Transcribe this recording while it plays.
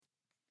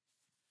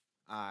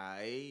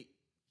Alright,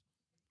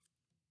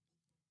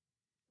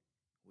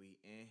 we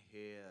in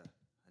here.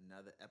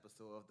 Another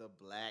episode of the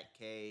Black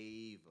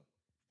Cave.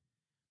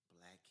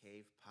 Black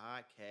Cave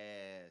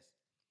Podcast.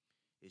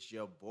 It's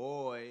your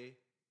boy.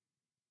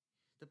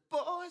 The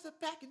boys are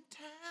back in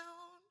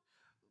town.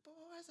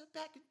 Boys are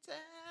back in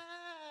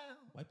town.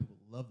 White people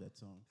love that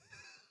song.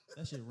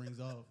 That shit rings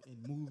off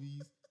in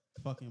movies,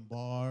 fucking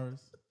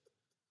bars,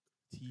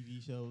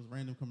 TV shows,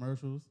 random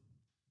commercials.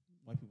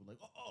 White people like,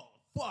 oh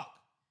fuck,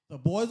 the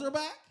boys are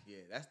back. Yeah,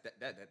 that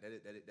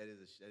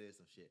is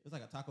some shit. It's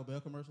like a Taco Bell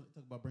commercial. They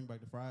talk about bring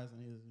back the fries,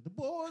 and the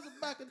boys are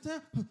back in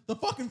town. The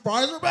fucking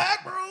fries are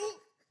back, bro.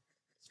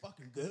 It's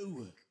fucking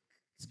good.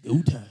 It's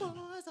go time.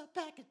 Boys are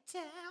back in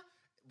town.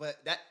 But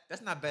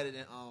that's not better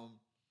than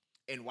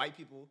in white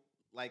people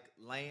like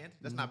land.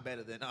 That's not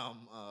better than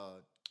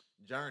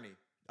Journey.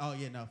 Oh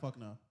yeah, no, fuck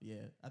no. Yeah,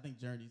 I think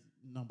Journey's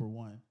number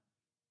 1.1,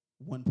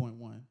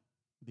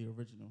 the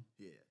original.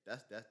 Yeah,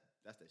 that's the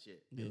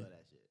shit. They Yeah. love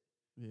that shit.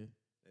 Yeah.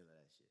 They love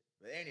that shit.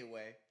 But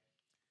anyway,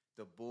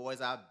 the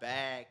boys are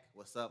back.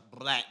 What's up,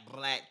 Black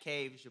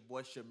Cave? It's your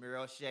boy Shamir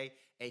O'Shea,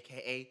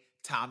 aka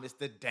Thomas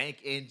the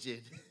Dank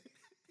Engine.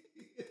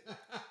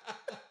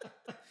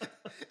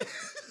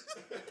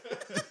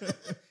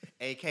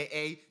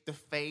 AKA the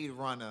Fade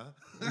Runner.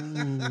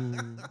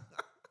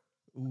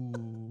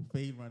 Ooh,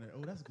 Fade Runner.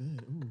 Oh, that's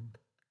good. Ooh.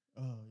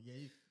 Oh, yeah.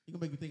 You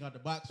gonna make me think out the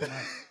box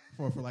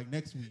for like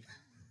next week.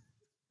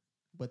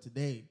 But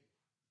today,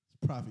 it's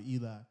Prophet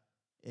Eli,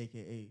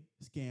 aka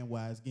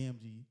Scanwise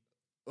Gamgee.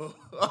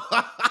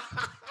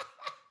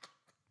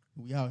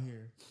 We out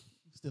here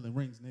stealing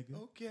rings, nigga.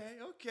 Okay.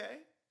 Okay.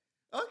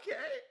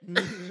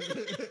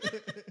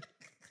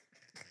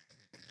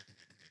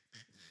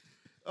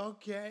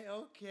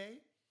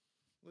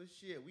 Well,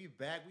 shit, we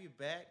back.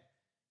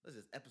 What's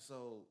this,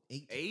 episode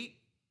 8?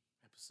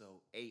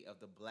 Episode 8 of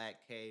the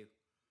Black Cave.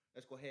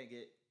 Let's go ahead and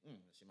get, that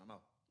shit in my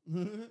mouth.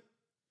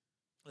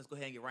 Let's go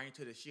ahead and get right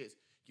into the shits.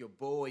 Your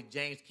boy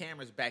James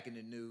Cameron's back in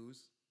the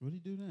news. What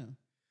did he do now?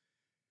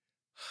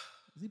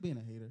 Is he being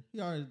a hater?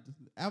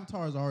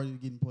 Avatar is already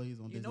getting plays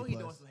on Disney+. You know he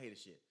doing some hater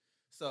shit.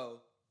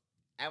 So,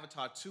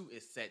 Avatar 2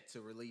 is set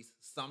to release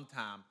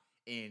sometime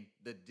in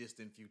the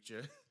distant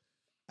future.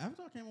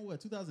 Avatar came out,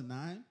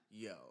 2009?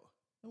 Yo.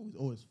 That was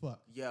old as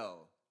fuck.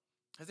 Yo.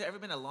 Has there ever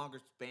been a longer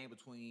span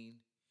between,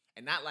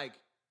 and not like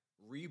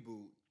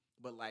reboot,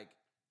 but like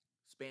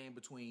span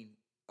between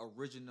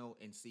original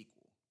and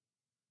sequel?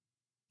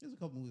 There's a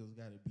couple movies that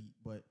got it beat,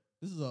 but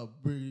this is a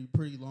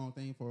pretty long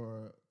thing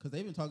because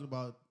they've been talking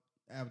about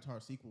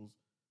Avatar sequels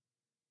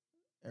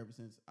ever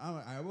since.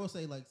 I will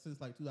say since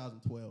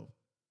 2012.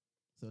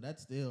 So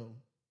that's still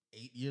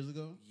 8 years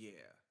ago. Yeah.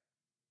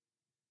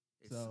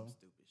 It's some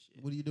stupid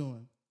shit. What are you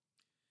doing?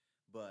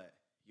 But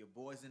your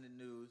boy's in the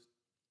news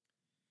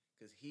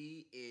because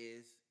he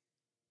is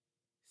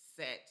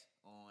set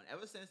on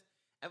ever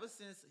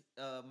since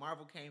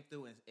Marvel came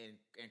through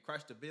and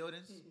crushed the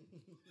buildings.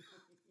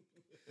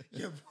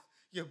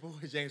 your boy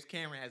James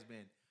Cameron has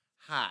been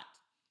hot.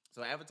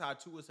 So Avatar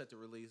 2 is set to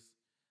release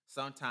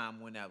sometime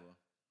whenever.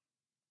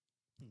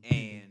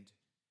 And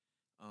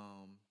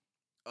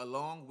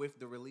along with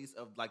the release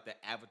of like the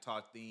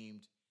Avatar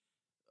themed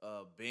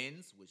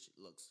bins, which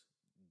looks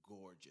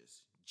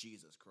gorgeous.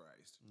 Jesus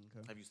Christ.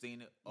 Okay. Have you seen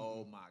it? Mm-hmm.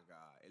 Oh my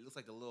God. It looks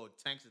like the little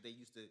tanks that they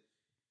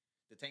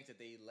the tanks that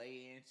they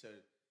lay in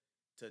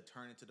to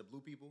turn into the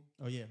blue people.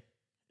 Oh yeah.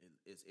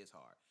 It's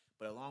hard.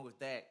 But along with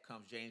that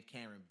comes James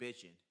Cameron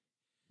bitching,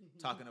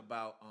 talking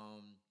about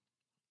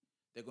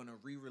they're gonna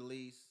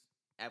re-release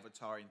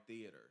Avatar in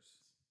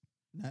theaters.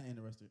 Not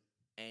interested.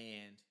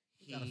 And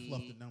he gotta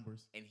fluff the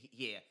numbers. And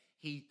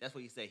he that's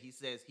what he said. He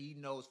says he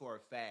knows for a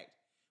fact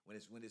when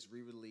it's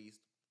re-released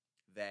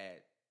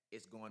that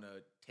it's going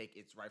to take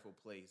its rightful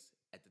place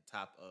at the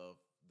top of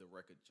the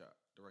record chart,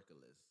 the record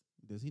list.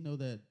 Does he know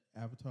that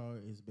Avatar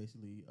is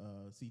basically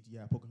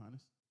CGI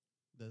Pocahontas?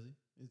 Does he?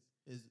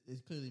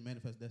 It's clearly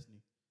Manifest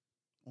Destiny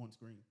on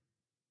screen.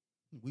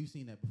 We've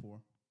seen that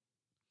before.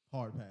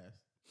 Hard pass.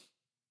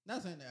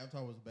 Not saying that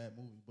Avatar was a bad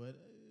movie, but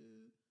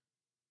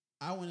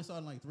I went and saw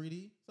it in like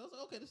 3D, so I was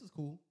like, okay, this is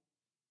cool.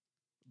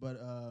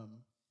 But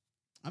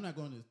I'm not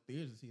going to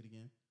theaters to see it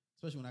again,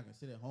 especially when I can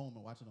sit at home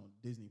and watch it on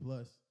Disney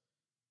Plus.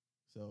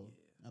 So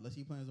unless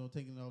he plans on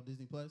taking it off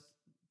Disney Plus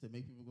to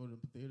make people go to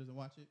the theaters and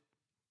watch it,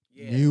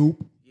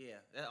 nope.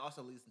 Yeah, that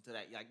also leads into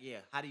that. Like,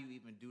 how do you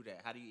even do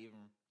that? How do you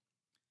even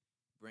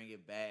bring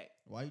it back?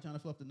 Why are you trying to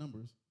fluff the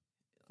numbers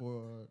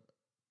for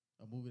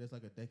a movie that's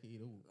like a decade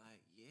old?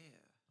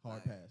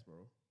 Hard pass,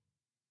 bro.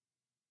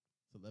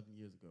 It's 11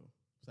 years ago.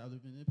 Stop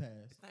living in the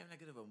past. It's not even that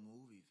good of a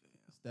movie, fam.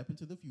 Step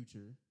into the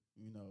future.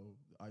 You know,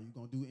 are you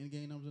gonna do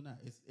in-game numbers or not?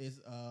 It's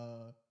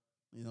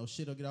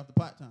shit'll get off the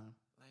pot time.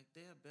 Like,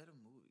 they're better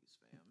movies,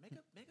 fam.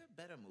 Make a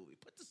better movie.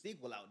 Put the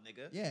sequel out,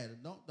 nigga. Yeah,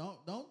 don't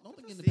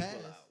think in the sequel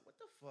past. Out. What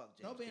the fuck,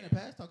 James? Don't be in Cameron?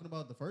 the past talking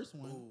about the first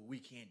one. Oh,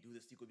 we can't do the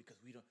sequel because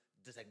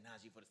the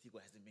technology for the sequel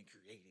hasn't been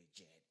created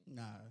yet.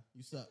 Nah,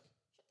 you suck.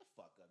 Shut the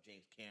fuck up,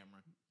 James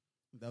Cameron.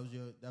 That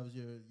was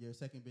your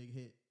second big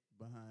hit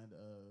behind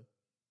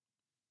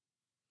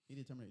he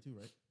did Terminator 2,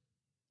 right?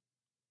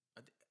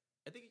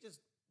 think he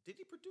just did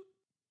he produce?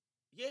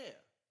 Yeah,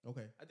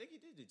 Okay. I think he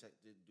did do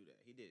that.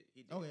 He did.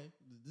 Okay.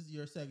 This is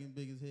your second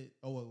biggest hit.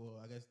 Oh well,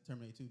 I guess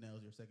Terminator 2 now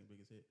is your second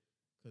biggest hit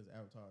because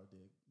Avatar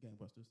did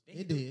gangbusters.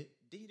 It did.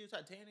 Did he do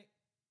Titanic?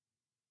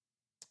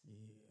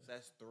 Yeah. So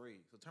that's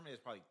 3. So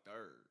Terminator is probably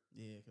 3rd.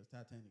 Yeah, because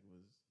Titanic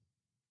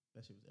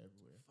that shit was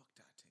everywhere. Fuck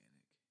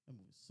Titanic. That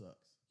movie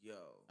sucks.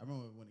 Yo. I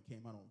remember when it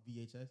came out on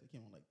VHS. It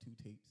came on like 2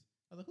 tapes.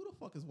 I was like, who the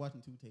fuck is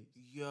watching 2 tapes?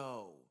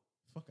 Yo.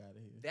 Fuck out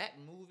of here. That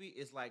movie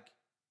is like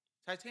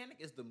Titanic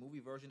is the movie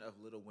version of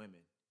Little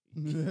Women.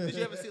 Did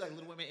you ever see like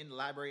Little Women in the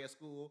library at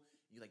school?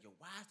 You're like, yo,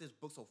 why is this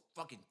book so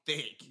fucking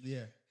thick?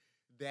 Yeah.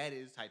 That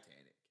is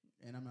Titanic.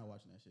 And I'm not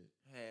watching that shit.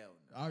 Hell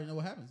no. I already know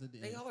what happens at the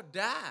end. They all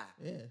die.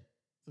 Yeah.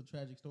 It's a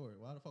tragic story.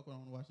 Why the fuck would I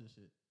want to watch this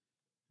shit?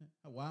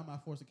 Why am I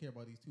forced to care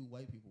about these 2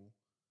 white people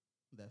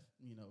that,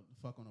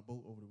 fuck on a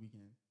boat over the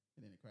weekend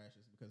and then it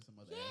crashes because of some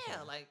other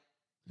asshole? Like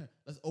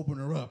let's open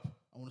her up.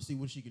 I want to see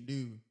what she can do.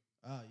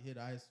 You hit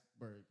the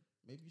iceberg.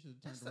 Maybe you should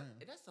have turned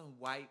around. That's some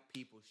white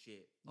people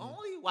shit. Yeah.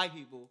 Only white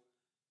people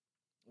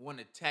want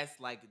to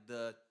test like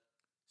the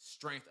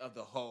strength of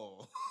the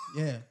hull.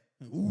 Yeah.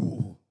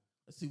 Ooh.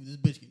 Let's see what this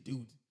bitch can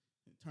do.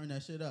 Turn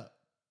that shit up.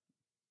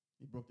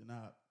 He broke the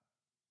knob.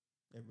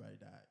 Everybody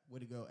died. Way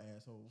to go,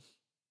 asshole.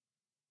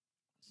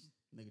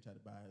 Nigga tried to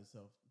buy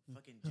himself.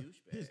 Fucking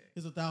douchebag.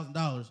 Here's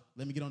 $1,000.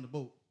 Let me get on the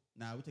boat.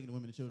 Nah, we're taking the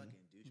women and children.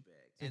 Fucking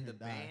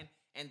douchebag.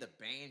 And the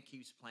band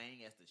keeps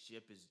playing as the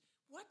ship is.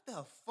 What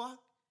the fuck?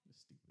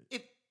 It's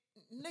stupid.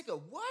 Nigga,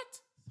 what?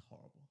 It's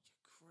horrible.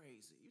 You're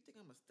crazy. You think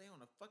I'm gonna stay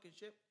on a fucking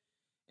ship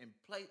and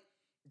play?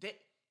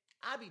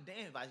 I'd be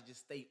damned if I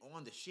just stay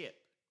on the ship.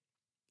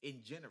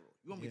 In general,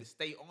 you want me to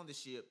stay on the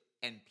ship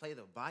and play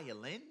the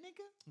violin,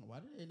 nigga? Why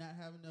did they not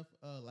have enough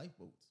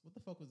lifeboats? What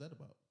the fuck was that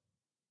about?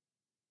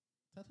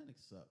 Titanic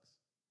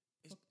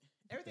sucks.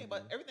 Everything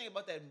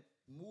about that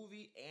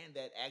movie and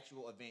that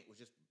actual event was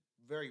just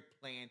very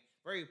planned,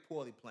 very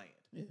poorly planned.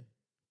 Yeah,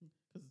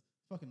 because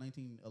fucking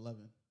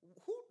 1911.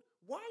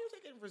 Why are you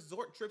taking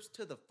resort trips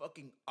to the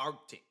fucking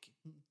Arctic?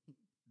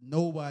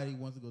 Nobody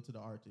wants to go to the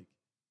Arctic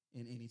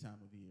in any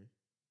time of year.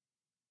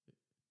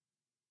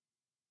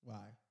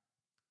 Why?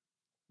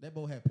 That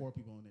boat had poor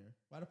people on there.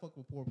 Why the fuck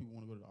would poor people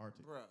want to go to the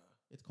Arctic? Bruh.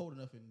 It's cold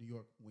enough in New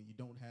York when you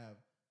don't have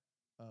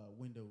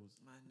windows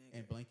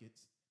and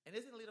blankets. And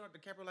isn't Leonardo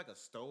DiCaprio like a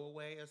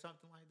stowaway or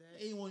something like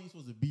that? Anyone ain't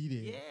supposed to be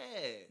there.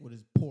 Yeah. With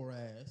his poor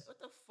ass. What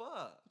the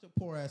fuck? Get your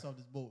poor ass off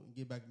this boat and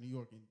get back to New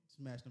York and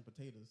smash them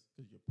potatoes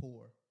because you're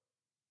poor.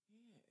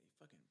 Yeah, you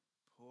fucking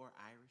poor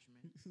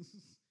Irishman.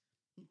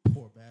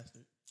 Poor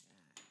bastard.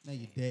 Now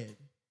you're dead.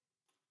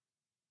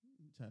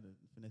 Trying to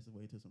finesse his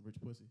way to some rich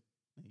pussy.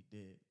 Now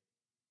you're dead.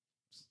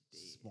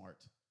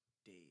 Smart.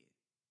 Dead.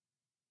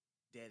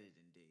 Deader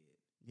than dead.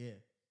 Yeah.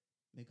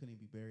 They couldn't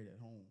even be buried at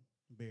home.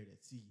 Buried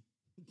at sea.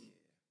 Yeah.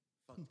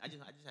 Fuck. I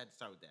just had to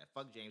start with that.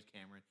 Fuck James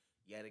Cameron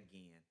yet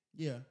again.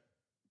 Yeah.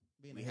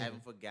 We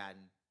haven't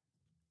forgotten.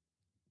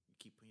 You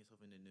keep putting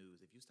yourself in the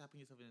news. If you stop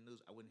putting yourself in the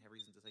news, I wouldn't have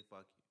reason to say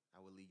fuck you. I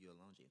would leave you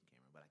alone, James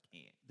Cameron, but I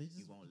can't.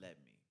 You won't let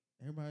me.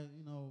 Everybody,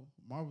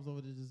 Marvel's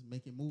over there just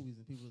making movies,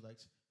 and people are like,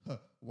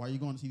 why are you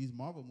going to see these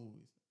Marvel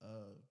movies?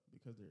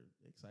 Because they're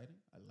exciting.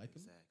 I like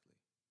them. Exactly.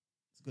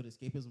 It's good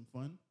escapism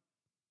fun.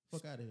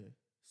 Fuck out of here.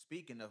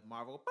 Speaking of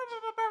Marvel,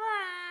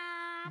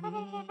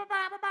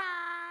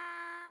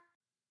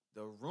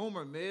 the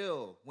rumor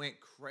mill went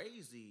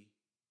crazy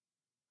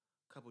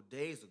a couple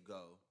days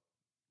ago.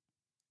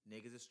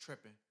 Niggas is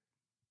tripping.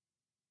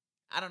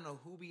 I don't know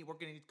who be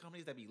working in these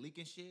companies that be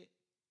leaking shit,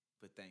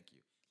 but thank you.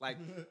 Like,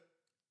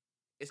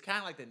 it's kind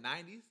of like the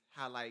 90s,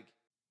 how like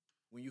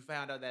when you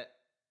found out that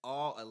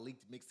all a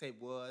leaked mixtape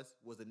was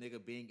a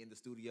nigga being in the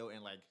studio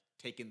and like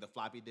taking the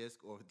floppy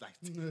disk or like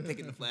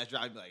taking the flash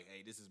drive and be like,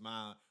 hey, this is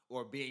mine.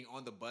 Or being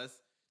on the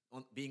bus,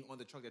 being on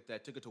the truck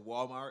that took it to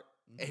Walmart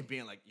and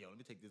being like, yo, let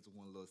me take this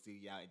one little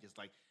CD out and just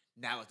like,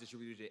 now it's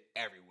distributed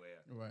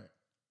everywhere. Right.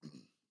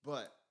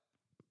 But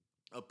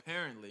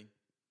apparently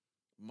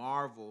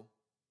Marvel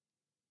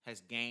has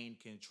gained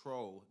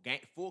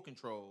full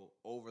control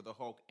over the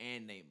Hulk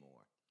and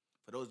Namor.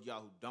 For those of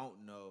y'all who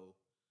don't know,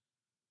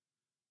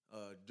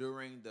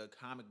 during the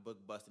comic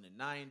book bust in the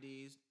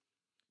 90s,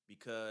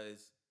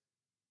 because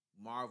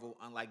Marvel,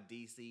 unlike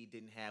DC,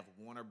 didn't have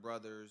Warner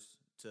Brothers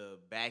to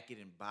back it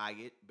and buy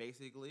it,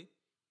 basically,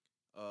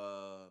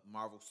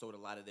 Marvel sold a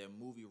lot of their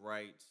movie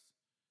rights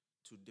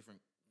to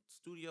different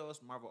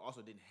studios. Marvel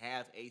also didn't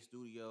have a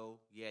studio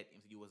yet.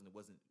 MCU wasn't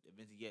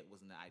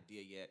the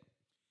idea yet.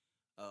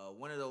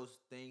 One of those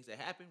things that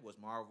happened was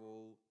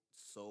Marvel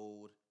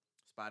sold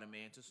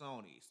Spider-Man to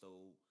Sony,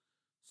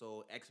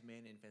 so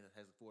X-Men and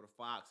Fantastic Four to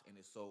Fox, and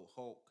it sold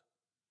Hulk,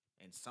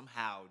 and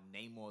somehow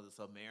Namor the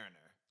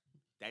Submariner.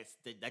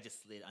 That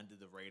just slid under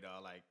the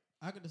radar. Like,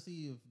 I could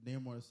see if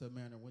Namor the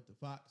Submariner went to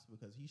Fox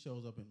because he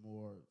shows up in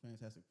more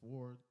Fantastic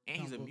Four,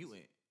 and he's a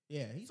mutant.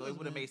 Yeah, so it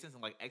would have made sense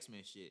in like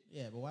X-Men shit.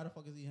 Yeah, but why the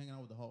fuck is he hanging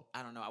out with the Hulk?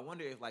 I don't know. I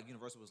wonder if like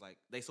Universal was like,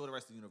 they sold the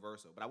rest of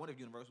Universal, but I wonder if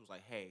Universal was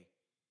like, hey,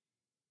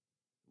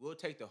 we'll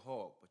take the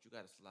Hulk, but you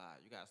gotta slide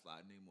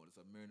Namor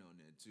the Submariner on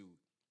there too.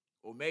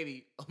 Or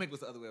maybe it's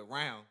the other way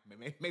around.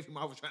 Maybe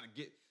Marvel was trying to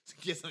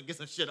get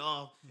some shit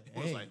off. Like,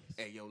 It was like,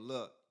 hey, yo,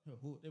 look,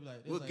 They be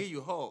like, we'll give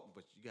you Hulk,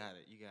 but you gotta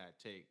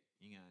take.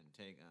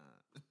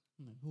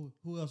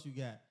 who else you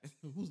got?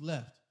 Who's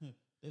left?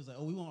 They was like,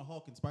 oh, we want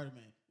Hulk and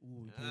Spider-Man.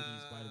 Ooh, we can't do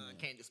Spider-Man.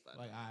 Can't do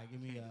Spider-Man. Like, all right,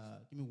 give me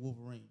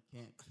Wolverine.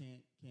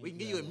 Can't. We can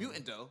give you a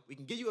mutant though. We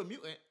can give you a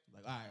mutant.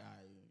 Like, all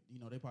right. You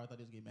know, they probably thought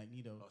they was getting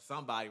Magneto. Or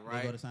somebody,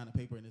 right? They go to sign a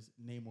paper and it's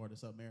Namor the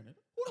Submariner.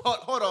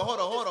 Hold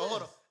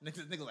on.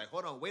 Niggas like,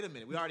 hold on, wait a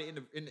minute. We already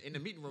in the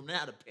meeting room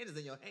now. The pen is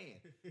in your hand.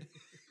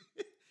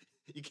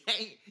 You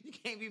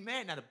can't be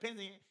mad now. The pen's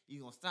in your hand. You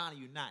gonna sign or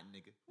you not,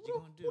 nigga? What you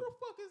gonna do? Who the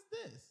fuck is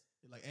this?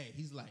 They're like, hey,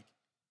 he's like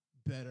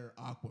better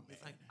Aquaman.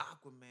 It's like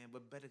Aquaman,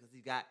 but better because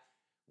he got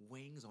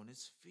wings on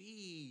his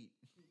feet.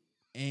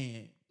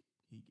 And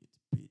he gets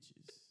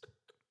bitches.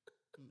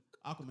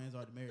 Aquaman's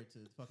already married to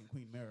fucking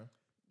Queen Mara.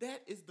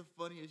 That is the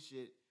funniest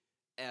shit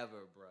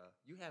ever, bruh.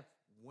 You have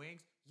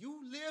wings. You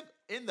live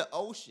in the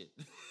ocean.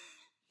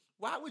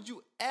 Why would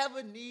you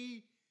ever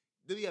need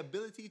the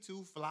ability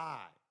to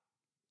fly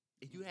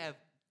if you have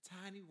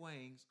tiny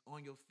wings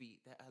on your feet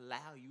that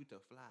allow you to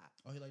fly?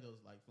 Oh, he like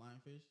those like flying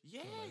fish?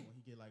 Yeah. So, like, when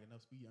he get like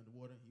enough speed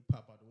underwater, he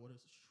pop out the water.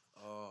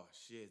 Oh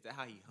shit! Is that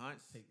how he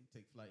hunts? Take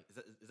flight.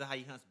 Is that how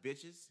he hunts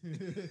bitches?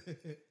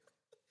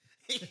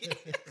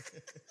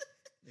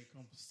 They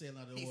come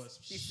sailing out of the water.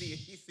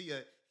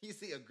 He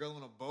see a girl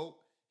on a boat.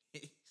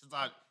 He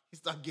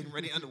start getting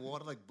ready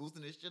underwater, like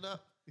boosting this shit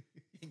up.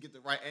 He get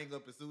the right angle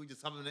up and so he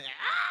just hop in there,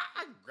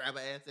 grab her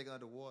ass, take her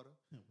underwater.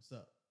 What's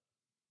up?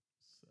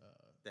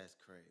 That's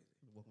crazy.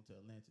 Welcome to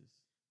Atlantis.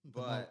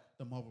 But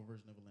the Marvel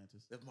version of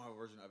Atlantis. The Marvel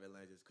version of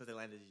Atlantis, because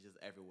Atlantis is just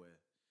everywhere.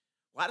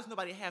 Why does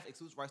nobody have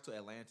exclusive rights to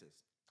Atlantis?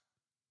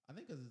 I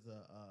think because it's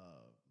I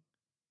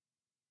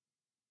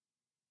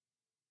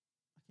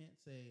can't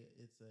say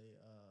it's a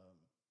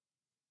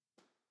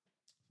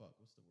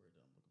what's the word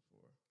that I'm looking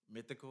for?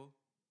 Mythical?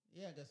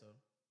 Yeah, I guess so.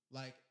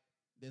 Like,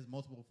 there's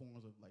multiple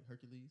forms of like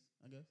Hercules,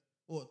 I guess.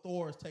 Well,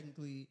 Thor is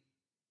technically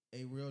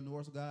a real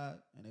Norse god,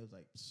 and it was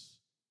like,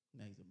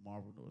 now he's a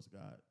Marvel Norse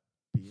god,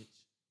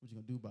 bitch. What you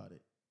gonna do about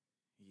it?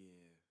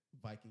 Yeah.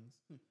 Vikings.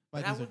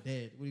 Vikings are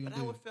dead. What are you gonna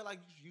do? I would feel like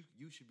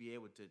you should be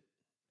able to.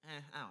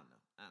 I don't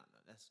know.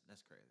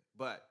 That's crazy.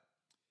 But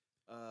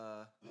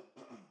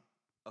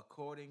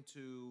according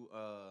to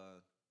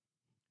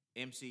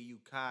MCU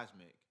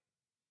Cosmic,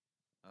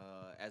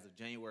 as of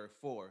January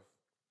 4th,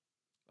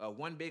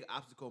 one big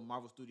obstacle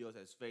Marvel Studios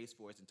has faced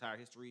for its entire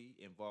history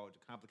involved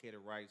complicated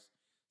rights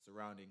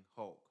surrounding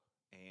Hulk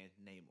and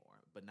Namor,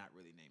 but not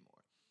really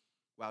Namor.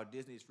 While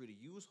Disney is free to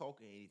use Hulk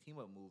in any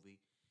team-up movie,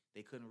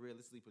 they couldn't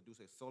realistically produce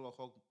a solo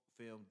Hulk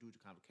film due to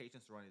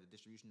complications surrounding the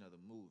distribution of the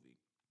movie.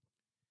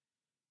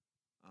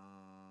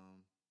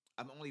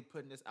 I'm only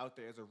putting this out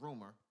there as a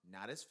rumor,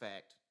 not as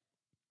fact,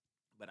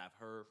 but I've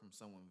heard from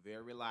someone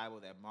very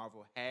reliable that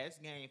Marvel has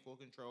gained full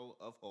control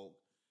of Hulk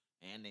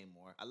and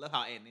Namor. I love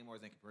how and Namor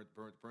is in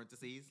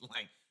parentheses,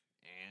 like,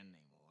 and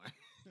Namor.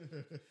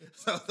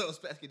 So those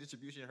pesky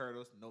distribution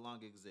hurdles no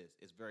longer exist.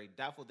 It's very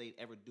doubtful they'd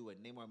ever do a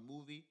Namor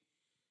movie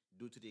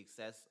due to the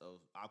excess of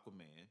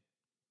Aquaman,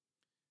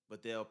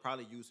 but they'll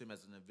probably use him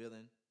as a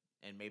villain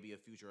and maybe a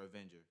future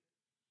Avenger.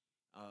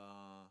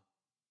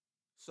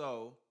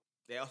 So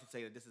they also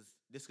say that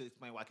this could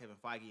explain why Kevin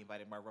Feige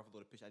invited Mark Ruffalo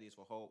to pitch ideas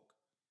for Hulk.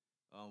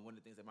 One of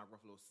the things that Mark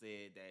Ruffalo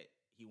said that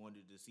he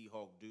wanted to see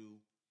Hulk do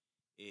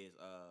is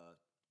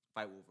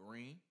fight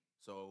Wolverine.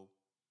 So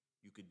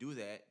you could do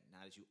that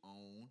now that you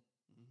own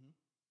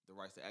the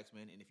rights to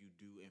X-Men, and if you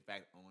do in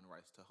fact own the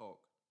rights to Hulk.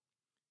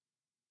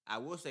 I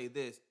will say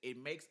this: it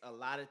makes a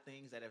lot of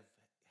things that have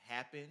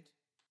happened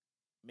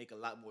make a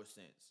lot more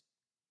sense,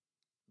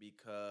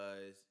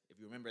 because if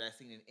you remember that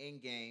scene in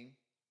Endgame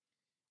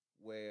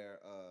where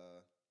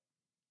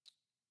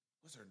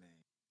what's her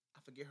name? I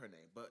forget her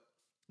name, but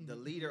the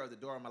leader of the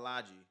Dora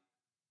Milaje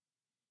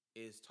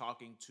is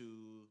talking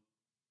to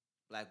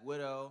Black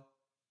Widow,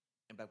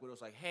 and Black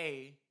Widow's like,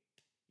 "Hey,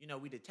 you know,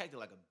 we detected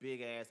like a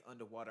big ass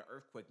underwater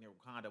earthquake near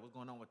Wakanda. What's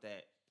going on with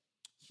that?"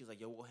 She's like,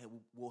 "Yo,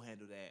 we'll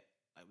handle that.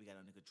 Like, we got it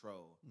under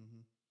control."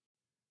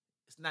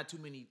 It's not too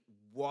many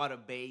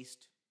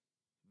water-based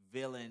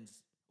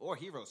villains or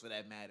heroes, for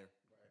that matter,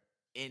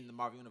 in the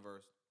Marvel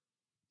Universe.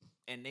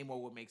 And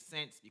Namor would make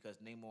sense because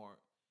Namor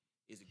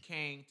is a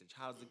king,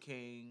 T'Challa's a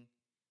king,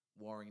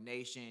 warring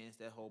nations,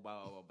 that whole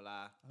blah, blah,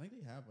 blah. I think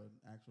they have an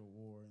actual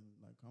war in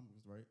like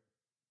comics, right?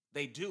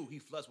 They do. He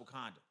floods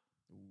Wakanda.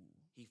 Ooh.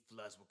 He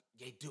floods.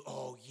 They do.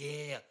 Oh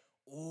yeah.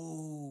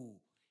 Ooh.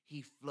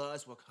 He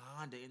floods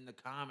Wakanda in the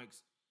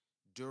comics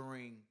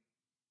during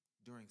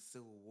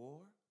Civil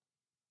War,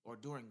 or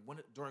during one.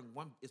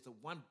 It's the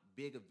one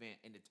big event,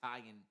 and the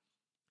tie-in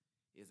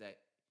is that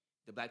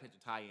the Black Panther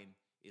tie-in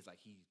is like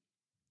he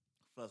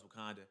floods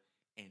Wakanda,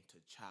 and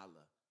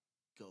T'Challa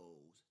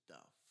goes the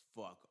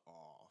fuck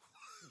off.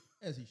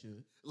 As he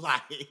should.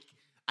 Like,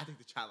 I think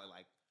T'Challa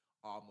like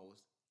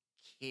almost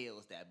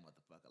kills that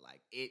motherfucker.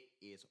 Like, it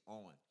is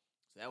on.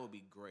 So that would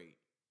be great.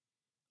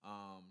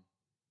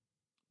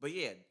 But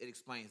yeah, it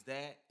explains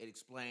that. It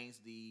explains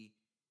the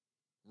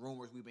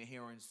rumors we've been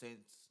hearing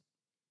since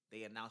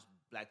they announced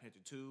Black Panther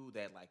 2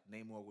 that like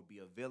Namor would be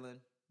a villain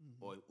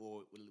Mm-hmm.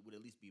 or would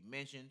at least be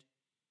mentioned.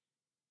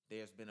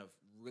 There's been a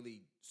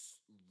really,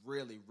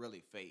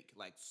 really fake,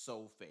 like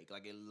so fake,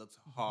 like it looks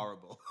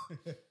horrible.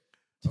 A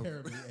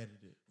Terribly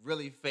edited.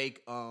 really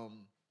fake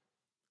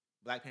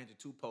Black Panther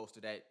 2 poster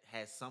that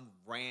has some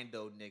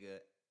rando nigga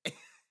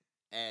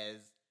as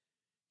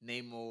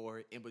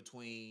Namor in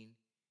between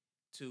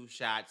two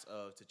shots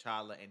of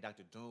T'Challa and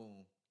Doctor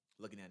Doom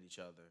looking at each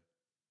other.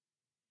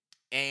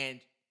 And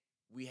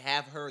we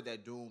have heard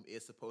that Doom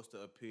is supposed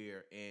to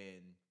appear in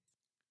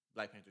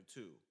Black Panther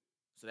 2.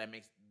 So that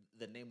makes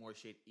the Namor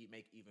shit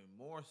make even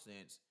more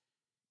sense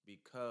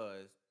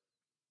because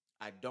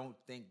I don't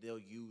think they'll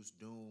use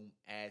Doom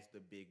as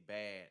the big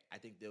bad. I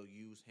think they'll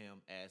use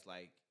him as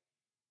like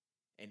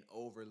an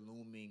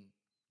overlooming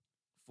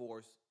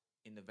force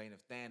in the vein of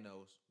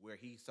Thanos, where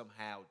he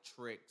somehow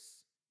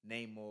tricks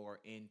Namor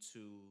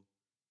into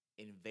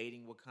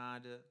invading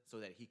Wakanda so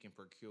that he can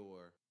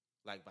procure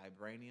like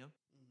vibranium.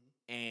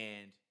 Mm-hmm.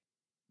 And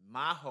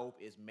my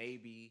hope is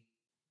maybe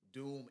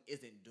Doom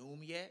isn't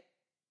Doom yet.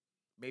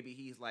 Maybe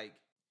he's like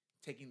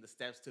taking the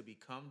steps to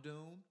become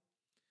Doom.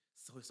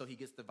 So he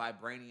gets the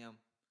vibranium.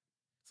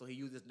 So he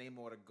uses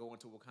Namor to go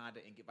into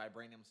Wakanda and get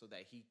vibranium so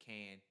that he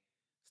can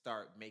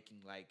start making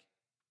like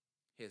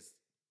his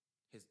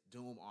his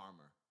Doom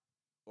armor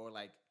or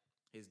like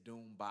his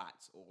Doom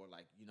bots or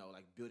like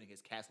like building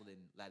his castle in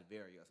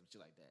Latveria or some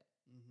shit like that.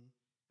 Mm-hmm.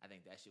 I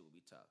think that shit would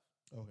be tough.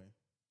 Okay.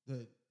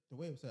 The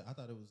way it was said, I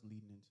thought it was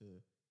leading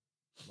into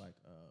like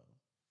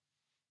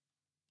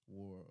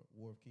War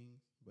of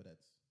Kings, but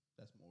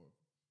that's more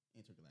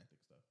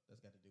intergalactic stuff.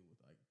 That's got to do with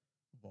like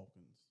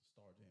Vulcans,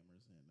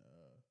 Starjammers, and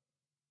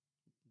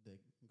the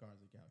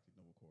Guardians of the Galaxy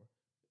Nova Corps.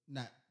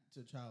 Not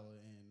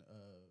T'Challa and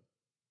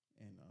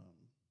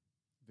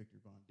Victor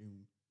Von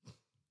Doom,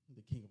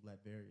 the King of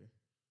Latveria.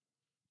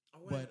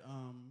 But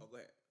Oh, go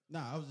ahead.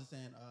 I was just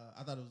saying.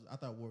 I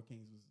thought War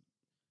Kings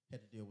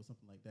had to deal with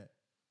something like that.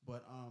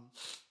 But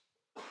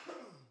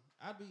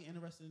I'd be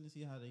interested to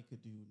see how they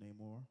could do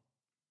Namor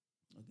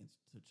against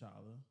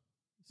T'Challa,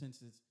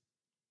 since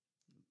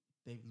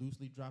they've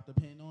loosely dropped a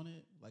pin on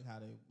it, like how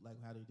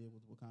they did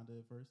with Wakanda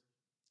at first,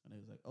 and it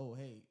was like, oh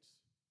hey,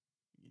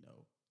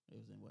 it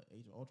was in what,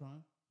 Age of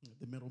Ultron,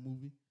 the middle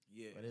movie.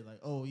 Yeah. But they're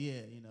like, oh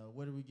yeah,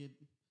 where do we get?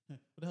 What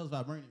the hell's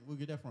vibranium? We'll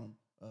get that from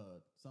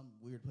some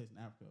weird place in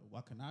Africa,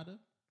 Wakanda,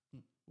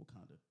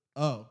 Wakanda.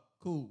 Oh,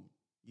 cool,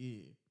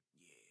 yeah.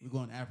 We're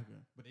going to Africa,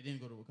 but they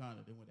didn't go to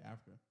Wakanda. They went to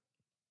Africa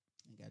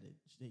and got it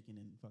shaken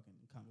in fucking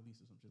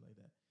Congolese or some shit like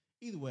that.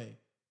 Either way,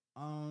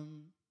 I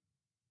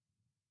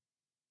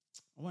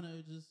want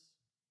to just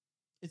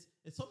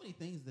it's so many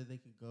things that they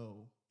could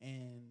go,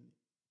 and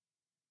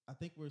I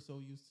think we're so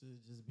used to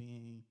just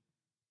being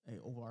a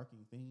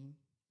overarching theme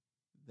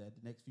that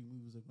the next few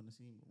movies are going to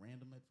seem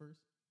random at first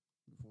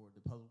before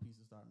the puzzle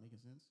pieces start making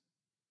sense.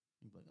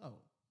 You'd be like,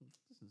 oh,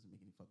 this doesn't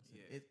make any fucking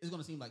sense. Yeah. It's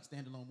going to seem like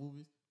standalone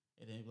movies,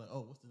 and then you'd be like,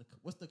 oh,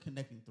 what's the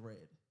connecting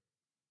thread?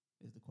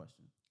 Is the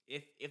question.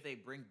 If they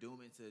bring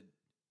Doom into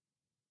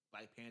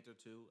Black Panther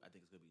 2, I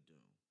think it's gonna be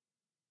Doom.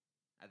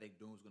 I think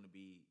Doom's gonna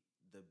be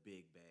the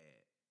big bad,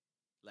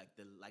 like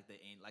the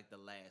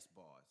last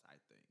boss. I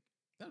think.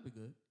 That'd be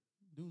good.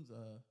 Doom's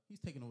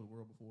he's taken over the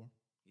world before.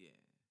 Yeah.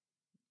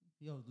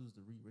 He always loses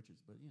to Reed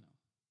Richards, but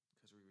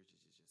Because Reed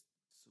Richards is just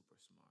super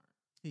smart.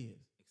 he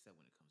is. Except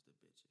when it comes to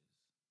bitches.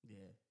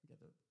 Yeah, he got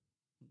the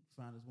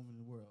finest woman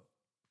in the world.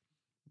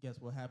 Guess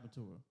what happened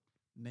to her?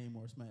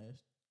 Namor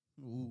smashed.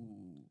 Ooh.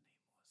 Namor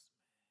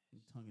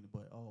smash. Tongue in the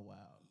butt. Oh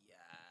wow.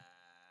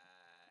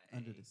 Yeah.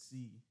 Under the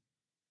sea.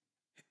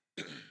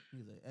 He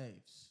was like, hey,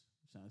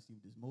 trying to see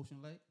what this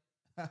motion like?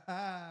 Ha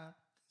ha.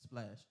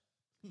 Splash.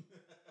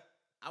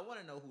 I want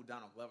to know who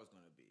Donald Glover's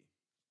going to be.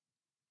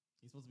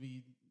 He's supposed to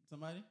be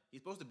somebody?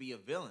 He's supposed to be a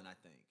villain, I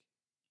think.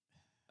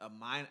 A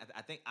minor.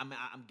 I think. I'm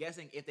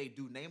guessing if they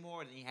do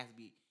Namor, then he has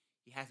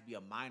to be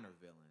a minor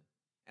villain.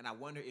 And I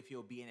wonder if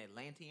he'll be an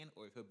Atlantean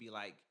or if he'll be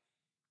like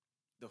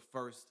the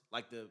first,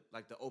 like the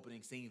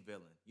opening scene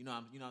villain. You know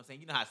what I'm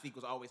saying? You know how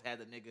sequels always had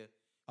the nigga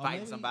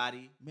fighting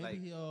somebody. Maybe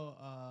like, he'll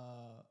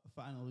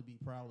finally be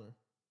Prowler.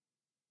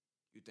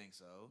 You think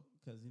so?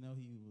 Because he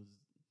was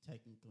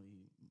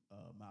technically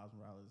Miles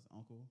Morales'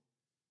 uncle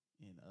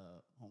in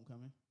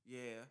Homecoming.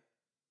 Yeah.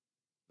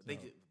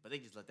 But they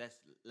just let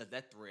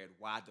that thread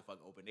wide the fuck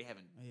open. They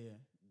haven't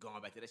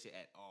gone back to that shit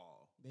at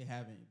all. They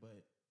haven't,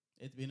 but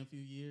it's been a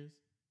few years.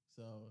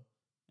 So,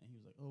 and he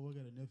was like, "Oh, I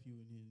got a nephew,"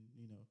 and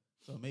then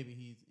so maybe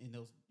he's in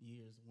those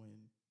years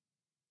when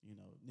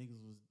niggas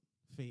was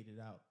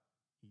faded out.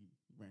 He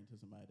ran to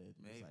somebody that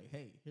was like,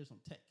 "Hey, here's some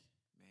tech.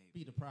 Maybe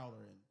Be the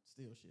Prowler and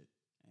steal shit."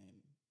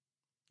 And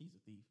he's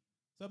a thief.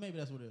 So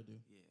maybe that's what they'll do.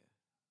 Yeah,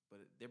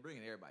 but they're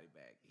bringing everybody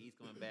back. He's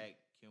coming back.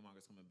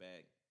 Killmonger's coming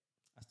back.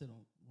 I still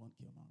don't want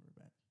Killmonger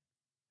back.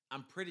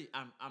 I'm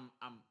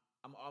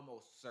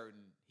almost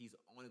certain he's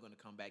only going to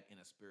come back in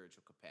a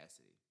spiritual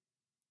capacity.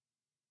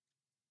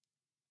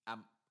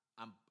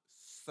 I'm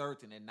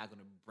certain they're not going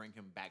to bring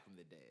him back from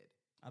the dead.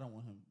 I don't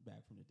want him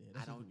back from the dead.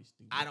 That's gonna be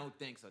stupid. I don't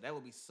think so. That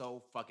would be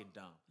so fucking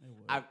dumb. It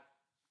would.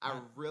 I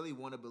really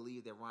want to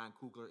believe that Ryan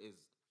Coogler is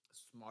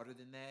smarter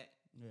than that,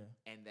 Yeah.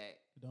 and that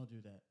Don't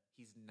do that.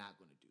 he's not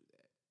going to do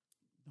that.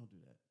 Don't do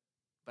that.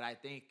 But I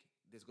think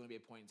there's going to be a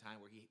point in time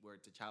where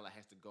T'Challa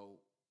has to go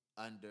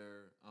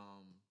under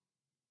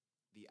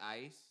the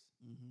ice,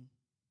 Mm-hmm.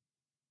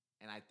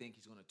 and I think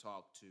he's going to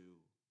talk to,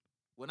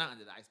 well, not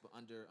under the ice, but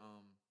under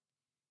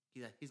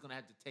he's going to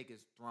have to take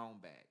his throne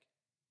back.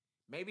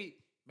 Maybe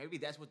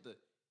that's what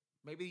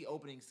maybe the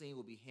opening scene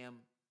will be him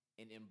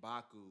and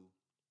M'Baku,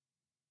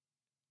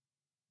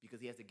 because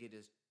he has to get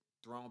his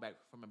throne back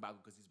from M'Baku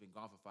because he's been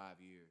gone for 5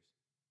 years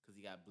because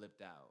he got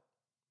blipped out.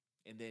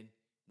 And then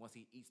once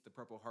he eats the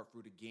purple heart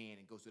fruit again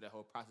and goes through that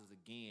whole process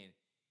again,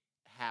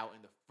 how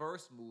in the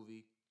first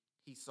movie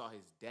he saw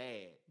his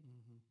dad.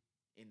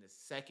 Mm-hmm. In the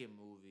second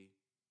movie,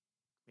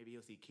 maybe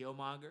he'll see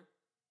Killmonger.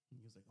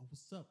 He was like, "Oh,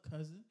 what's up,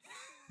 cousin?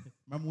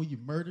 Remember when you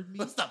murdered me?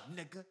 What's up,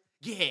 nigga?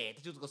 Yeah,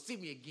 that you was gonna see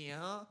me again,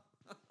 huh?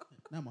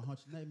 Now I'm gonna haunt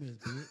your nightmares,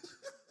 bitch.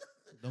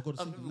 Don't go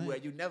to I'm sleep everywhere.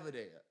 tonight. You never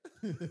there.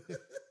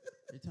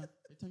 every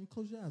time you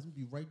close your eyes, I'm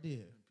gonna be right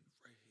there.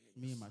 Right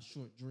here. Me and my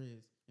short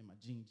dreads and my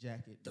jean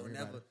jacket. Don't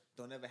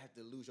ever have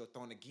to lose your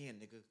throne again,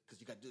 nigga, because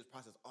you got to do this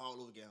process all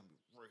over again. I'm be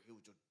right here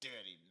with your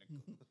daddy,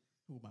 nigga.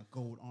 With my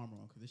gold armor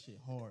on, because this shit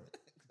hard,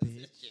 This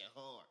bitch. shit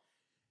hard.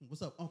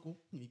 What's up, uncle?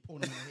 He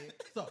pulled him in the head.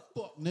 What's up,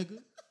 fuck, nigga?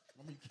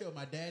 Want me to kill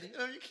my daddy? You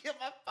know, you killed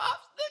my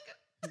pops,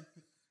 nigga.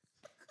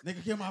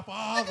 Nigga, kill my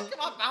father. Nigga,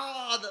 my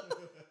father.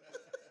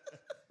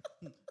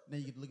 Now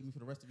you get to look at me for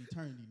the rest of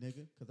eternity,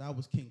 nigga, because I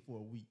was king for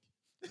a week.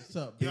 What's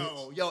up,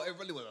 bitch? Yo, it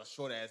really was a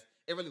short ass.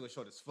 It really was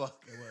short as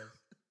fuck. It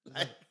was.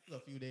 It was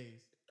a few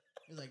days.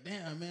 It was like,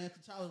 damn, man,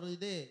 T'Challa's really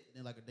dead. And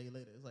then like a day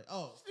later, it's like,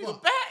 oh, Nigga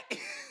fuck. back.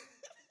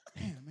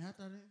 Damn, man, I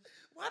thought it.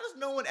 Why does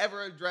no one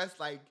ever address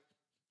like?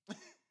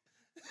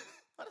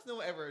 Why does no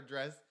one ever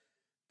address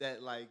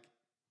that like?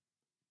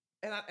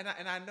 And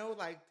I know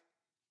like.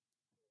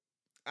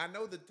 I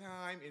know the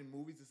time in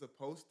movies is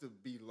supposed to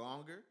be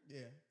longer.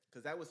 Yeah.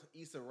 Because that was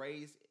Issa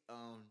Rae's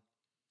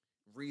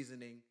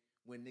reasoning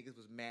when niggas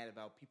was mad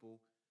about people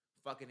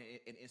fucking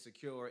and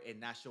insecure and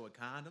not showing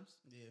condoms.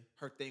 Yeah.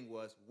 Her thing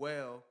was,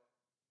 well,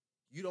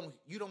 you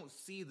don't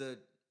see the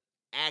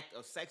act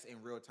of sex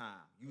in real time.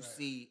 You Right.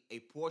 see a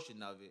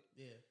portion of it.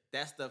 Yeah.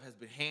 That stuff has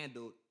been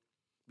handled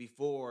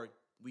before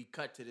we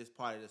cut to this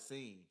part of the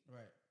scene.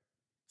 Right.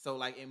 So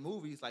like in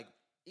movies, like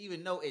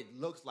even though it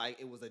looks like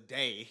it was a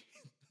day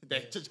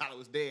that Yeah. T'Challa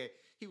was dead,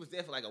 he was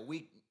there for like a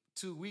week,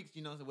 2 weeks,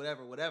 you know, so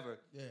whatever.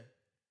 Yeah.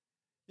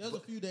 There was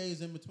a few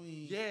days in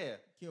between. Yeah.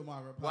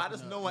 Killmonger. Why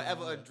does popping no up, one you know,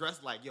 ever like, address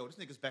like, yo, this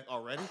nigga's back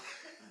already?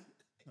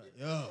 like,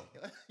 yo,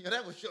 Yo,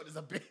 that was short as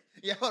a bit.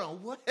 Yeah, hold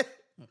on, what?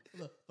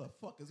 what the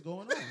fuck is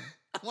going on?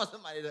 I want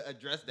somebody to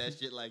address that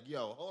shit. Like,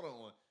 yo, hold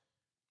on.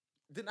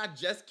 Didn't I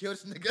just kill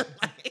this nigga?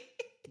 Like,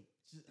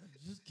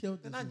 just killed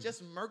this didn't I nigga.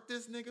 just murk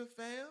this nigga,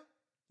 fam?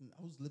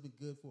 I was living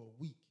good for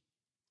a week,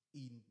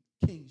 eating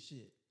king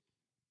shit.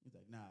 He's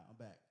like, nah, I'm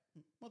back.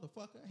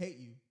 Motherfucker, I hate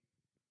you.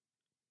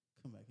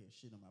 Come back here,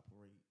 shit on my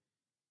parade.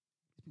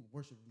 These people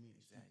worshiping me in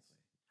the streets.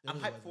 I'm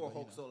They really hyped for a wasn't, but,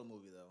 Hulk solo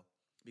movie though,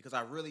 because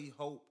I really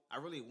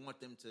want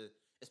them to,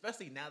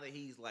 especially now that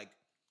he's like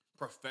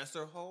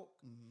Professor Hulk.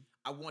 Mhm.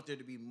 I want there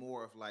to be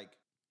more of like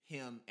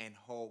him and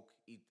Hulk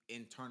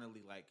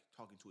internally like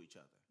talking to each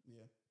other.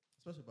 Yeah,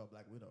 especially about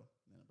Black Widow.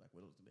 And then Black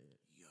Widow's dead.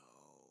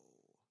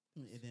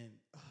 Yo, And then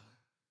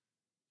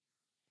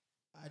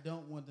I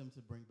don't want them to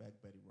bring back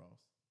Betty Ross.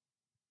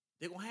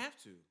 they're gonna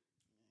have to,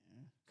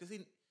 Yeah. because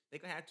they're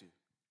gonna have to.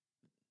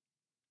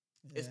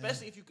 Yeah.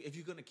 Especially if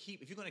you're gonna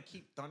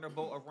keep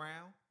Thunderbolt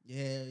around,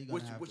 Yeah, you're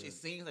gonna have which to. it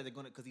seems like they're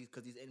gonna,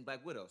 because he's in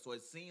Black Widow, so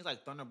it seems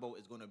like Thunderbolt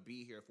is gonna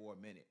be here for a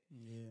minute.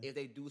 Yeah. If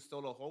they do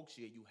solo Hulk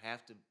shit, you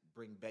have to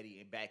bring Betty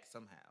in back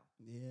somehow.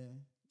 Yeah.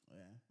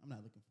 I'm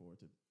not looking forward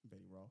to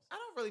Betty Ross. I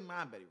don't really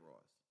mind Betty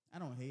Ross, I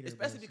don't hate her.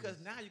 especially but because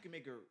she's- now you can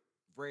make her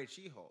Red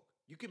She-Hulk.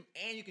 You can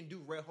do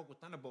Red Hulk with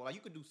Thunderbolt. Like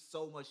you can do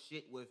so much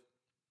shit with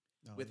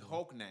Oh, with yeah.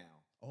 Hulk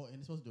now. Oh, and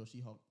it's supposed to do a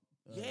She-Hulk.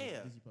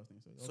 Yeah. Disney Plus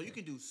thing. So you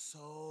okay. can do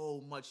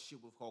so much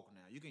shit with Hulk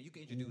now. You can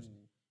introduce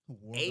Ooh,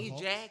 War of the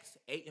Hulks. Ajax,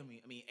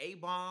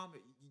 A-Bomb.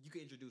 You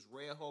can introduce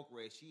Red Hulk,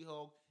 Red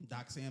She-Hulk,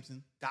 Doc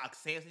Samson. Doc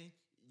Samson.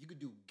 You could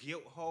do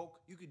Guilt Hulk.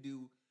 You could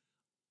do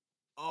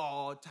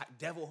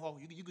Devil Hulk.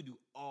 You could do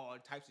all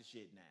types of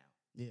shit now.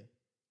 Yeah.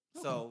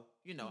 So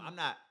I'm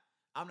not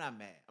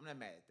mad. I'm not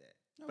mad at that.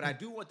 But I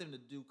do want them to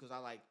do, because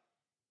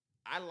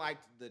I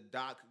liked the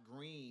Doc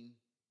Green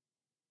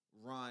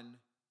run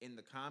in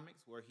the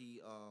comics where he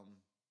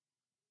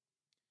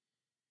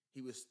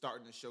was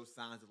starting to show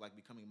signs of like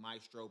becoming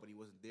Maestro, but he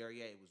wasn't there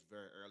yet. It was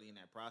very early in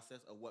that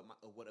process of what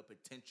a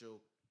potential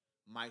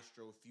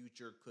Maestro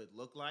future could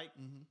look like.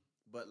 Mm-hmm.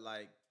 But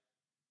like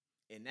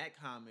in that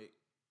comic,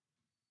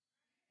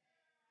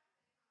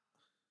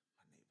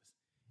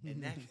 my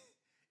neighbors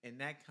in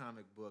that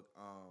comic book,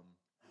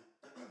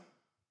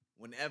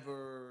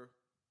 whenever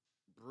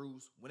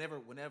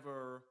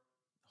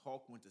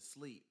Hulk went to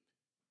sleep,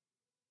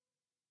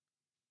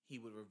 he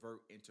would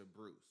revert into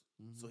Bruce.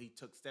 Mm-hmm. So he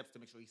took steps to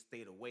make sure he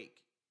stayed awake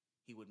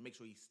he would make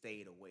sure he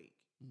stayed awake.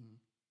 Mm-hmm.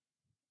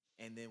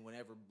 And then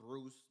whenever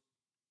Bruce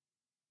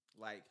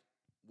like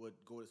would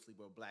go to sleep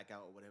or black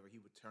out or whatever, he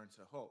would turn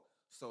to Hulk.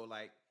 So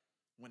like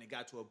when it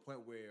got to a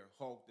point where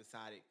Hulk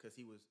decided, because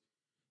he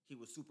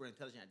was super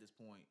intelligent at this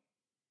point,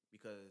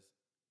 because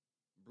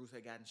Bruce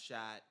had gotten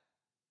shot.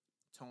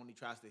 Tony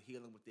tries to heal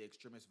him with the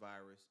extremis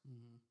virus.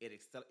 Mm-hmm. It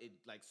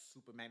like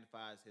super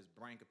magnifies his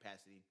brain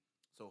capacity.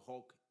 So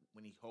Hulk,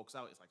 when he hulks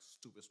out, it's like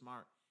super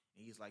smart,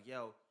 and he's like,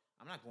 "Yo,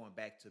 I'm not going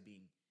back to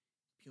being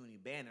puny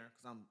Banner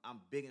because I'm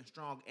big and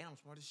strong and I'm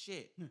smart as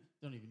shit.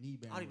 Don't even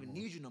need Banner. I don't even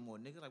anymore. need you no more,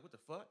 nigga. Like what the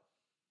fuck?"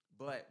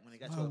 But when it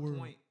got My to a world.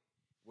 point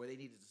where they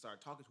needed to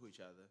start talking to each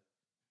other,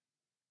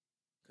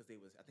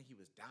 because I think he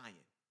was dying.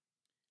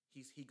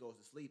 He goes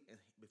to sleep, and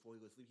before he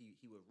goes to sleep,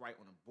 he would write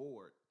on a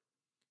board,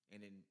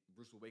 and then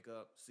Bruce would wake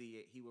up,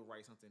 see it, he would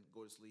write something,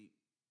 go to sleep,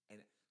 and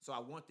so I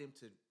want them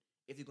to,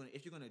 if you're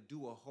gonna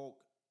do a Hulk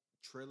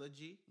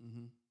trilogy,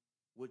 Mm-hmm.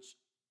 which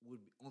would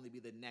only be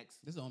the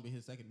next, This will only be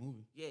his second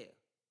movie, yeah,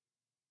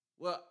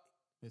 well,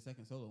 his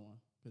second solo one.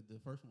 Because the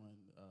first one,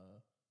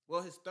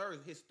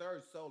 his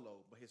third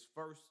solo, but his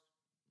first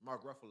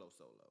Mark Ruffalo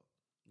solo.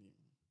 yeah.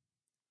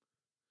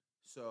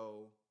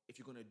 So if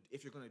you're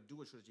gonna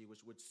do a trilogy,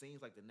 which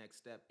seems like the next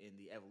step in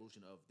the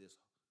evolution of this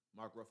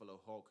Mark Ruffalo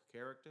Hulk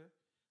character,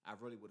 I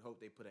really would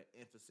hope they put an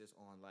emphasis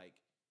on like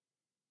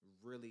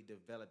really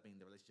developing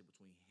the relationship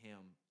between him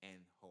and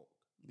Hulk.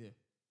 Yeah.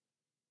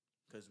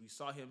 Because we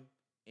saw him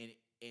in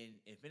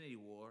Infinity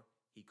War,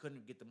 he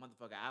couldn't get the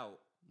motherfucker out,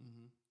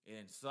 Mm-hmm.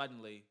 and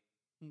suddenly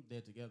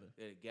They're together.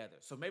 they're together.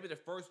 So maybe the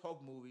first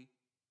Hulk movie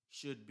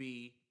should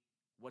be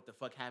what the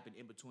fuck happened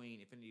in between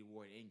Infinity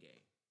War and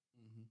Endgame.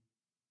 Mm-hmm.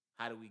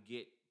 How do we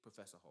get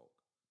Professor Hulk?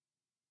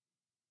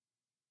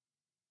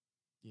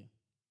 Yeah.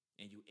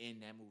 And you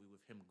end that movie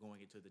with him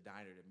going into the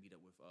diner to meet up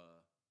with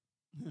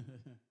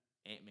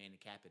Ant-Man and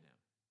Cap and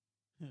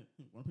them.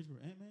 Want a picture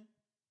of Ant-Man?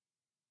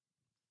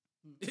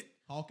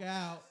 Hulk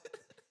out.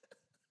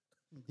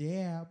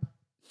 Dab.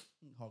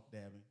 Hulk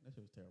dabbing. That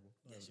shit was terrible.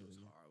 That shit was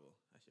horrible.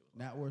 That shit was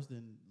Not worse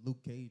than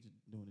Luke Cage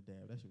doing the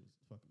dab. That shit was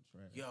fucking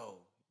trash. Yo,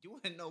 you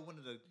want to know one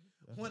of the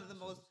trash. one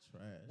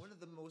of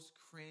the most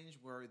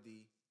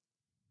cringe-worthy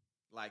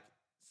like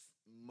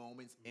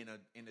moments in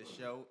a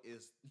show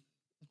is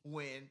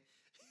when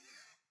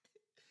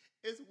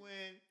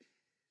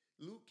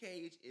Luke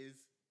Cage is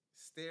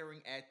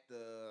staring at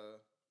the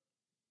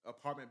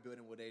apartment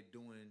building where they're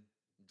doing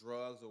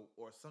drugs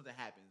or something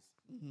happens,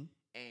 Mm-hmm.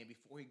 and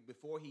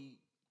before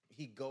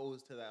he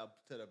goes to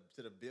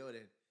the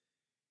building,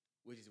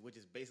 which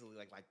is basically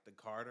like the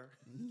Carter.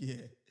 Yeah.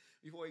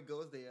 Before he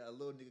goes there, a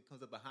little nigga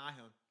comes up behind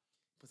him,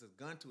 puts his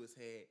gun to his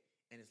head,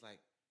 and it's like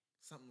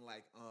something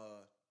like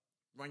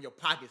 "run your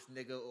pockets,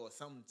 nigga," or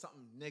something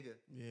nigga.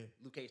 Yeah.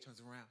 Luke Cage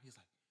turns around. He's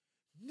like,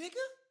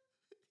 "Nigga,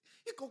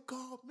 you gonna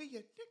call me a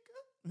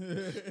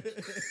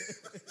nigga?"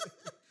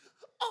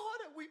 All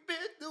that we been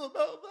through, blah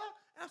blah blah.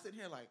 And I'm sitting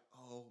here like,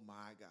 oh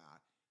my god,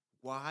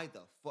 why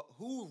the fuck?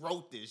 Who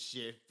wrote this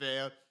shit,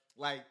 fam?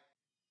 Like,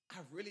 I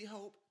really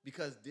hope,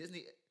 because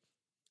Disney.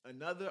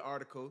 Another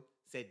article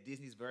said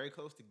Disney's very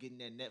close to getting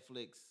their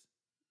Netflix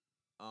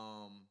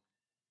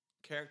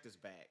characters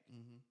back,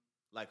 Mm-hmm.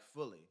 like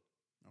fully.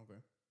 Okay.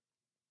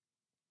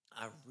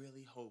 I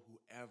really hope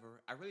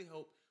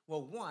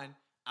well, one,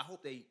 I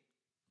hope they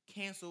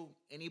cancel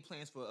any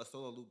plans for a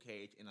solo Luke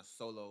Cage and a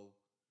solo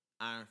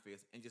Iron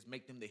Fist and just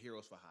make them the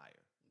heroes for hire.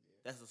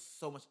 Yeah.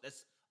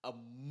 That's a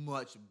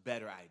much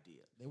better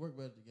idea. They work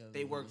better together.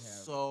 They than work we have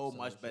so solo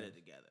much better shows.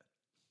 together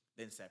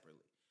than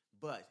separately.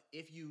 But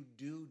if you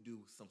do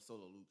some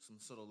solo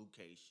Luke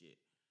Cage shit,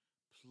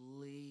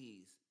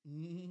 please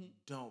Mm-hmm.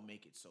 don't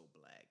make it so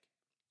black.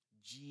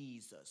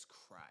 Jesus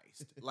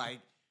Christ. Like,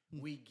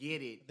 we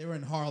get it. They were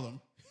in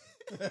Harlem.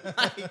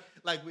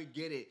 like we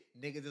get it.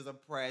 Niggas is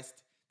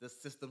oppressed. The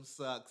system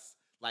sucks.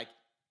 Like,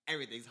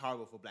 everything's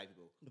horrible for black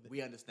people.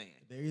 We understand.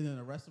 They're either in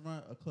a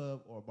restaurant, a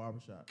club, or a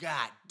barbershop.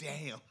 God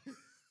damn.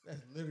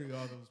 That's literally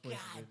all those places.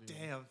 God they do.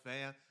 damn,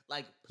 fam.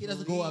 Like, He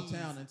doesn't go please.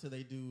 uptown until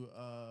they do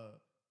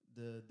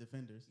the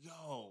Defenders.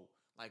 Yo,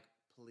 like,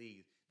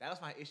 please. That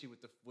was my issue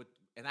with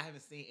and I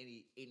haven't seen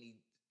any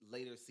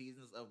later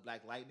seasons of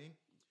Black Lightning,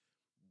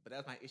 but that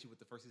was my issue with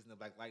the first season of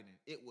Black Lightning.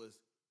 It was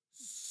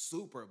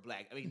super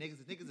black. I mean,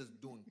 niggas is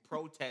doing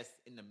protests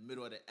in the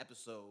middle of the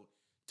episode.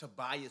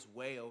 Tobias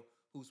Whale,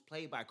 who's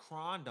played by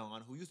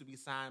Krondon, who used to be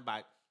signed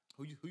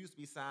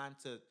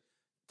to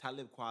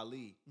Talib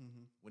Kweli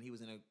Mm-hmm. when he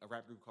was in a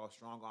rap group called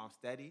Strong Arm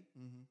Steady,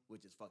 Mm-hmm.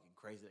 which is fucking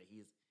crazy that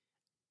he's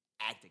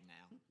acting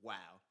now. Wow.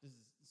 This is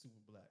super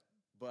black.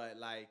 But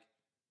like,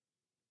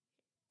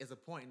 there's a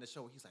point in the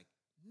show where he's like,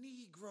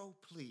 "Negro,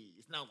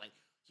 please." And I was like,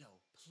 "Yo,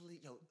 please,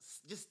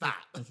 just stop.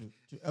 Don't you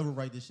ever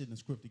write this shit in a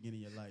script again in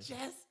your life?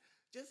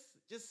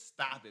 just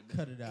stop it, man.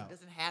 Cut it out. It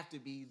doesn't have to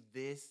be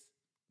this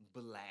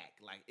black.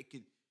 Like, it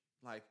could,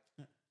 like,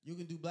 You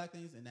can do black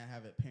things and not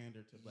have it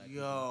pander to black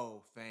people.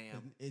 yo,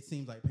 fam. It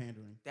seems like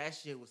pandering. That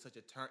shit was such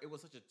a turn. It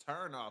was such a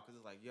turn off because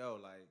it's like, yo,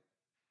 like,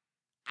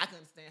 I can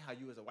understand how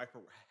you as a white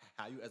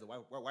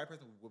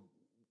person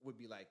would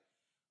be like,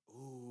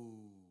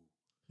 ooh,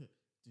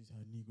 is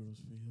how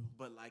Negroes feel.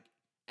 But like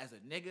as a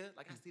nigga,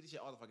 like I see this shit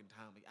all the fucking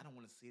time. Like I don't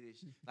want to see this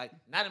shit. Like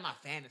not in my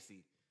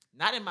fantasy,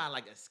 not in my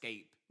like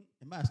escape.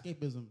 In my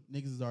escapism,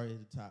 niggas is already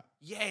at the top.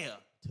 Yeah,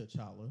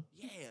 T'Challa.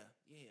 yeah.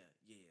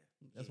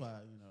 That's why,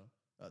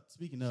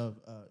 speaking of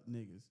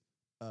niggas,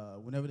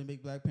 whenever they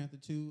make Black Panther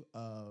 2,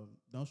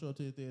 don't show up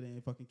to the theater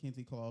in fucking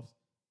kente cloths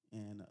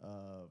and,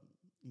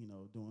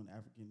 doing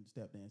African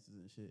step dances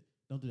and shit.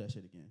 Don't do that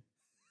shit again.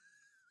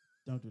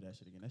 Don't do that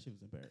shit again. That shit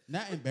was embarrassing.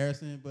 Not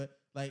embarrassing, but,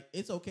 like,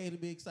 it's okay to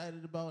be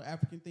excited about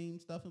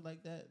African-themed stuff and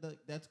like that.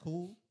 That's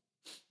cool.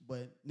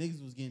 But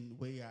niggas was getting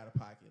way out of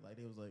pocket. Like,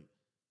 they was like,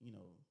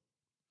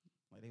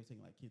 like they was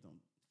taking, like, kids on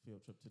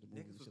field trip to the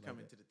movie. Niggas was like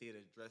coming to the theater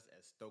dressed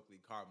as Stokely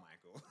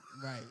Carmichael.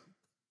 Right.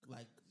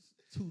 Like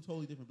two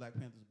totally different Black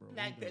Panthers, bro.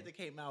 Black Panther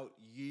came out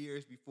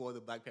years before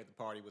the Black Panther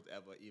Party was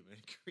ever even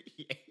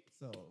created.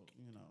 So,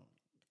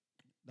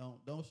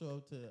 don't show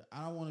up to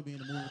I don't want to be in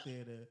the movie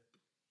theater.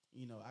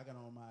 I got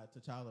on my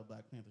T'Challa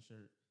Black Panther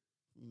shirt,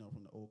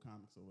 from the old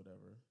comics or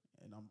whatever,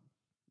 and I'm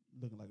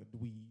looking like a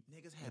dweeb.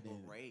 Niggas had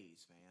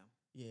berets, fam.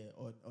 Yeah,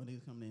 or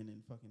niggas coming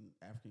in fucking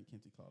African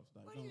kente cloths.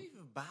 Like, where do you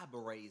even buy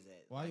berets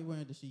at? Why are you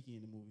wearing dashiki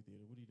in the movie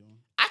theater? What are you doing?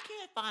 I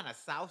can't find a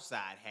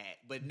Southside hat,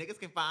 but niggas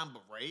can find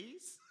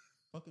berets?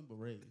 Fucking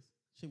berets.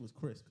 Shit was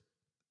crisp.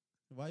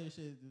 Why your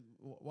shit?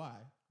 Why?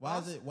 Why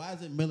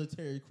is it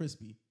military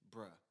crispy?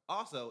 Bruh.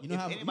 Also, if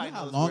anybody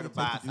knows where to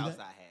buy a Southside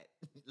hat,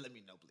 let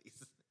me know,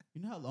 please.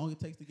 You know how long it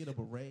takes to get a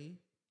beret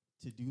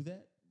to do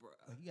that? Bruh.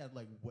 Like you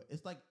gotta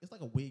it's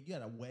like a wig. You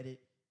gotta wet it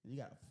and you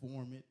gotta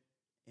form it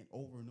and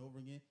over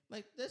again.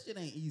 Like that shit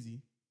ain't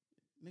easy.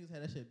 Niggas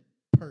had that shit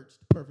perched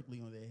perfectly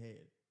on their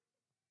head.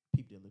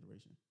 Peep the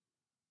alliteration.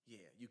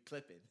 Yeah, you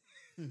clipping.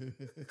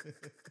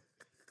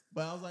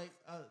 But I was like,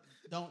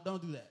 don't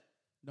do that.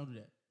 Don't do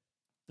that.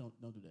 Don't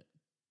do that.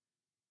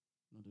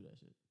 Don't do that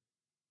shit.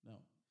 No.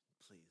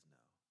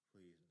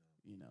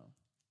 Please no.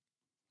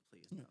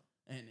 Please no.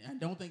 And I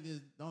don't think this.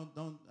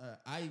 Don't.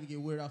 I even get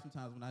weirded out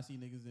sometimes when I see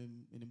niggas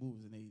in the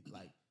movies and they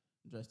like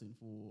dressed in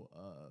full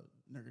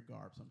nigger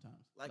garb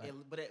sometimes.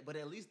 But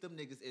at least them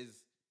niggas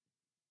is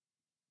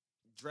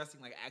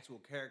dressing like actual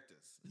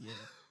characters.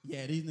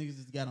 Yeah. These niggas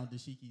just got on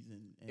dashikis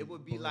and it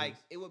would be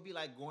berets.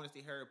 like going to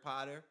see Harry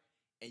Potter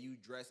and you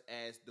dress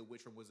as the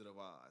witch from Wizard of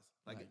Oz.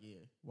 Yeah.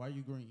 Why are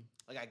you green?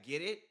 Like I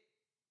get it,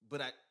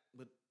 but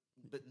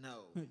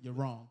no. You're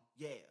wrong.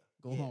 Yeah.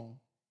 Go home.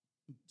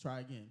 Try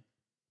again.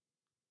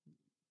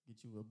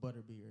 Get you a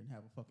butterbeer and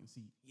have a fucking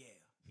seat. Yeah.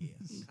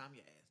 Calm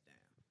your ass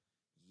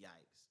down.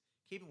 Yikes.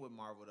 Keeping with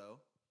Marvel though,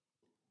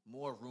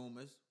 more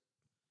rumors.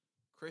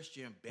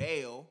 Christian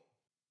Bale,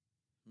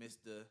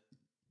 Mr.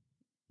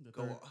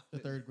 The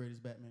third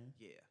greatest Batman.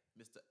 Yeah.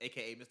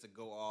 AKA Mr.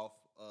 Go Off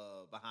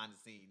behind the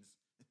scenes.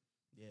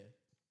 Yeah.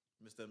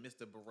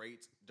 Mr.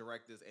 Berate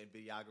directors and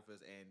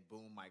videographers and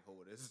boom mic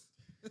holders.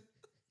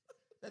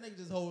 That nigga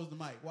just holds the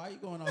mic. Why are you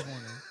going off on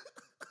him?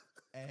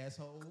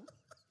 Asshole.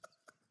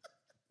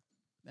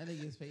 That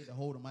nigga gets paid to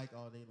hold the mic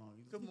all day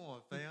long. Come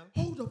on, fam.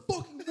 Hold the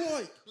fucking mic.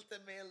 Let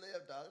that man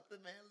live, dog. Let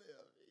that man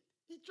live.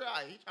 He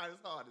tried. He tried his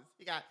hardest.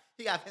 He got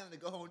family to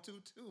go home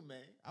too, man.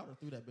 I would have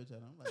threw that bitch at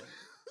him. I'm like,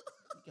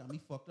 you got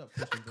me fucked up,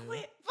 Christian Bale.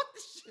 Quit. Fuck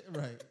this shit.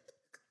 Right.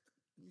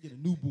 You get a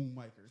new boom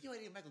micer. You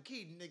ain't even Michael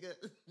Keaton, nigga.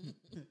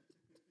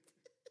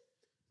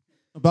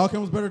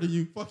 Balkan was better than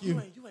you. Fuck you.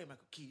 You ain't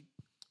Michael Keaton.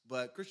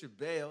 But Christian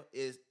Bale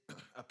is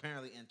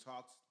apparently in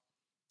talks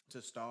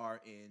to star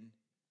in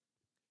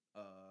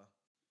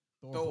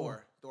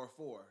Thor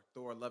 4,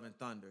 Thor Love and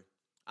Thunder.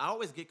 I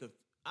always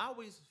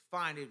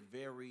find it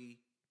very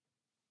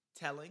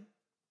telling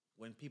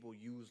when people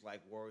use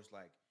like words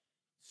like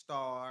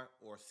star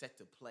or set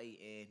to play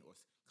in, or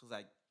because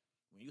like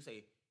when you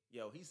say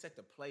yo he's set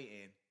to play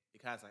in,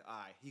 it kind of like all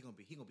right he gonna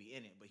be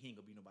in it, but he ain't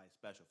gonna be nobody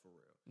special for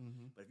real.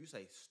 Mm-hmm. But if you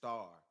say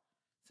star,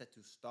 set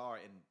to star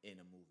in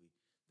a movie,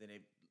 then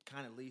it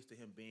kind of leads to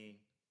him being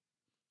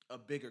a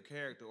bigger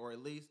character, or at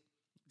least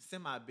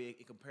semi-big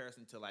in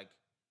comparison to like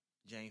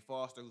Jane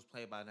Foster, who's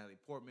played by Natalie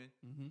Portman,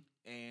 mm-hmm.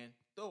 and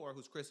Thor,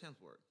 who's Chris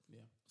Hemsworth. Yeah.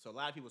 So a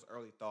lot of people's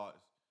early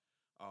thoughts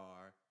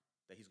are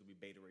that he's gonna be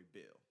Beta Ray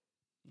Bill.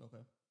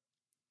 Okay.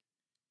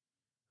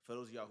 For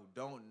those of y'all who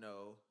don't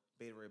know,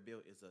 Beta Ray Bill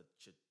is a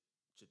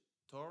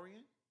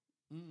Chitaurian.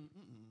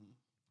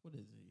 What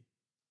is he?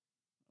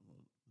 I'm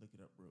gonna look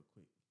it up real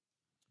quick.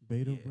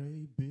 Beta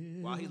Ray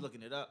Bill. While he's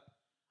looking it up,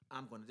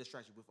 I'm gonna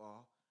distract you with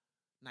all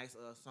nice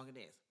song and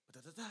dance.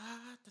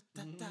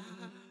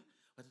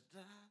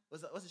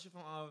 What's the shit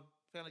from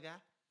Family Guy?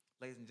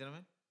 Ladies and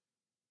gentlemen,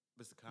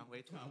 Mr.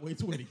 Conway Twitty. Conway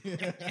Twitty.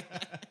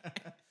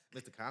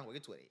 Mr. Conway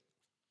Twitty.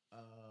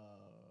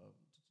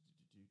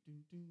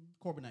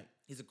 Corbinite.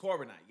 He's a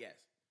Corbinite, yes.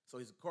 So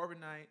he's a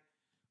Corbinite.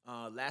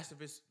 Last of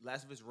his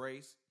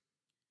race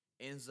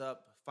ends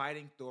up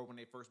fighting Thor when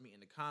they first meet in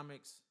the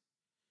comics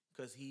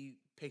because he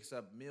picks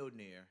up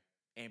Mjolnir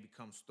and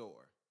becomes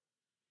Thor.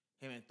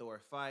 Him and Thor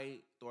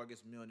fight. Thor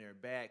gets Mjolnir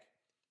back,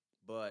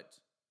 but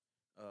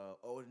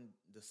Odin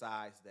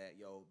decides that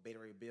Beta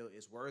Ray Bill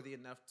is worthy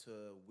enough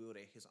to wield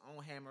his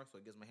own hammer, so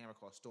he gives him a hammer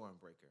called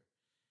Stormbreaker.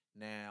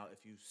 Now,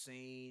 if you've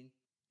seen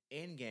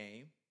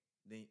Endgame,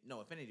 then no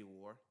Infinity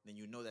War, then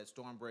you know that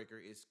Stormbreaker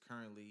is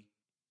currently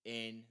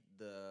in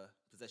the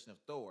possession of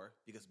Thor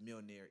because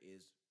Mjolnir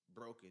is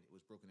broken. It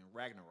was broken in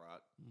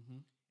Ragnarok. Mm-hmm.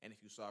 And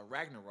if you saw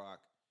Ragnarok,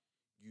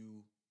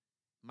 you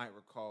might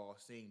recall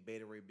seeing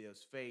Beta Ray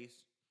Bill's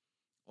face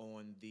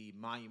on the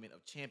Monument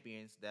of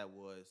Champions that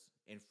was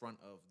in front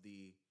of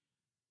the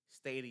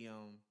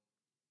stadium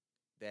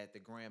that the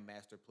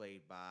Grandmaster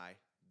played by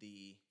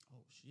the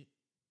Oh shit.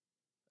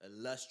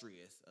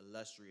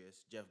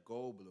 illustrious Jeff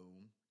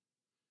Goldblum.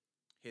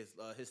 His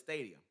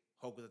stadium.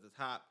 Hulk was at the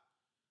top.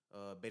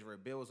 Beta Ray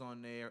Bill was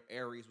on there.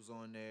 Ares was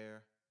on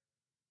there.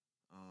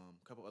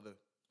 A couple other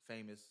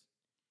famous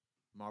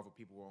Marvel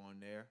people were on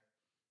there.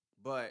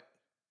 But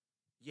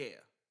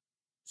yeah.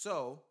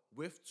 So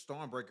with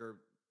Stormbreaker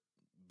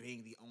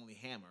being the only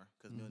hammer,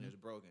 because Mhm. Mjolnir's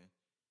broken,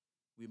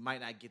 we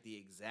might not get the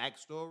exact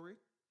story.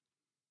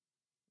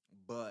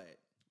 But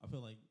I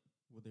feel like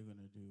what they're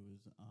gonna do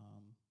is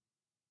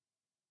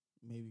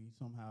maybe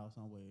somehow,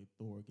 some way,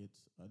 Thor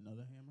gets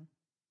another hammer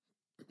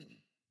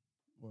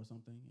or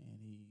something,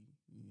 and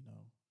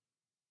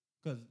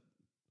because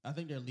I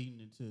think they're leading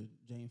into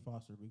Jane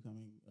Foster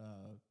becoming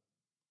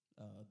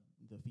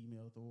the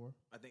female Thor.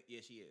 I think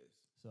she is.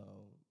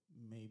 So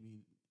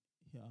maybe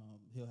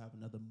he'll have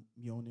another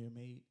Mjolnir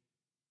made,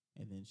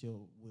 and then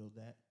she'll wield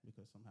that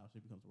because somehow she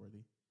becomes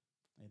worthy,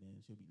 and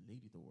then she'll be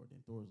Lady Thor.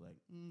 Then Thor's like,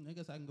 I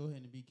guess I can go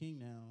ahead and be king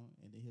now,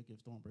 and then he'll give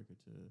Stormbreaker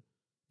to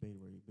Beta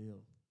Ray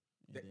Bill,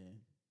 and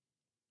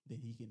then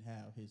he can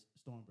have his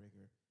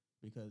Stormbreaker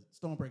because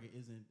Stormbreaker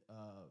isn't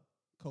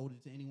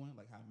coded to anyone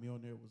like how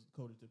Mjolnir was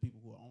coded to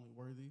people who are only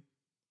worthy.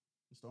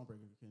 The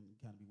Stormbreaker can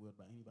kind of be wielded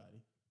by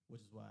anybody,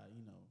 which is why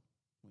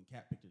when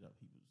Cap picked it up,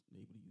 he was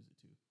able to use it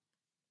too.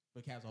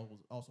 But Cap's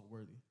also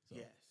worthy. So,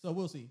 Yes. So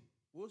we'll see.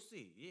 We'll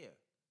see. Yeah,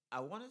 I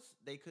want to.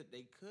 They could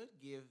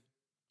give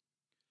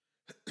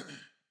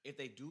if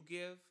they do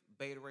give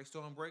Beta Ray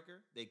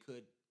Stormbreaker, they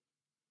could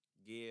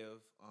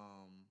give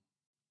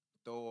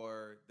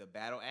Thor the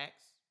battle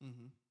axe.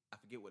 Mm-hmm. I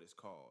forget what it's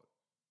called.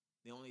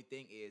 The only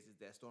thing is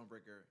that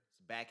Stormbreaker's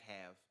back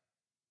half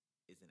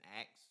is an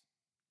axe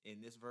in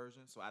this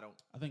version. So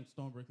I think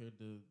Stormbreaker,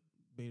 the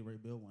Beta Ray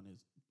Bill one,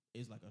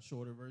 is like a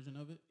shorter version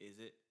of it. Is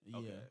it? Yeah.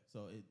 Okay.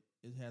 So it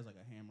has like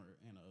a hammer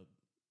and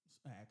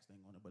a axe thing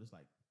on it, but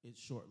it's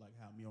short like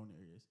how Mjolnir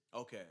is.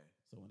 Okay.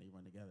 So when they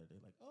run together, they're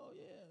like, oh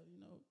yeah,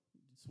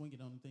 swing it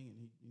on the thing and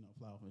he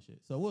fly off and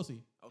shit. So we'll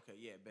see. Okay,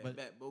 yeah, but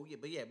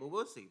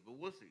we'll see.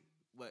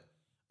 But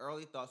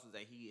early thoughts was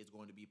that he is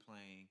going to be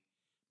playing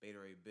Beta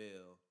Ray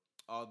Bill.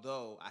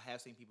 Although I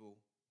have seen people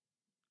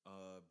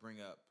bring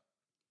up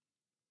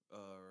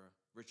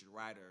Richard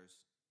Rider's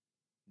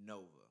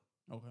Nova.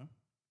 Okay.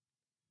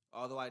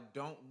 Although I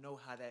don't know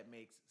how that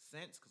makes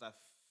sense because I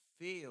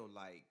feel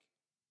like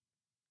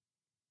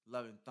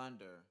Love and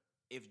Thunder,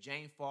 if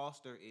Jane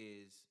Foster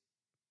is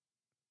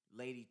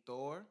Lady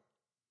Thor,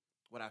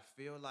 what I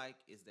feel like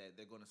is that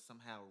they're going to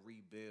somehow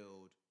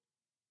rebuild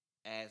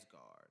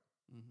Asgard.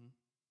 Mm-hmm.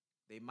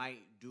 They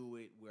might do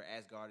it where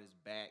Asgard is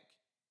back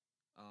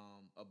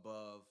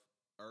above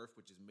Earth,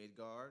 which is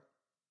Midgard.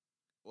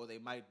 Or they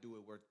might do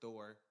it where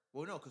Thor...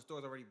 Well, no, because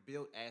Thor's already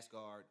built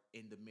Asgard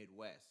in the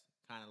Midwest,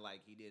 kind of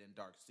like he did in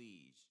Dark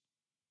Siege.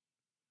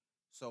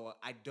 So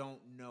I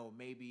don't know.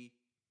 Maybe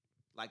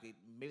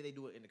they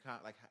do it in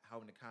like how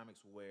in the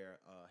comics where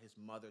his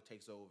mother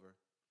takes over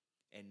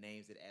and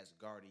names it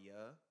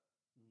Asgardia.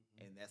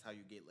 Mm-hmm. And that's how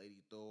you get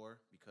Lady Thor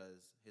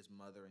because his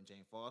mother and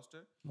Jane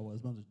Foster. Oh, well,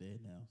 his mother's dead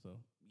now, so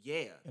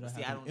yeah.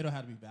 It'll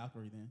have to be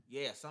Valkyrie then.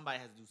 Yeah, somebody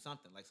has to do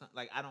something.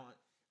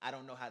 I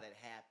don't know how that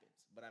happens,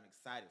 but I'm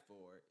excited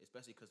for it,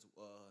 especially because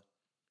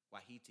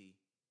Wahiti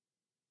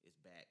is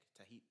back.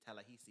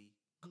 Ta-Nehisi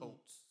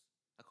Coates.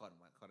 I called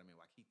him in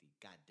Wahiti.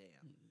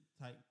 Goddamn.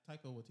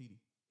 Taika Waititi.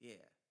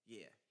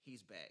 Yeah,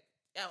 he's back.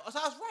 Yeah, so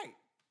I was right.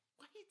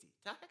 Wahiti.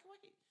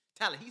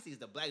 Ta-Nehisi is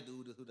the black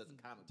dude who does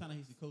the comic.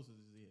 Ta-Nehisi Coates is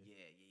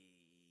Yeah.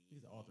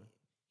 He's an author.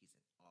 He's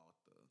an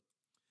author.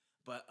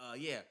 But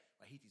yeah,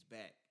 Wahiti's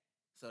back.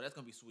 So that's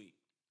gonna be sweet.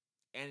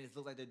 And it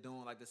looks like they're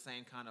doing like the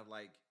same kind of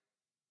like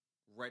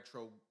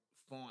retro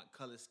font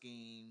color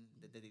scheme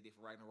that they did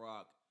for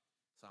Ragnarok.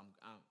 So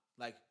I'm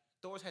like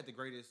Thor's had the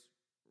greatest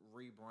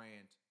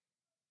rebrand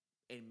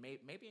in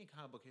maybe in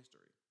comic book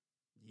history.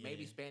 Yeah.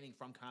 Maybe spanning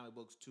from comic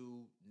books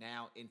to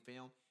now in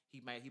film.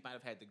 He might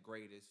have had the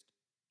greatest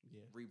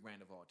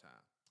rebrand of all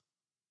time.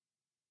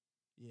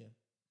 Yeah.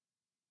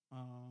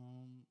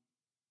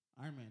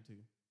 Iron Man 2.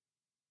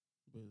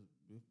 But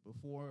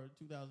before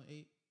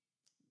 2008,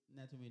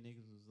 not too many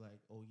niggas was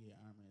like, oh yeah,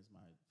 Iron Man's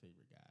my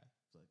favorite guy.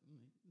 It's like,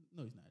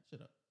 no, he's not.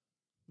 Shut up.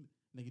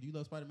 Nigga, do you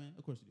love Spider-Man?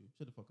 Of course you do.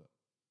 Shut the fuck up.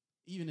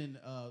 Even in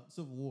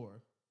Civil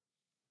War,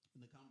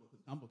 in the comic book,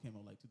 came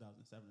out like 2007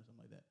 or something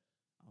like that.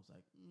 I was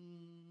like,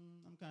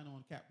 I'm kind of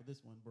on cap with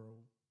this one, bro.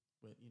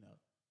 But,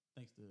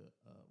 thanks to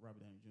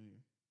Robert Downey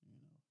Jr.,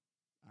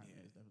 Iron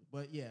Man is definitely.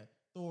 But yeah,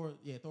 Thor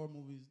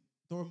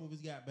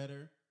movies got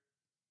better.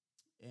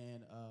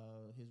 And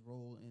his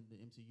role in the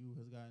MCU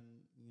has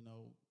gotten,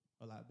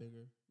 a lot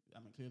bigger. I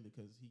mean, clearly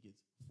because he gets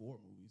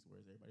 4 movies,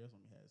 whereas everybody else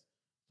only has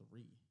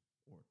 3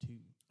 or 2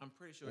 I'm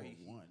pretty sure or he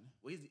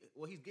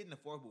 1. he's getting the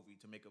fourth movie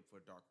to make up for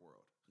Dark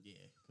World. Yeah,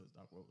 because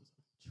Dark World was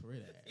a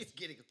treat ass. He's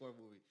getting a fourth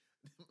movie.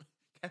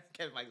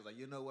 Kevin Feige was like,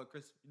 you know what,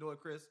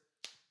 Chris?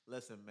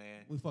 Listen,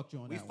 man, We fucked you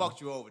on we that fucked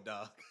you over,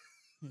 dog.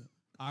 one.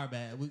 Our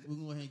bad. We're going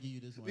to go ahead and give you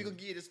this one. We gonna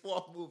give you this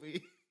fourth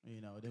movie.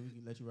 You know, then we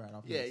can let you ride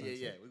off. Yeah.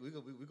 We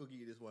gonna give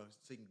you this one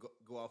so you can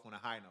go off on a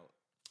high note.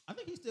 I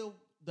think he still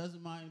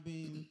doesn't mind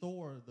being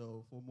Thor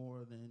though, for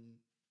more than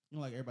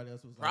like everybody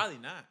else was. Probably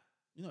not.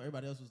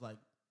 Everybody else was like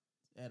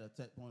at a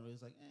set point where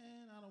it's like,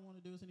 I don't want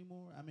to do this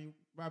anymore. I mean,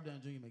 Robert Downey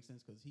Jr. makes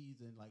sense because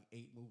he's in like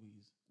 8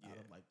 movies out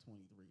of like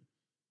 23,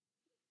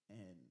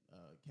 and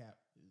Cap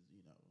is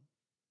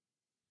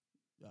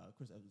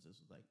Chris Evans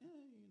just was like,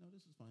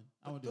 this is fun.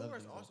 I want to do other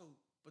things.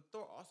 But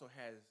Thor also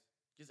has,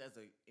 just as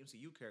a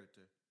MCU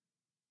character,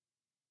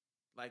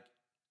 like,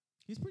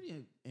 he's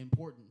pretty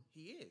important.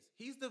 He is.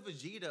 He's the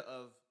Vegeta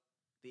of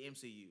the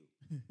MCU,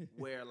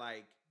 where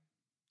like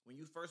when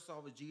you first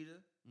saw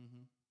Vegeta,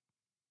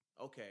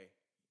 okay,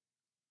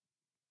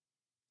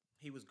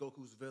 he was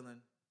Goku's villain.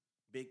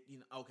 Big,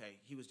 okay,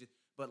 he was just,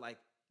 but like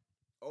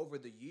over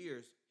the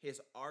years,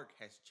 his arc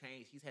has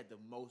changed. He's had the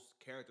most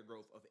character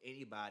growth of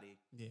anybody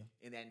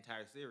in that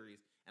entire series.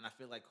 And I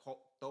feel like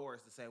Thor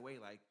is the same way.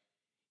 Like,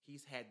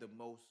 he's had the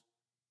most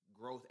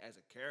growth as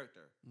a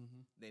character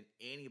than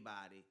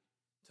anybody,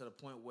 to the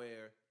point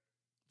where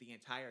the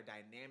entire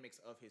dynamics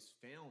of his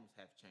films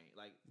have changed.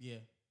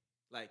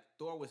 Like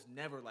Thor was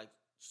never like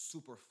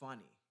super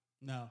funny.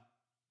 No.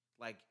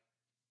 Like,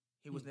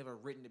 he was never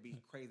written to be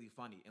crazy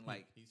funny. And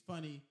like, he's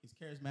funny. He's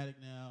charismatic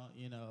now.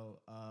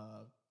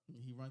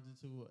 He runs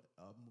into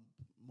a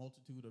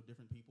multitude of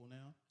different people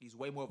now. He's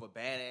way more of a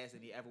badass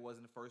than he ever was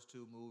in the first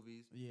 2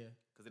 movies. Yeah.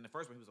 Because in the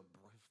first one, he was a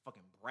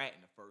fucking brat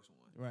in the first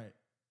one. Right.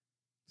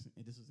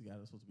 And this is the guy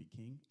that's supposed to be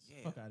king?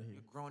 Yeah. Fuck out of here.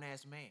 You're a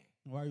grown-ass man.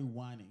 Why are you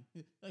whining?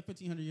 Like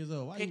 1,500 years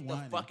old. Why are you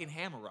whining? Pick the fucking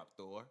hammer up,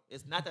 Thor.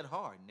 It's not that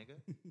hard, nigga.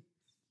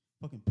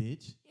 Fucking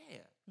bitch.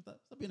 Yeah. Stop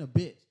being a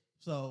bitch.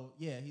 So,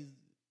 yeah,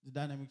 the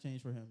dynamic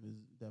change for him is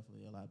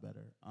definitely a lot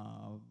better.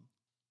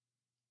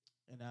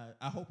 And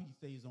I hope he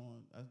stays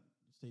on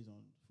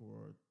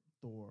for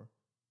Thor,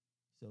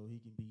 so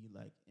he can be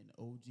like an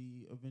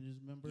OG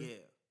Avengers member. Yeah.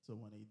 So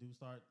when they do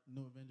start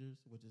new Avengers,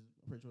 which is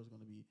I'm pretty sure is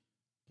going to be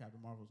Captain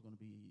Marvel, is going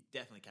to be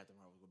definitely Captain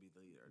Marvel is going to be the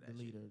leader. Of that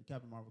shit.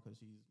 Captain Marvel,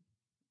 because she's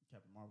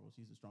Captain Marvel.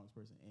 She's the strongest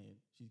person, and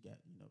she's got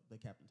the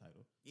captain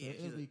title. Yeah,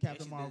 so it'll be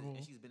Captain Marvel,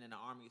 and she's been in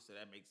the army, so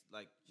that makes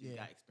like she's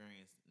got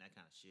experience and that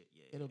kind of shit.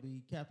 Yeah, it'll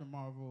be Captain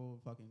Marvel.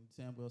 Fucking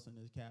Sam Wilson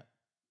is Cap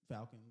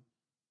Falcon.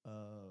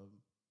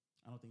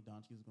 I don't think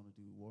Don Cheadle's going to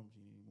do War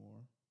Machine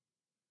anymore.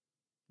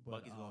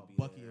 But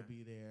Bucky will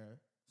be there.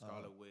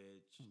 Scarlet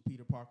Witch.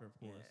 Peter Parker, of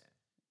course.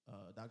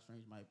 Yeah. Doctor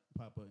Strange might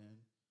pop in.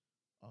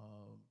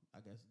 I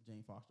guess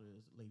Jane Foster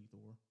is Lady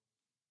Thor.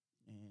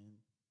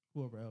 And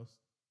whoever else.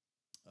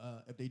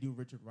 If they do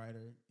Richard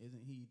Rider,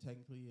 isn't he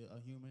technically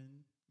a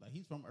human? Like,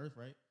 he's from Earth,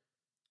 right?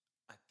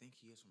 I think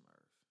he is from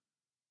Earth.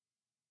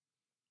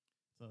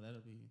 So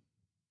that'll be,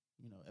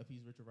 if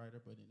he's Richard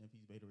Rider, but then if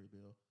he's Beta Ray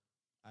Bill,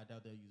 I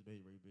doubt they'll use Beta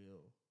Ray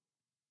Bill.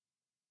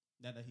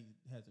 Not that he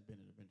hasn't been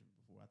an Avenger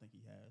before. I think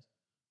he has.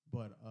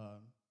 But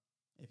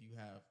if you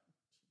have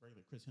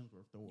regular Chris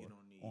Hemsworth Thor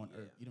on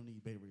Earth, you don't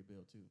need Beta Ray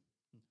Bill too.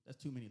 That's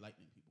too many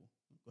lightning people.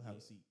 Go have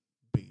a seat,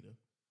 Beta.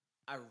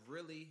 I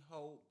really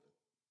hope,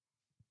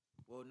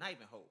 well, not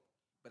even hope,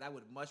 but I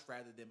would much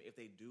rather them, if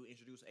they do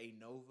introduce a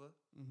Nova,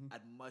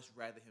 I'd much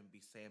rather him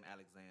be Sam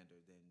Alexander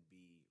than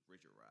be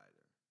Richard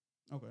Rider.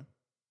 Okay.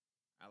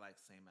 I like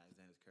Sam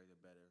Alexander's character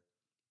better.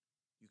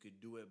 You could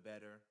do it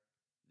better.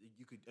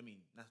 You could,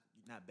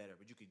 not better,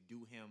 but you could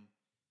do him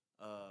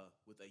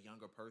with a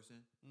younger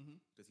person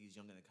because he's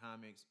young in the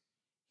comics.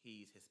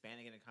 He's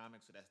Hispanic in the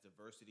comics, so that's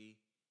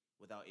diversity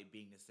without it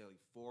being necessarily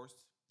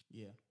forced.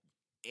 Yeah.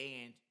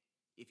 And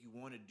if you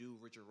want to do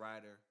Richard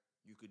Rider,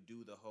 you could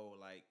do the whole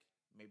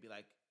maybe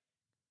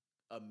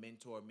a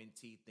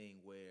mentor-mentee thing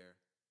where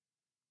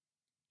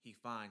he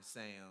finds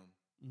Sam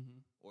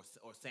or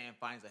Sam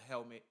finds a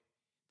helmet.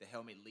 The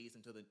helmet leads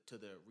him to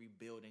the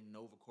rebuilding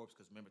Nova Corps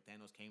because remember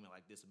Thanos came and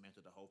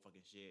dismantled the whole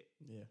fucking shit.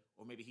 Yeah.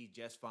 Or maybe he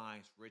just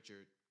finds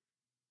Richard,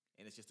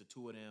 and it's just the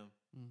two of them.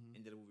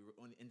 End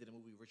of the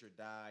movie, Richard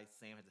dies.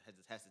 Sam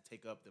has to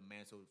take up the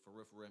mantle for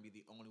real and be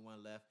the only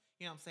one left.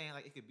 You know what I'm saying?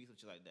 Like, it could be some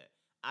shit like that.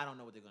 I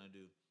don't know what they're gonna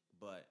do,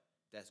 but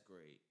that's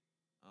great.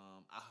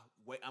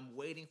 I'm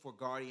waiting for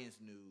Guardians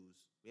news.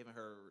 We haven't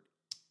heard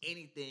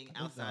anything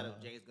outside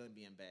of James Gunn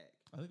being back.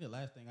 I think the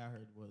last thing I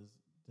heard was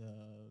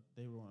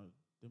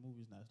the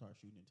movie's not start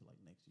shooting until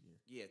next year.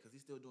 Yeah, because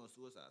he's still doing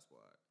Suicide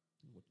Squad,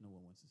 which no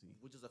one wants to see.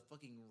 Which is a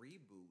fucking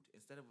reboot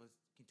instead of a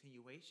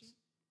continuation.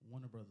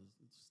 Warner Brothers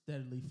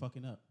steadily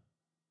fucking up.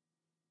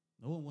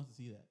 No one wants to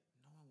see that.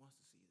 No one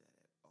wants to see that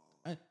at all.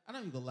 I'm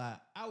not even gonna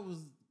lie. I was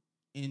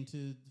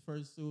into the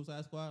first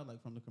Suicide Squad,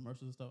 from the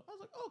commercials and stuff. I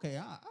was like, okay,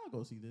 I'll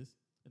go see this.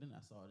 And then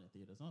I saw it in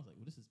theaters. And I was like,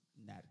 well, this is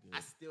not good.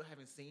 I still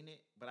haven't seen it,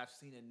 but I've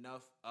seen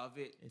enough of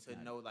it to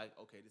know,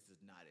 okay, this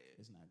is not it.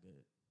 It's not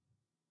good.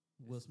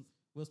 Will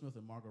Smith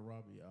and Margot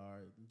Robbie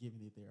are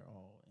giving it their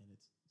all, and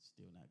it's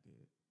still not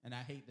good. And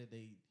I hate that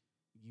they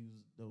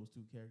use those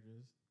two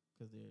characters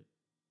because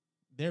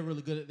they're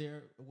really good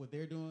at what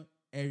they're doing.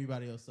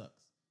 Everybody else sucks.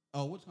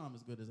 Oh, which one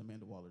is good as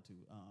Amanda Waller too?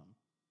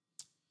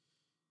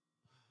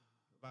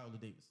 Viola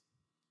Davis.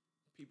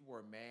 People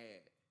were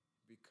mad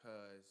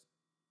because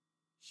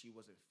she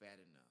wasn't fat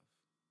enough.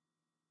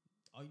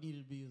 All you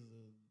needed to be is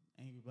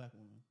an angry black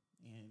woman,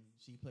 and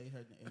she played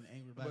her an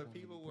angry black woman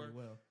people pretty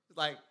were well.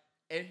 like,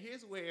 and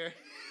here's where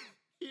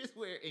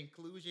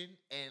inclusion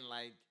and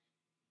like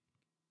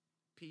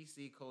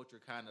PC culture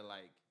kind of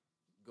like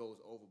goes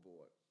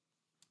overboard.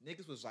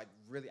 Niggas was like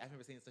really, I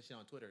remember seeing some shit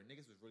on Twitter.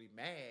 Niggas was really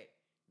mad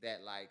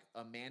that like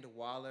Amanda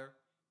Waller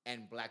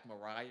and Black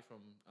Mariah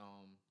from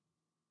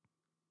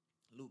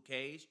Luke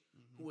Cage,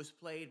 who was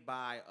played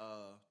by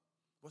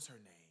what's her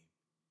name?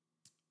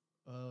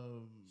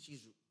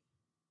 She's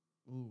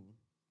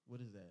what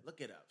is that?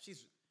 Look it up.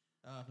 She's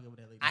I forget what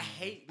that lady. I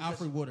hate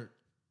Alfred Woodard.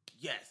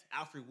 Yes,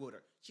 Alfred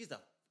Woodard. She's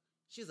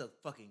a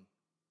fucking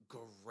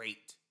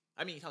great.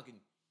 I mean,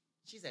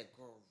 she's a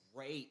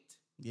great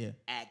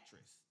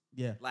actress.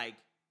 Yeah. Like,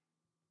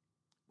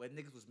 but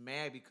niggas was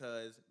mad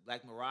because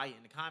Black Mariah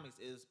in the comics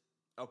is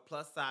a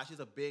plus size. She's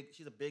a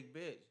big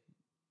bitch.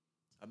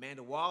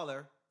 Amanda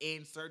Waller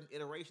in certain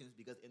iterations,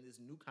 because in the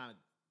new comics,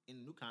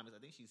 I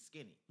think she's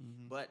skinny,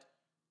 but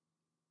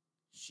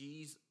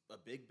she's a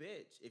big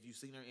bitch. If you've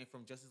seen her in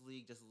from Justice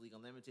League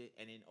Unlimited,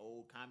 and in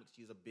old comics,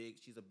 she's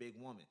a big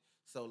woman.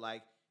 So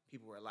like,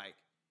 people were like,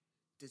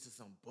 this is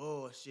some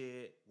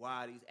bullshit.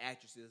 Why are these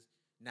actresses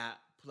not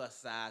plus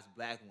size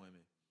black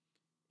women?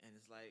 And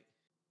it's like,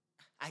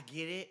 I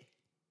get it.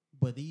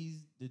 But the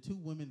two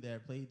women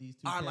that played these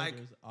two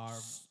characters are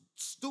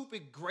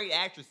stupid great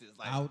actresses,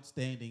 like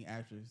outstanding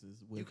actresses.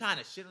 You kind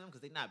of shit on them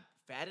because they're not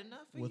fat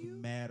enough for with you?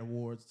 mad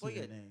awards for to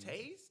your their names.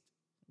 Taste.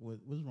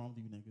 What's wrong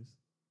with you niggas?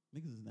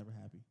 Niggas is never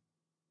happy.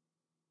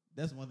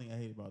 That's one thing I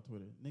hate about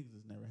Twitter. Niggas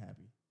is never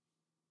happy,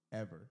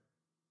 ever.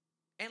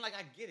 And like,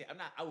 I get it.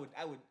 I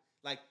would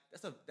like,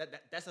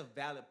 that's a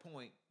valid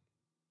point,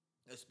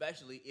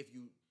 especially if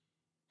you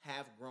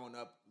have grown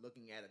up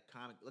looking at a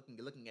comic,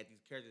 looking at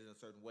these characters in a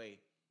certain way,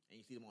 and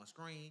you see them on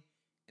screen,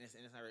 and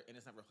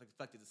it's not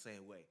reflected the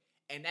same way.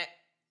 And that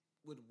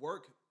would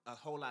work a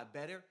whole lot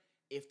better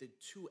if the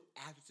two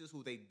actresses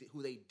who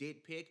they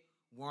did pick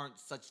weren't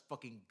such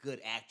fucking good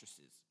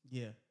actresses.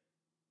 Yeah.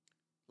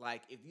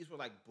 Like, if these were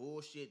like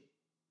bullshit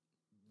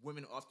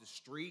women off the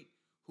street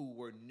who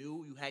were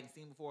new, you hadn't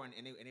seen before, and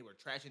they were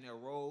trashing their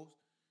roles,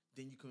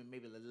 then you can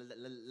maybe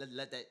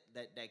let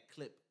that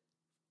clip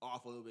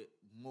off a little bit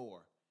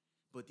more.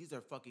 But these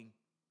are fucking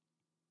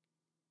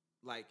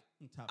like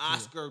Top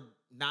Oscar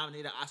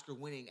nominated, Oscar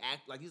winning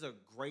act. Like, these are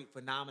great,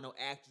 phenomenal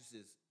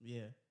actresses.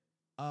 Yeah.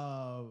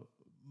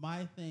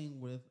 My thing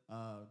with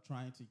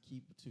trying to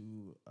keep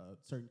to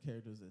certain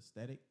characters'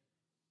 aesthetic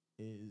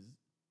is,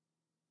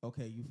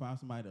 okay, you find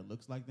somebody that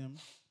looks like them,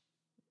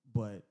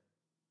 but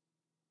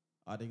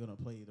are they gonna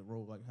play the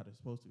role like how they're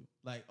supposed to?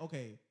 Like,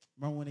 okay,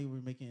 remember when they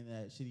were making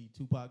that shitty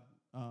Tupac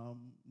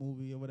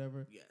movie or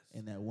whatever? Yes.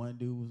 And that one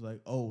dude was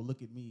like, "Oh,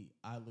 look at me,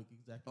 I look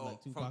exactly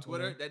like Tupac." From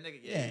Twitter, that nigga,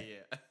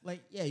 yeah.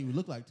 Like, yeah, you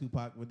look like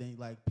Tupac, but then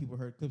like people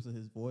heard clips of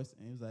his voice,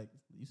 and he was like,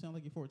 "You sound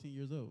like you're 14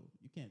 years old.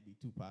 You can't be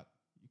Tupac.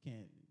 You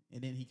can't."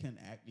 And then he couldn't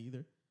act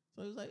either.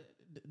 So it was like,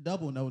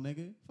 double no,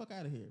 nigga. Fuck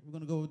out of here. We're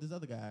gonna go with this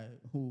other guy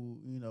who,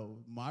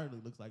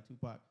 moderately looks like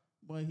Tupac,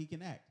 but he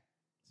can act.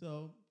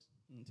 So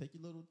take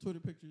your little Twitter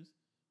pictures,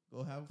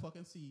 go have a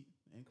fucking seat,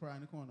 and cry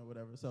in the corner or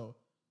whatever. So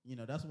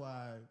that's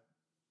why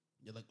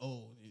you're like,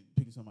 oh, you're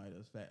picking somebody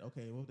that's fat.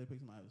 Okay, what if they pick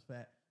somebody that's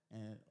fat?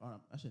 And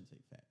I shouldn't say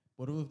fat.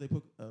 What if they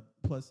pick a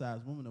plus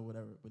size woman or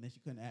whatever, but then she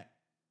couldn't act?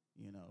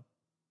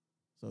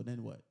 So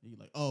then what? You're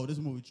like, oh, this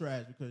movie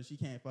trash because she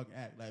can't fucking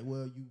act. Like,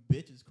 well, you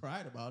bitches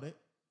cried about it.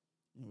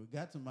 And we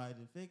got somebody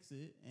to fix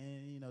it,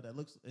 and that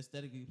looks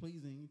aesthetically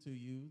pleasing to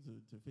you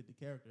to fit the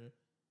character.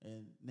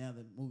 And now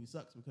the movie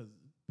sucks because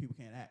people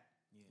can't act.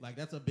 Yeah. Like,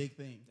 that's a big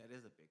thing. That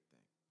is a big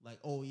thing. Like,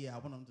 oh yeah, I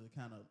want them to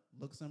kind of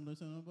look similar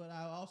to them, but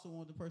I also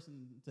want the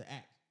person to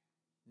act.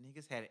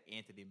 Niggas had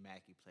Anthony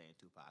Mackie playing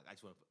Tupac. I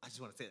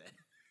just want to say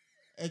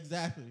that.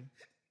 Exactly.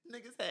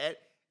 Niggas had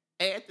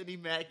Anthony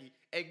Mackie,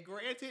 and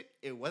granted,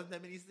 it wasn't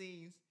that many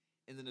scenes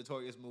in the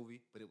Notorious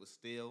movie, but it was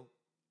still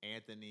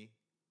Anthony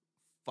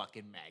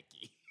fucking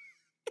Mackie.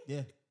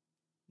 Yeah.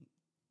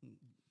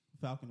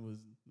 Falcon was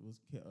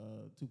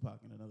Tupac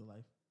in another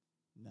life.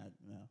 No,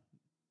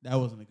 that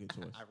wasn't a good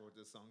choice. I wrote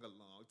this song a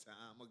long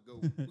time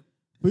ago.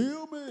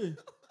 Feel me.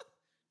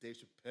 Dave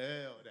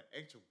Chappelle, the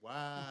extra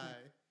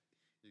wide.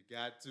 You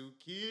got 2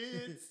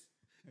 kids.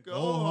 Go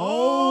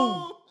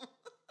home.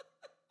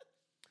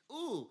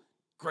 Ooh,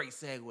 great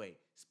segue.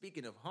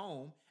 Speaking of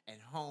home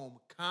and home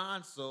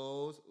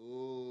consoles.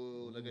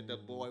 Ooh, look at the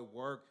boy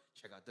work.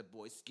 Check out the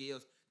boy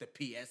skills. The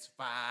PS5.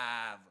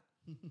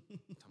 Talking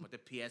about the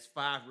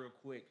PS5 real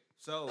quick.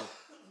 So,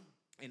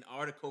 an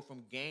article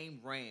from Game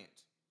Rant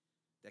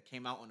that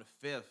came out on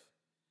the 5th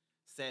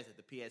says that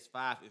the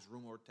PS5 is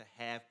rumored to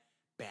have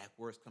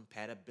backwards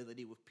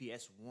compatibility with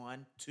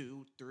PS1,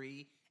 2,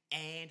 3,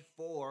 and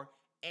 4,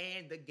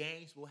 and the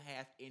games will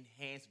have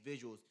enhanced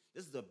visuals.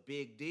 This is a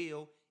big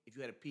deal if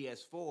you had a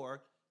PS4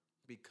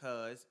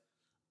 because,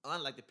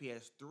 unlike the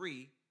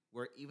PS3,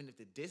 where even if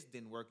the disc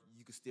didn't work,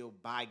 you could still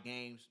buy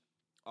games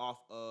off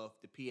of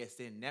the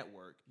PSN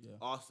network. Yeah.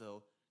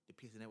 Also, the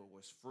PSN network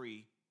was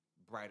free,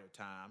 brighter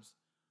times.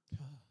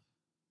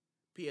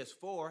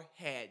 PS4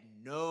 had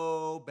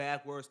no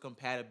backwards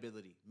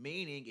compatibility,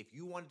 meaning if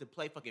you wanted to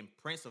play fucking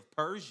Prince of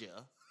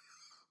Persia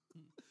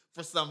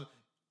for some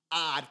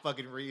odd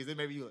fucking reason,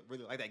 maybe you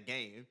really like that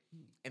game,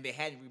 and they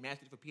hadn't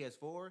remastered it for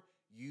PS4,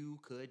 you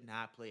could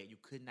not play it. You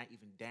could not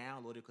even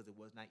download it because it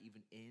was not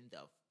even in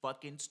the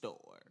fucking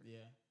store. Yeah.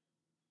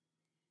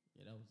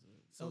 Yeah, that was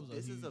a So that was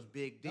this a huge, is a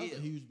big that was deal.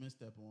 a huge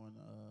misstep on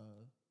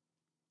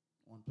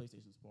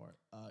PlayStation's part.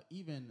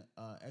 Even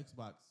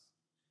Xbox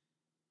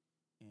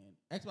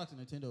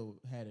and Nintendo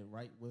had it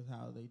right with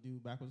how they do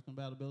backwards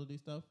compatibility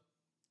stuff,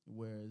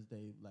 whereas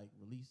they like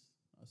release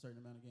a certain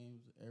amount of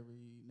games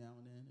every now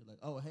and then. They're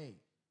like, oh hey,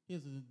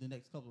 here's the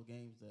next couple of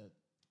games that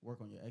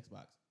work on your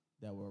Xbox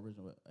that were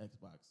original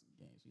Xbox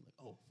games. You're like,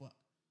 oh fuck,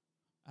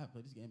 I haven't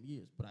played this game in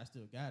years, but I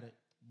still got it.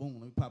 Boom,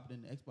 let me pop it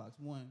in the Xbox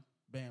One.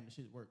 Bam, the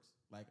shit works.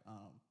 Like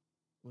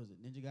what was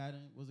it? Ninja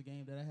Gaiden was a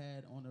game that I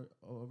had on the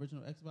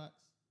original Xbox,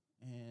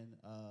 and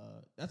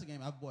that's a game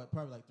I've bought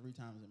probably like 3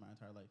 times in my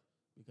entire life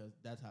because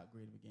that's how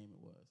great of a game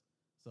it was.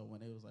 So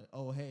when they was like,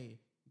 oh hey,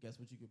 guess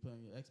what you can play on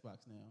your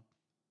Xbox now?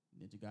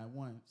 Ninja Gaiden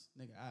 1,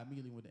 nigga, I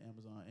immediately went to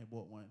Amazon and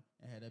bought one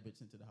and had that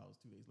bitch sent to the house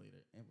 2 days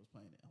later and was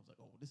playing it. I was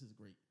like, oh, this is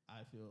great.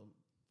 I feel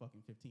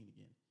fucking 15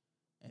 again.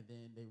 And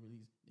then they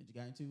released Ninja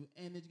Gaiden 2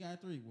 and Ninja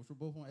Gaiden 3, which were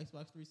both on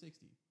Xbox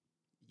 360.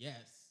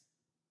 Yes.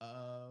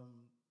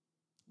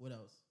 What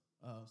else?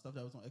 Stuff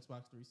that was on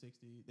Xbox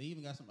 360. They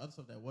even got some other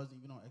stuff that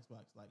wasn't even on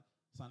Xbox, like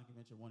Sonic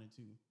Adventure 1 and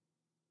 2.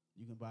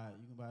 You can buy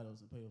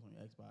those and play those on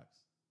your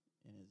Xbox.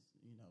 And it's,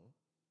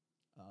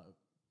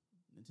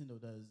 Nintendo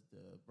does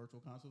the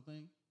virtual console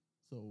thing.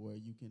 So where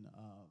you can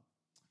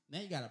now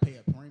you gotta pay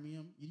a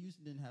premium. You used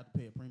to didn't have to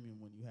pay a premium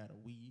when you had a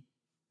Wii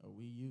or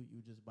Wii U.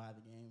 You just buy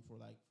the game for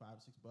like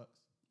 $5-6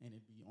 and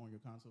it'd be on your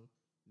console.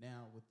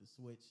 Now with the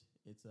Switch,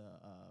 it's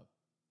a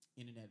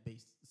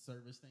internet-based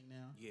service thing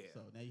now. Yeah. So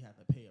now you have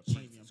to pay a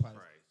premium price.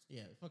 Christ.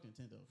 Yeah, fuck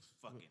Nintendo.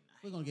 Fucking.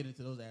 We're gonna get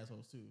into those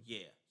assholes too.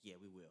 Yeah,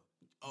 we will.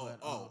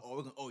 But,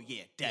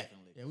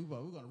 Definitely. Yeah,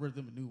 we're gonna rip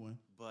them a new one.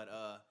 But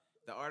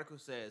the article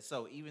says,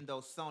 so even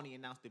though Sony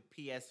announced the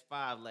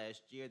PS5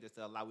 last year, there's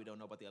still a lot we don't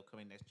know about the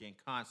upcoming next-gen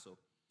console.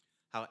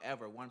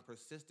 However, one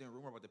persistent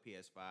rumor about the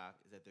PS5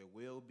 is that there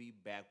will be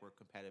backward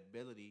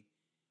compatibility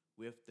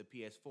with the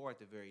PS4 at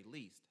the very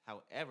least.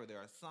 However, there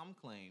are some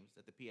claims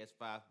that the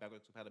PS5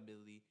 backwards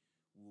compatibility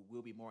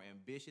will be more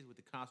ambitious, with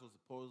the console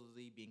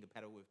supposedly being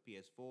compatible with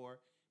PS4,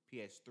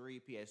 PS3,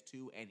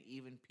 PS2, and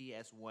even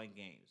PS1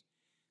 games.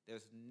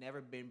 There's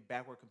never been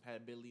backward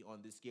compatibility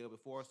on this scale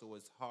before, so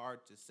it's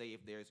hard to say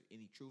if there's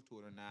any truth to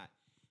it or not.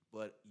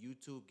 But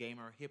YouTube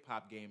gamer, Hip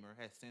Hop Gamer,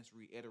 has since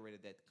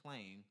reiterated that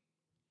claim.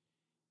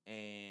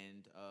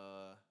 And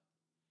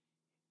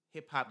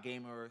Hip Hop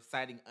Gamer,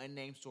 citing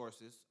unnamed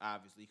sources,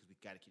 obviously, because we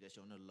got to keep that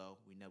show on the low.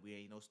 We know we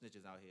ain't no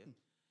snitches out here.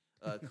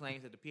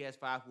 Claims that the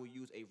PS5 will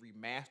use a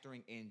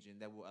remastering engine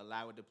that will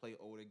allow it to play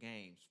older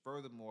games.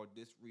 Furthermore,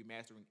 this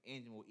remastering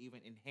engine will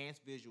even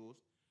enhance visuals,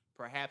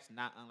 perhaps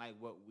not unlike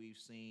what we've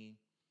seen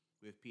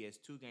with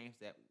PS2 games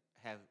that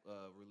have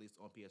released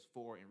on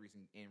PS4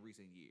 in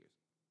recent years.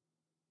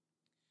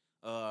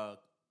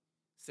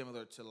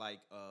 Similar to like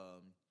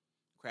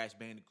Crash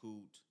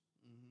Bandicoot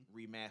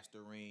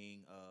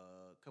remastering,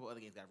 a couple other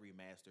games got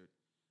remastered.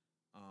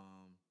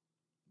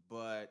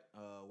 But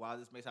while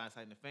this may sound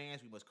exciting to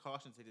fans, we must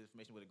caution to take this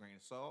information with a grain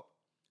of salt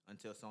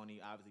until Sony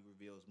obviously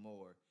reveals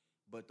more.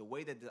 But the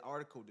way that the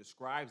article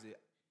describes it,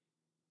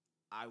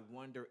 I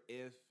wonder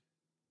if,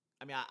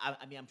 I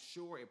mean, I'm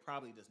sure it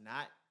probably does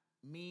not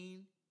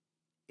mean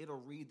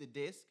it'll read the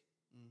disc.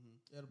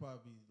 Mm-hmm.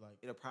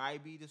 It'll probably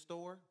be the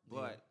store.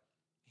 But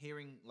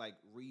hearing like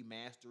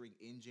remastering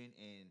engine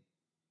and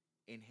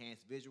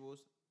enhanced visuals,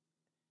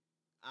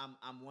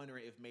 I'm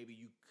wondering if maybe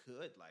you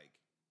could like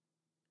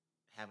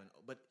have an,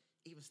 but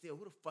even still,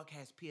 who the fuck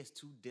has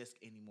PS2 disc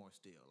anymore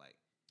still? Like,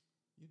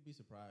 you'd be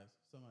surprised.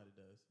 Somebody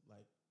does.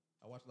 Like,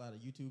 I watch a lot of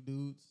YouTube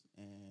dudes,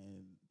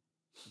 and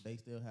they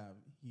still have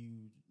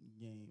huge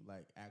game,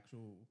 like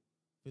actual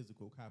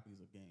physical copies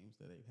of games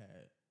that they've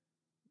had,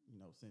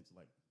 since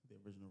like the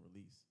original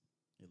release.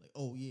 You're like,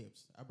 oh yeah,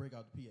 I break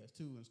out the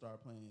PS2 and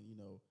start playing,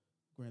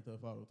 Grand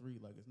Theft Auto 3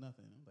 like it's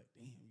nothing. I'm like,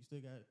 damn, you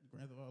still got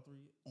Grand Theft Auto 3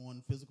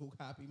 on physical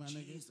copy, my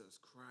nigga? Jesus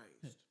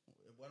Christ.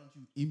 Why don't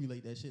you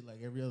emulate that shit like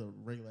every other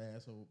regular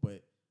asshole?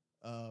 But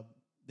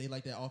they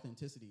like that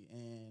authenticity,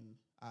 and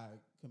I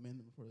commend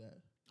them for that.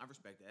 I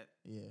respect that.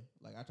 Yeah,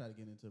 like I try to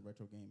get into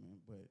retro gaming,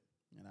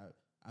 and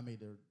I made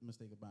the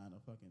mistake of buying a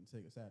fucking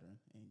Sega Saturn,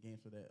 and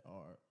games for that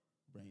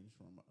range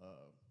from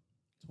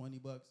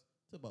 $20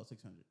 to about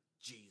 $600.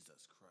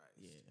 Jesus Christ.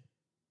 Yeah.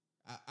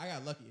 I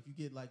got lucky. If you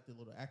get like the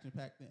little action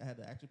pack thing, I had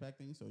the action pack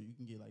thing, so you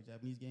can get like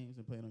Japanese games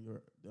and play it on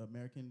the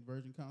American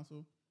version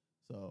console.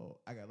 So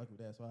I got lucky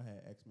with that. So I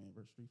had X-Men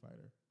versus Street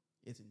Fighter.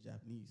 It's in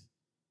Japanese,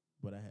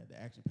 but I had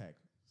the action pack,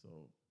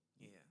 so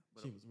Yeah,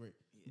 but shit was great.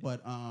 yeah.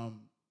 But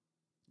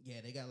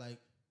yeah, they got like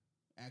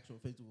actual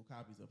physical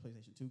copies of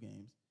PlayStation 2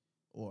 games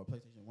or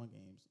PlayStation 1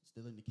 games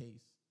still in the case,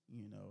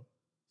 you know.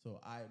 So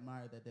I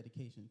admire that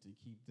dedication to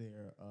keep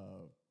their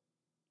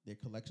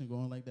collection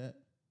going like that.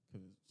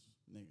 Cause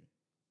nigga,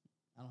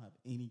 I don't have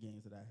any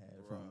games that I had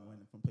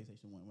from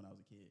PlayStation 1 when I was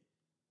a kid.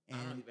 And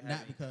I don't even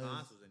have any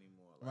consoles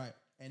anymore. Like, right.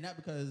 And not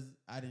because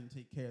I didn't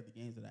take care of the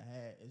games that I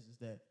had. It's just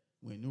that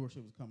when newer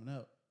shit was coming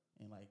up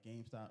and like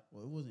GameStop,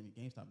 well, it wasn't even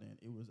GameStop then.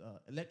 It was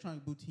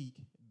Electronic Boutique,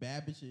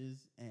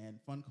 Babbage's, and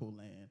Funko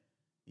Land.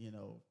 You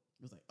know,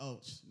 it was like,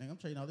 oh, nigga, I'm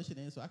trading all this shit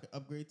in so I could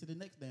upgrade to the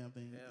next damn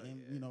thing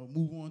you know,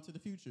 move on to the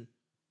future.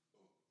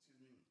 Excuse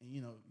me. And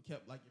you know, you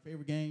kept like your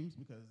favorite games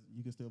because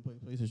you can still play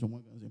PlayStation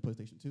 1 games and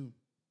PlayStation 2.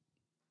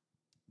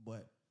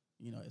 But,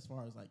 you know, as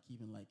far as like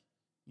keeping like,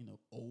 you know,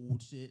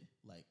 old shit,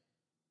 like,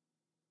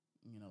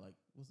 you know, like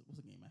what's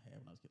a game I had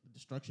when I was a kid?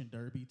 Destruction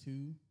Derby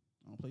 2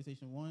 on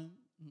PlayStation 1.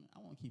 I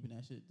wasn't keeping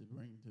that shit to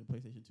bring to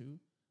PlayStation 2.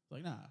 It's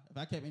like, nah, if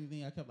I kept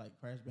anything, I kept like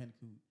Crash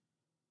Bandicoot,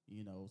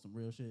 you know, some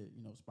real shit,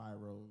 you know,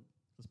 Spyro.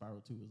 The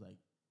Spyro 2 was like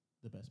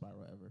the best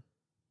Spyro ever.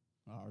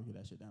 I'll argue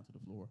that shit down to the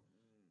floor.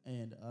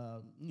 And,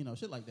 you know,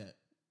 shit like that.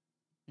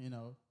 You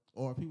know,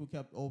 or people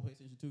kept old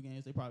PlayStation 2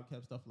 games. They probably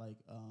kept stuff like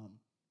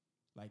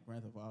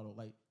Grand Theft Auto,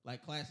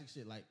 like classic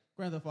shit, like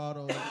Grand Theft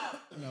Auto,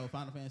 you know,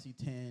 Final Fantasy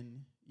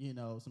 10, you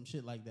know, some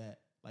shit like that.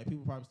 Like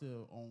people probably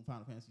still own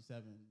Final Fantasy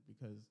 7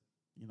 because,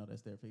 you know,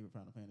 that's their favorite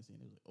Final Fantasy,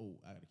 and it was like, oh,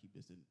 I gotta keep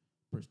this in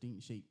pristine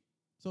shape.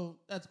 So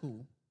that's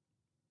cool.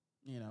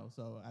 You know,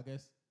 so I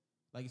guess,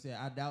 like you said,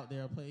 I doubt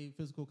they'll play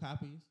physical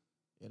copies.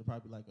 It'll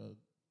probably be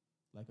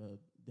like a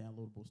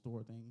downloadable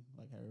store thing,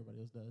 like how everybody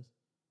else does.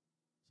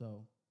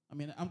 So, I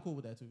mean, I'm cool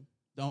with that too.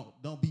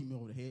 Don't beat me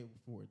over the head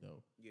for it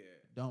though. Yeah.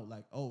 Don't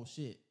like, oh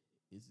shit,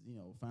 it's, you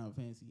know, Final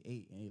Fantasy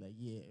 8, and you're like,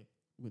 yeah,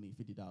 we need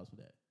 $50 for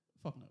that.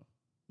 Fuck no.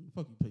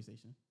 Fuck you,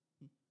 PlayStation.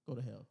 Go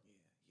to hell.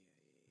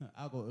 Yeah.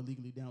 I'll go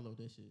illegally download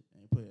that shit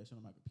and play that shit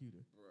on my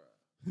computer.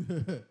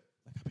 Bruh.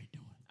 Like I've been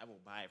doing. I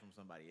will buy it from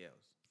somebody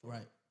else.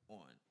 Right.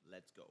 On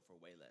Let's Go for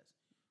way less.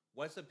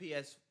 What's the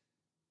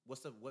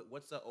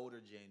older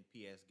gen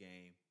PS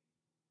game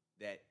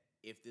that,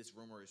 if this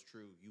rumor is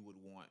true, you would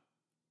want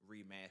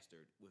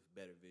remastered with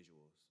better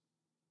visuals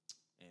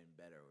and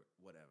better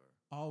whatever?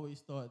 I always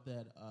thought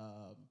that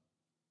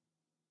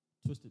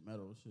Twisted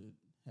Metal should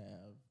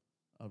have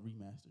a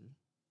remastered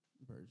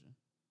version.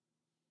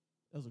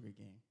 That was a great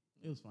game.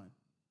 It was fun.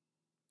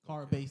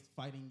 Card-based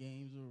fighting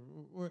games,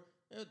 or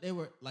they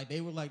were like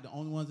the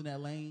only ones in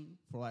that lane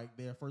for like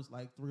their first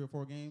like 3 or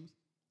 4 games.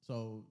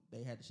 So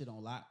they had the shit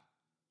on lock,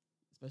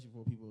 especially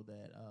for people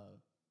that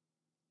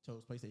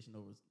chose PlayStation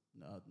over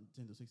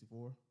Nintendo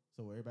 64.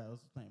 So everybody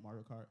else was playing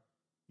Mario Kart.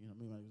 You know,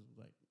 me and my was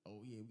like,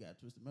 oh yeah, we got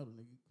Twisted Metal,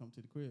 nigga, come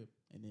to the crib.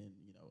 And then,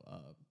 you know,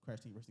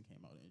 Crash Team Racing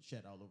came out and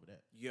shat all over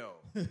that.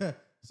 Yo.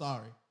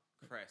 Sorry.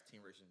 Crash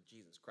Team Racing,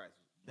 Jesus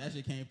Christ. That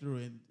shit came through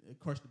and it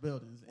crushed the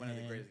buildings. One of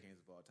the greatest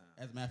games of all time.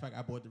 As a matter of fact,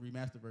 I bought the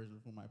remastered version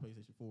for my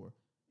PlayStation 4.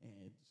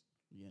 And,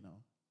 you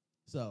know.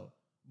 So,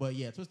 but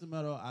yeah, Twisted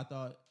Metal, I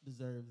thought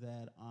deserved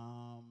that.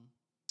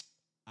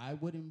 I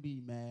wouldn't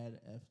be mad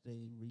if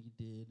they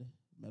redid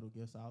Metal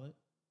Gear Solid.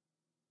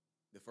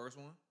 The first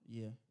one?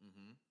 Yeah.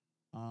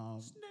 Mm-hmm.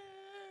 Snake.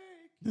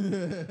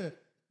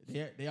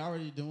 they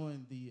already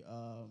doing the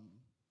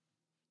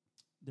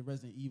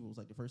Resident Evils,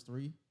 like the first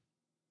 3.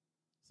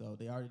 So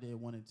they already did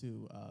 1 and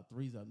 2.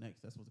 3's up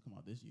next. That's supposed to come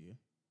out this year.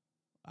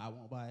 I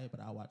won't buy it, but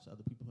I'll watch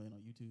other people playing on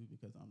YouTube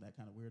because I'm that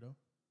kind of weirdo.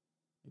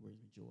 It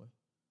brings me joy.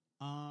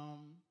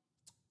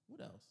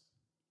 What else?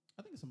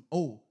 I think it's some.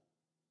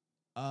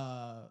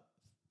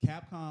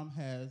 Capcom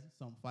has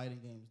some fighting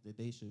games that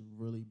they should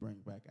really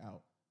bring back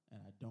out,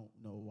 and I don't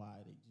know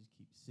why they just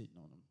keep sitting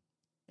on them.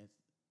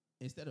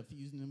 Instead of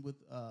fusing them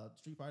with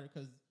Street Fighter,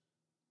 because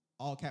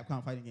all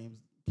Capcom fighting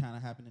games kind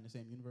of happen in the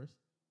same universe.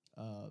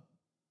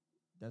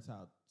 That's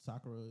how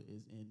Sakura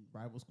is in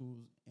Rival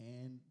Schools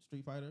and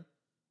Street Fighter,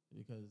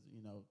 because,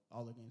 you know,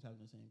 all the games happen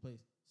in the same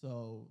place.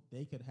 So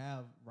they could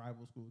have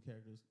Rival School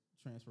characters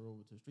transfer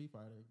over to Street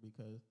Fighter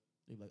because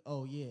they're like,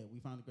 oh yeah, we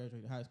finally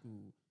graduated high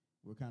school.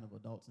 We're kind of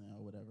adults now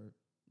or whatever.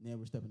 Now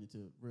we're stepping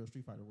into real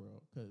Street Fighter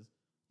world. Because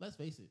let's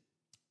face it,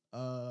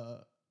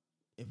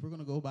 if we're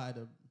gonna go by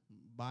the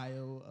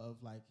bio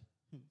of like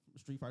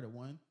Street Fighter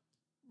 1,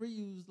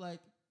 Ryu's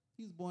like,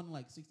 he was born in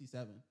like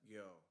 67.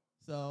 Yo.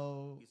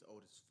 So he's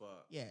old as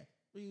fuck. Yeah,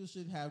 Ryu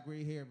should have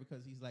gray hair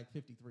because he's like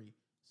 53.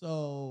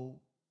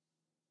 So,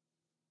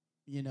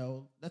 you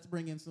know, let's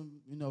bring in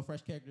some, you know,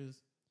 fresh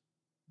characters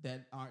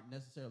that aren't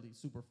necessarily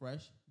super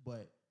fresh,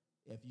 but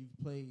if you've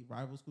played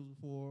Rival Schools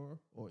before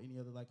or any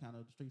other like kind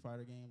of Street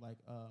Fighter game, like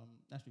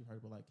not Street Fighter,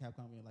 but like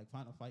Capcom game, like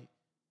Final Fight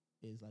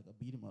is like a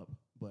beat 'em up,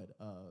 but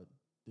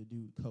the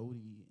dude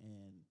Cody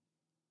and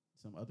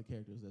some other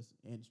characters that's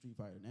in Street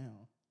Fighter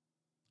now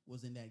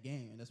was in that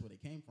game, and that's where they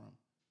came from.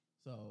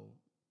 So,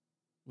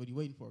 what are you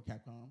waiting for,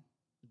 Capcom?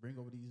 To bring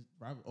over these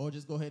rival, or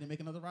just go ahead and make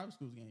another Rival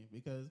Schools game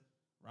because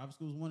Rival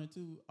Schools 1 and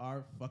 2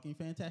 are fucking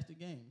fantastic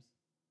games.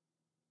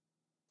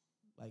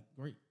 Like,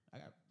 great. I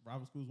got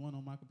Rival Schools 1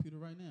 on my computer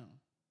right now.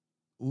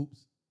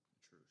 Oops.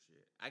 True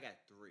shit. I got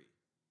 3.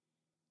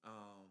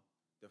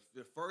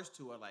 The first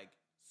 2 are like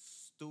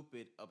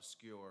stupid,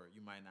 obscure.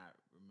 You might not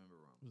remember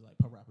them. It was like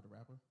Parappa the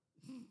Rapper.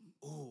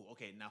 Ooh,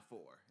 okay, now 4.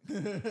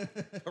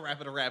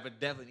 Parappa the Rapper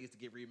definitely needs to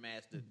get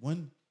remastered.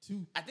 1,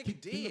 2. I think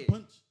it did.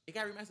 Punch. It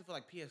got remastered for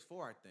like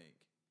PS4, I think.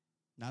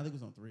 No, I think it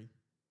was on 3.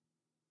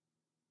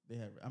 They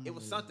had. It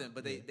was something,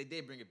 but they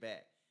did bring it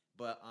back.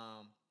 But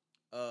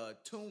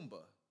Toomba.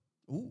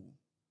 Ooh,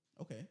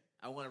 okay.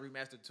 I want to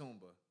remaster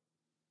Toomba.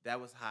 That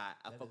was hot.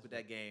 I fuck with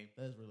that game.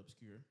 That is real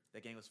obscure.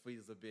 That game was free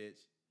as a bitch.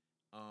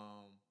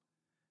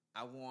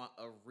 I want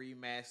a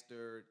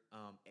remastered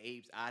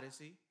Abe's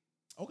Odyssey.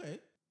 Okay.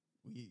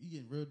 You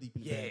getting real deep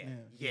in the bag now.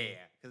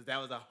 Yeah. Because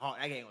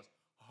that game was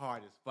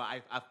hard as fuck.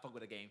 I fuck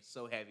with the game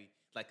so heavy.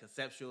 Like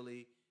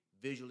conceptually,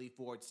 visually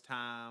for its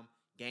time,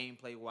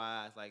 gameplay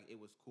wise, like it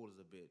was cool as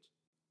a bitch.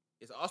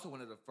 It's also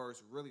one of the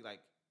first really like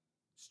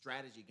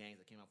strategy games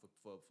that came out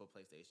for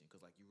PlayStation.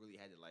 Because like you really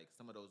had to like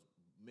some of those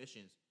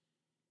missions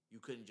you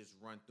couldn't just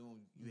run through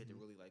them. You had to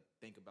really like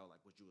think about like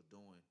what you were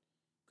doing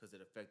because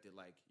it affected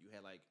like you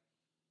had like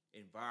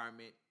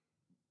environment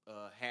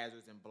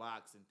hazards and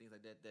blocks and things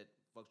like that that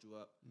fucked you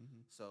up.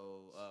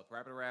 So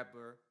Parappa the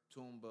Rapper,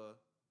 Toomba,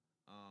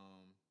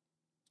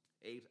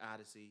 Abe's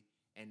Odyssey,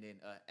 and then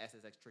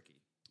SSX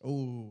Tricky.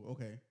 Oh,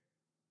 okay.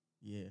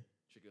 Yeah.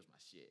 Tricky was my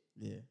shit.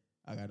 Yeah.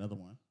 I got another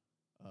one.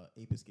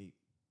 Ape Escape.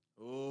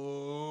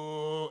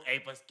 Ooh,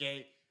 Ape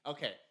Escape.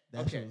 Okay.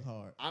 That shit was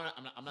hard.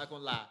 I'm not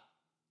gonna lie.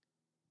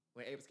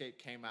 When Ape Escape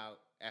came out,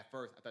 at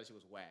first I thought she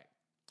was whack.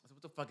 I said,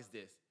 "What the fuck is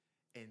this?"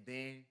 And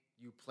then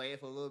you play it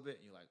for a little bit,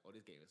 and you're like, "Oh,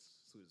 this game is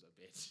sweet as a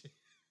bitch."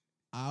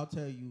 I'll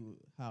tell you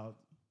how.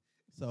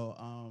 So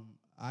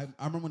I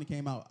remember when it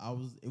came out.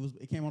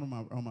 It came out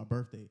on my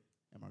birthday,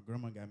 and my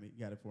grandma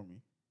got it for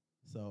me.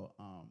 So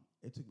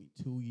it took me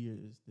 2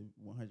 years to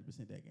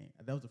 100% that game.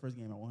 That was the first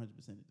game I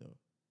 100% it though,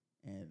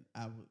 and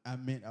I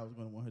meant I was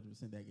going to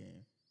 100% that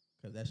game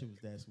because that shit was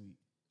that sweet,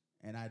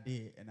 and I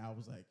did, and I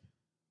was like,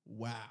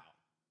 "Wow,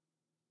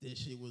 this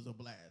shit was a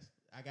blast."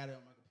 I got it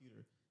on my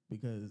computer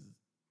because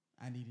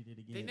I needed it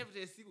again. They never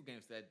did sequel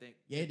games to that thing.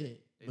 Yeah, they did.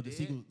 But did?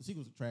 the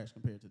sequels are trash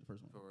compared to the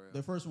first one. For real.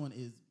 The first one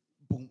is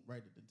boom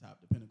right at the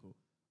top, the pinnacle.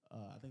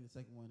 I think the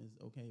second one is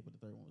okay, but the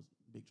third one was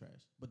big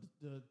trash. But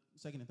the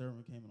second and third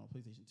one came out on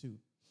PlayStation 2.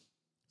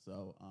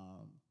 So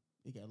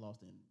it got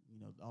lost in,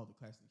 all the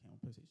classics came on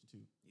PlayStation 2.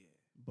 Yeah.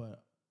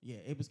 But yeah,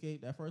 Ape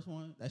Escape, that first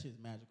one, that shit's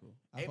magical.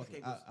 I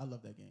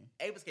love that game.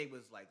 Ape Escape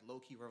was like low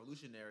key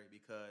revolutionary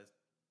because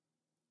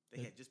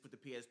they had just put the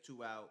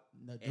PS2 out.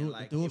 The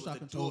DualShock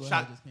controller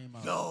just came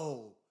out.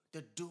 Yo,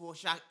 the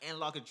DualShock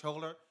analog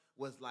controller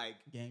was like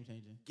game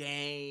changing.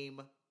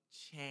 Game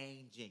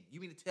changing.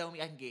 You mean to tell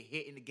me I can get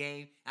hit in the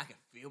game? I can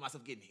feel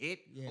myself getting hit?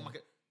 Yeah. Oh my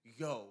god.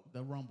 Yo.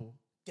 The rumble.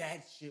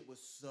 That shit was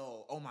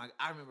so. Oh my.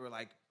 I remember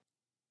like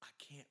I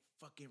can't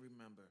fucking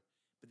remember.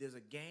 But there's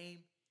a game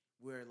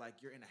where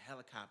like you're in a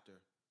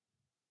helicopter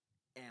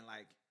and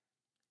like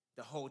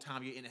the whole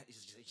time you're in it,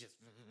 it's just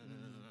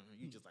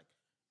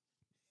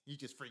you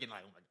just freaking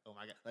like oh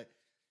my god, like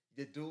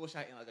the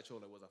DualShock and like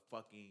controller was a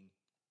fucking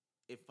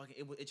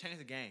it changed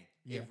the game.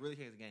 Yeah. It really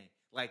changed the game.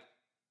 Like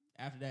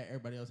after that,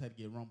 everybody else had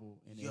to get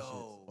rumble and their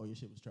shits, or your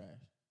shit was trash.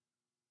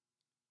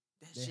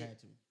 They had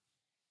to.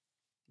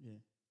 Yeah.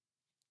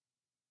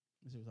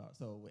 This shit was hard.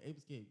 So with Ape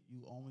Escape,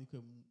 you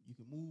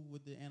could move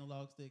with the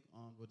analog stick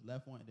on with the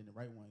left one, and then the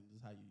right one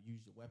is how you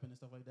use your weapon and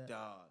stuff like that.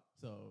 Dog.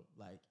 So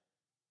like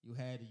you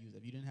had to use it.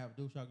 If you didn't have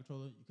a DualShock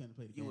controller, you couldn't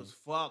play the game. You was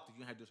fucked if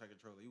you didn't have a DualShock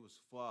controller. You was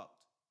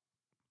fucked.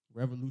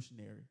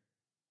 Revolutionary.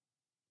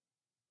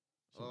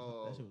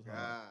 That shit was hard.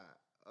 God.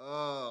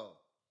 Oh.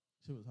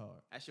 Shit was hard.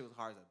 That shit was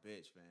hard as a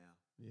bitch, fam.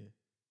 Yeah.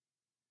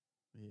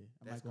 Yeah.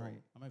 I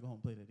might go home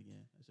and play that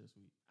again. That's just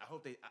sweet. I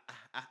hope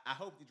I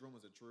hope these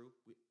rumors are true.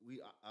 We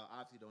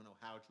obviously don't know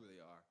how true they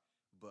are,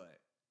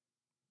 but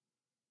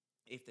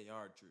if they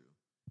are true,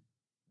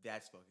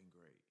 that's fucking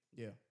great.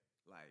 Yeah.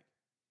 Like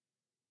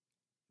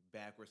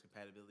backwards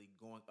compatibility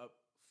going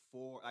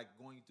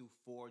through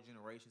 4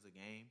 generations of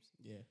games.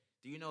 Yeah.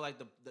 Do you know like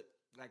the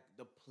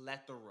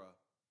plethora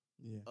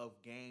of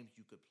games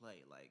you could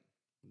play? Like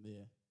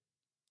yeah.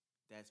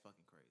 That's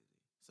fucking crazy.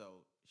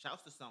 So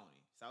shouts to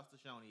Sony. Shouts to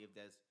Sony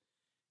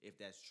if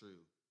that's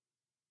true.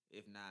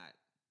 If not,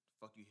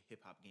 fuck you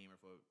hip hop gamer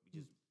for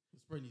just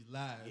spreading these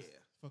lies. Yeah.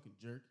 Fucking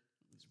jerk.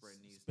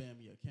 Spreading these spam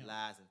your account.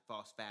 Lies and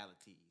false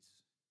falsities.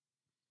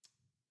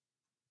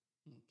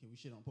 Can we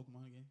shit on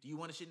Pokemon again? Do you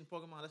want to shit in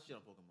Pokemon? Let's shit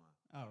on Pokemon.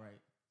 All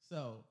right.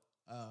 So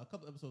a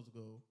couple episodes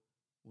ago,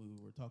 we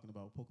were talking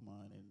about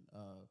Pokemon and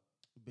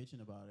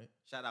bitching about it.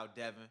 Shout out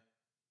Devin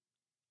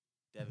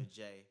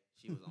J.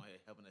 She was on here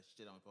helping us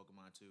shit on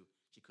Pokemon too.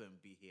 She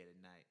couldn't be here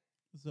tonight.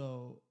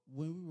 So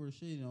when we were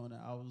shitting on it,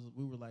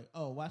 we were like,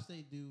 oh, watch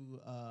they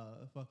do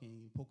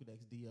fucking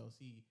Pokedex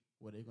DLC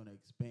where they're gonna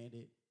expand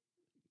it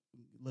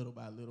little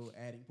by little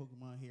adding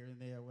Pokemon here and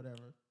there,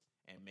 whatever.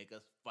 And make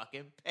us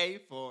fucking pay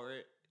for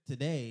it.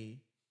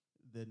 Today,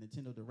 the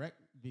Nintendo Direct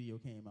video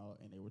came out,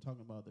 and they were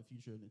talking about the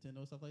future of Nintendo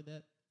and stuff like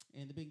that.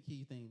 And the big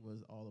key thing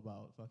was all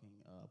about fucking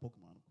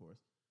Pokemon, of course.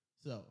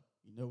 So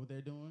you know what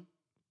they're doing?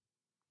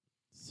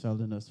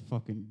 Selling us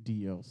fucking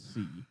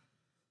DLC.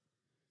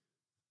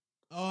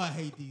 Oh, I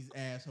hate these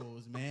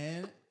assholes,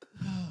 man.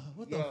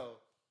 What the?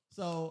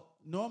 So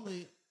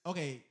normally,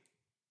 okay.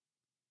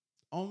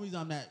 Only reason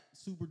I'm not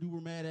super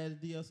duper mad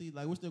at the DLC,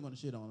 like we're still gonna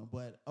shit on them,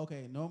 but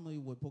okay. Normally,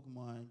 what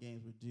Pokemon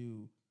games would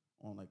do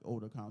on like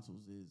older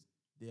consoles is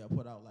they'll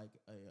put out like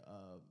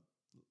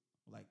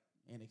like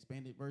an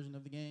expanded version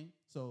of the game.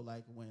 So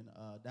like when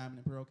Diamond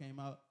and Pearl came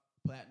out,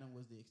 Platinum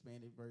was the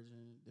expanded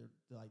version.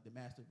 They're like the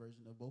master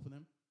version of both of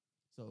them.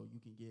 So you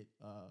can get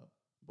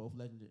both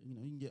legendary. You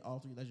know, you can get all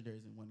three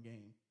legendaries in one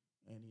game,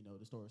 and you know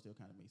the story still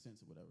kind of makes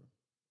sense or whatever.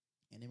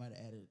 And they might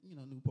have added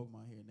new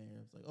Pokemon here and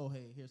there. It's like, oh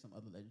hey, here's some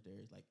other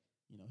legendaries. Like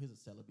here's a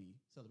Celebi.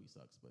 Celebi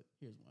sucks, but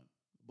here's one.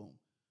 Boom.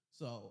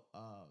 So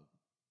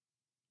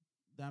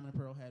Diamond and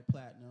Pearl had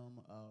Platinum.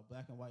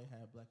 Black and White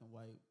had Black and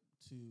White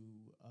 2.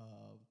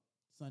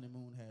 Sun and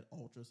Moon had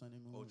Ultra Sun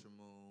and Moon. Ultra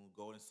Moon.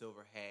 Gold and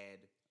Silver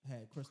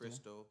had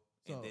Crystal.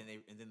 So,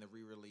 and then the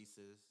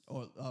re-releases.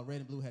 Or Red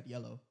and Blue had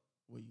Yellow.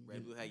 Red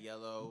and Blue had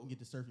Yellow. You can get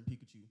the Surfing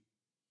Pikachu.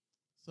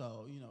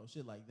 So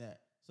shit like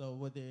that. So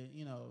what they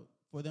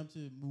for them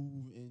to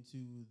move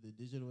into the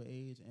digital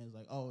age and it's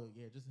like, oh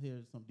yeah, just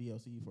here's some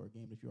DLC for a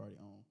game that you already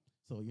own.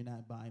 So you're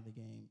not buying the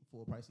game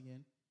full price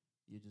again.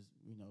 You just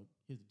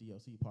here's the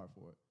DLC part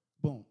for it.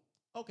 Boom.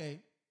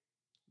 Okay,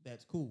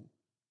 that's cool.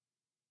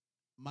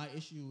 My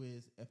issue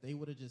is if they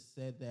would have just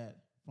said that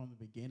from the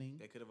beginning,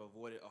 they could have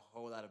avoided a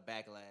whole lot of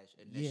backlash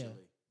initially. Yeah,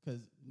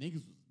 because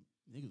niggas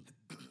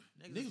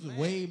was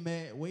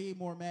way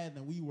more mad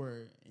than we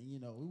were,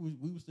 and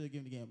we were still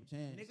giving the game a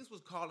chance. Niggas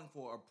was calling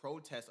for a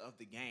protest of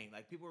the game.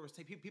 Like people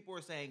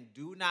were saying,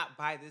 "Do not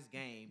buy this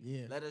game.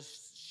 Yeah. Let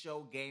us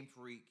show Game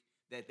Freak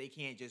that they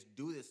can't just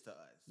do this to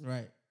us."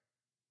 Right.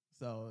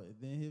 So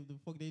then the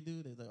fuck they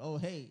do? They're like, "Oh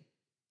hey,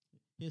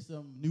 here's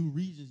some new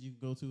regions you can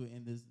go to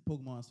in this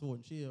Pokemon Sword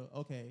and Shield."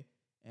 Okay,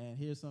 and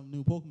here's some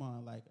new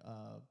Pokemon like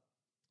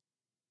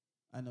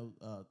I know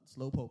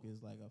Slowpoke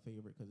is like a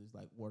favorite because it's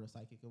like water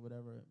psychic or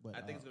whatever. But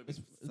I think it's gonna be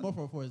it's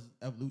more for his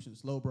evolution,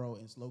 Slowbro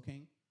and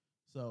Slowking.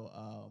 So,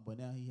 but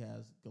now he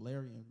has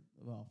Galarian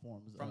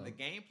forms. From the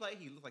gameplay,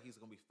 he looks like he's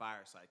gonna be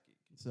fire psychic.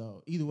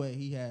 So either way,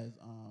 he has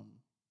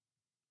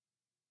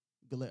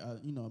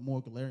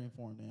more Galarian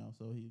form now.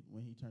 So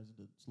when he turns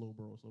into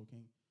Slowbro or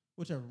Slowking,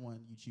 whichever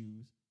one you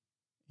choose,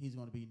 he's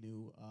gonna be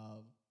new.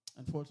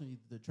 Unfortunately,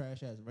 the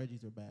trash ass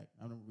Reggies are back.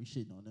 I don't know, we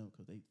shitting on them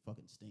because they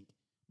fucking stink.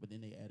 But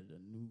then they added a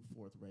new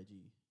fourth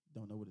Reggie.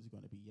 Don't know what it's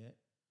going to be yet.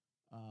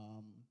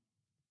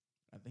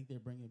 I think they're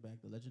bringing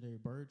back the legendary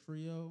bird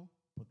trio,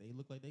 but they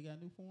look like they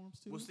got new forms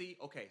too. We'll see.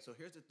 Okay, so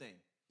here's the thing.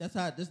 This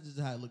is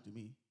how it looked to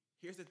me.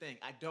 Here's the thing.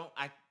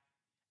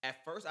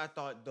 At first I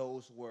thought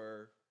those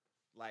were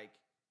like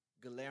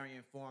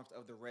Galarian forms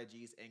of the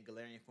Reggies and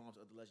Galarian forms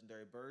of the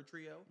legendary bird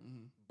trio.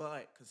 Mm-hmm.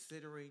 But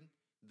considering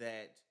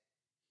that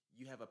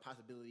you have a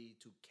possibility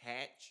to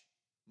catch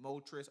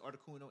Moltres,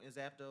 Articuno, and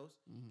Zapdos,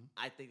 mm-hmm.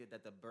 I think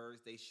that the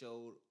birds they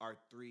showed are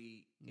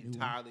 3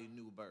 entirely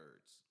new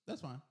birds.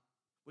 That's fine.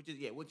 Which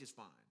is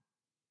fine.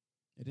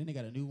 And then they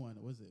got a new one.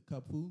 What is it?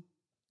 Cupfu?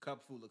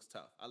 Cupfu looks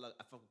tough. I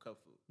fuck with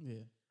Cupfu.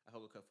 Yeah. I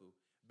fuck with Cupfu.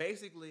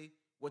 Basically,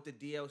 what the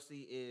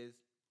DLC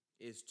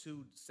is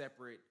 2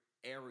 separate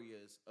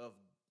areas of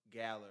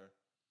Galar.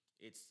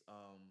 It's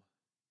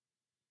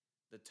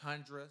the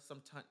Tundra,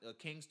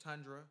 King's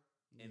Tundra,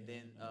 and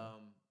then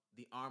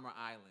the Armor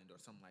Island or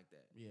something like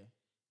that. Yeah.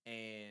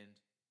 And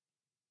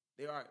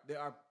there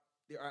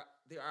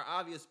are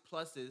obvious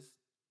pluses.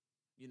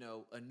 2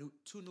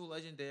 new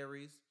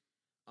legendaries.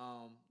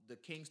 The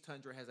King's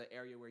Tundra has an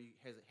area where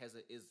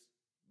is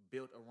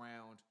built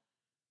around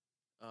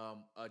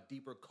a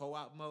deeper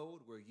co-op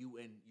mode where you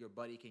and your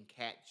buddy can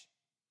catch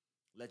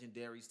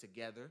legendaries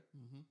together.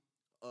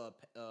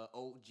 Mm-hmm.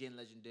 Old gen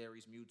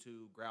legendaries,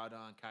 Mewtwo,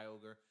 Groudon,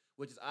 Kyogre,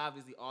 which is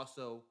obviously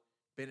also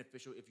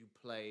beneficial if you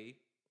play,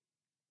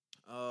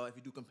 if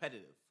you do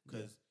competitive,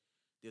 because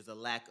there's a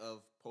lack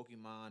of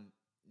Pokemon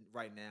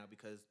right now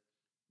because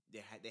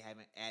they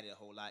haven't added a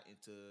whole lot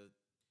into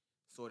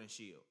Sword and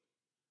Shield.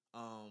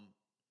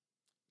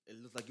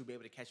 It looks like you'll be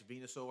able to catch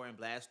Venusaur and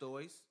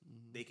Blastoise.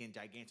 Mm-hmm. They can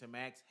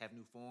Gigantamax, have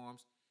new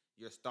forms.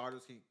 Your starter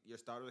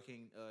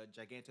can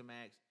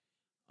Gigantamax.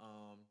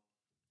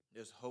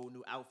 There's whole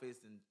new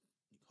outfits and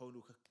whole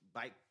new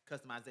bike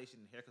customization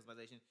and hair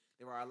customization.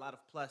 There are a lot of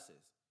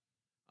pluses.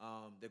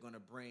 They're going to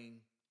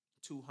bring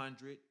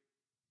 200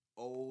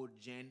 old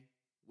gen,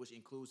 which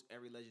includes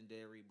every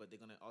legendary, but they're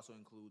going to also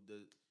include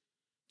the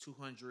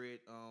 200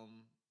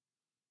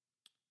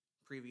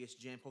 previous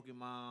gen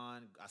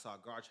Pokemon. I saw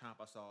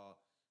Garchomp. I saw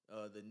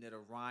the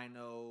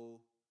Nidorino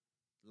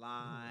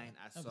line.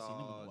 I haven't seen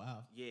them in a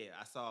while. Yeah,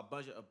 I saw a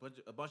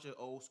bunch of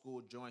old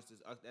school joints.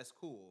 That's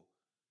cool.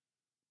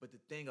 But the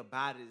thing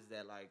about it is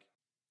that, like,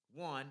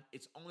 one,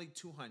 it's only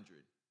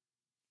 200.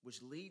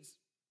 which leads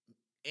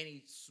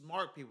any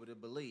smart people to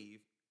believe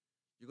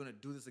you're going to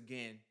do this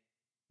again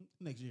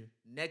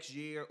next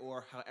year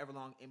or however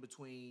long in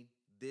between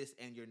this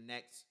and your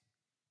next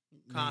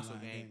console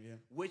game, yeah.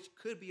 which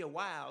could be a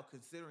while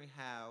considering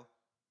how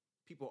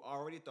people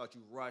already thought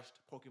you rushed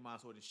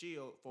Pokemon Sword and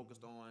Shield,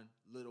 focused on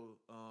Little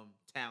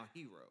Town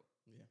Hero.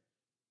 Yeah.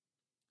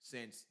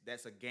 Since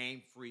that's a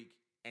Game Freak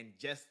and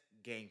just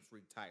Game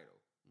Freak title.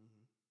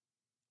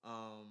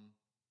 Mm-hmm.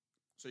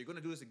 So you're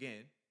gonna do this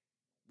again,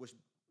 which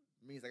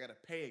means I gotta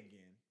pay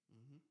again.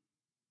 Mm-hmm.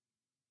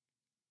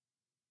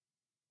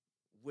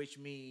 Which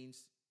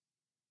means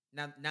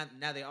now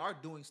they are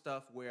doing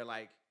stuff where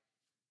like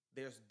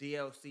there's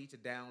DLC to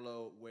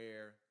download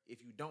where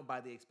if you don't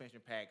buy the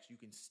expansion packs, you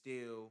can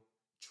still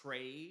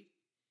trade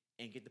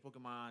and get the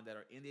Pokemon that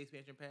are in the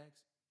expansion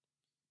packs.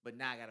 But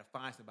now I gotta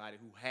find somebody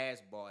who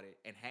has bought it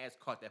and has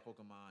caught that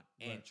Pokemon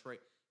and trade.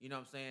 You know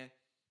what I'm saying?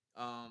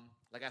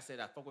 Like I said,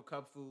 I fuck with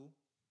Kubfu.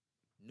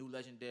 New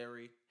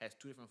Legendary has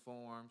 2 different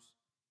forms.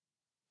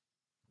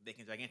 They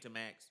can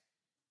Gigantamax.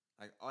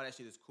 Like all that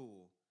shit is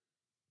cool.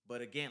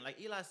 But again, like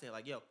Eli said,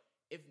 like yo,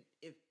 if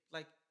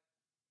like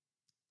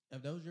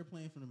if that was your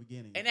plan from the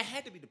beginning, and it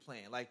had to be the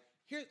plan. Like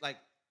here, like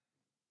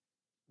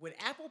when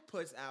Apple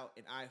puts out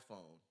an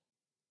iPhone,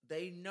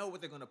 they know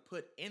what they're gonna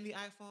put in the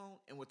iPhone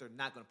and what they're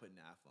not gonna put in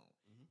the iPhone.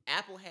 Mm-hmm.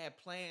 Apple had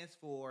plans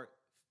for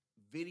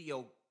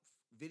video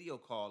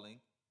calling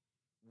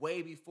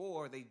way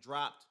before they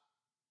dropped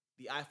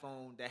the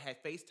iPhone that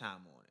had FaceTime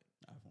on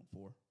it. iPhone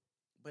 4.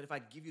 But if I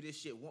give you this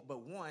shit,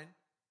 one,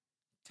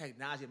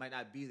 technology might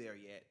not be there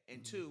yet.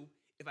 And 2,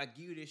 if I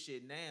give you this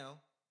shit now,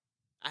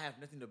 I have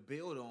nothing to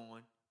build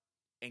on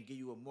and give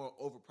you a more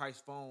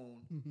overpriced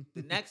phone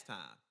the next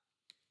time.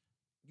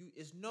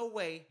 It's no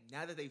way,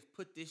 now that they've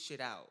put this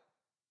shit out,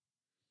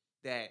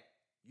 that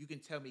you can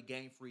tell me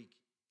Game Freak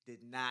did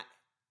not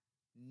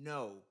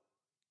know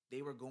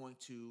they were going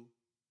to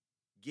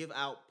give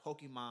out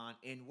Pokemon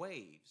in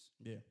waves.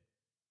 Yeah.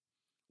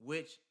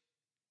 Which,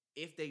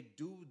 if they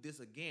do this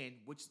again,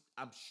 which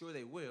I'm sure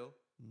they will,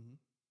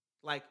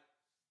 like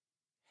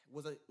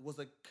was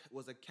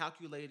a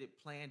calculated,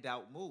 planned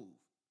out move.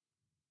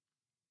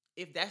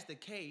 If that's the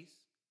case,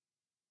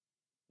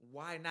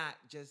 why not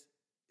just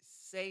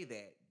say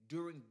that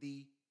during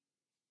the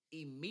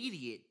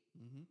immediate,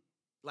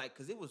 like,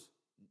 because it was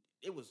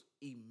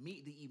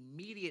the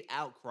immediate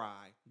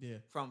outcry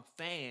from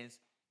fans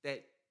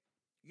that,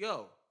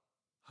 yo,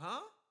 huh?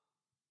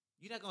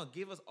 You're not gonna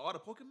give us all the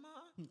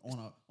Pokemon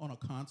on a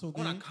console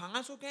game? On a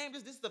console game?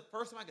 This is the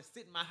first time I can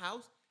sit in my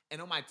house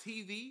and on my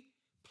TV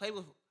play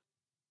with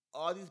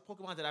all these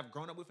Pokemon that I've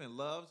grown up with and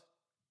loved.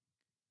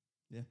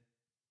 Yeah.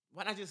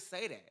 Why not just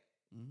say that?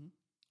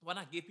 Why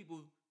not give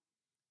people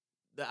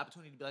the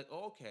opportunity to be like,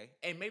 oh, okay.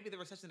 And maybe the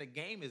reception of the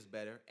game is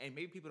better, and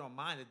maybe people don't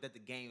mind that the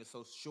game is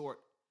so short.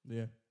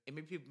 Yeah. And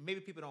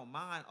maybe people don't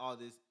mind all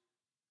these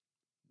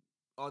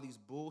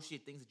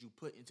bullshit things that you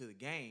put into the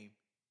game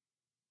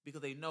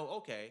because they know,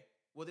 okay,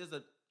 well, there's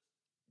a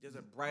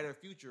brighter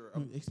future.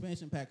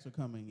 Expansion packs are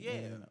coming. Yeah.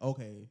 And,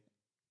 okay,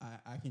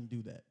 I can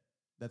do that.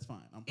 That's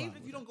fine. I'm fine. Even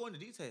if you don't go into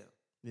detail.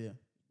 Yeah.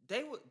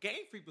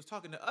 Game Freak was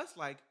talking to us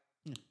like,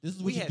 this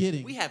is what you're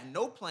getting. We have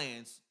no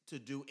plans to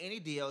do any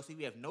DLC.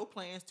 We have no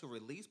plans to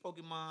release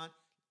Pokemon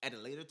at a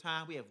later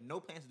time. We have no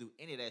plans to do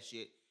any of that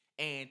shit.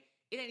 And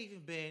it ain't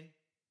even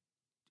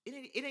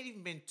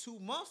been 2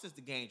 months since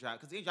the game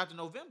dropped, because it dropped in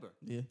November.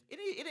 Yeah. It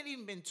ain't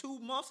even been 2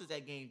 months since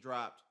that game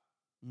dropped.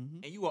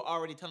 And you were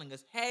already telling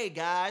us, hey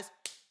guys,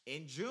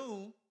 in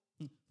June,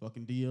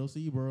 fucking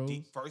DLC, bro.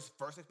 First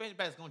expansion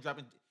pack is gonna drop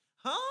in.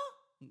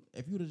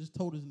 If you would have just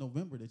told us in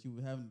November that you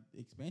were having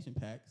expansion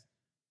packs,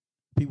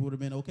 people would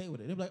have been okay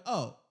with it. They'd be like,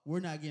 oh, we're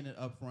not getting it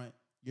up front.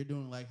 You're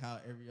doing like how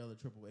every other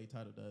AAA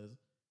title does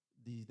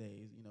these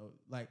days. You know,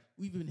 like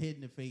we've been hit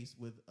in the face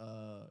with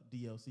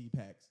DLC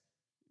packs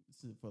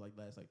for like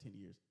last 10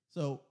 years.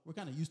 So we're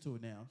kind of used to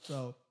it now.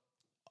 So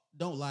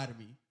don't lie to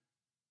me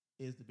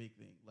is the big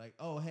thing. Like,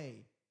 oh,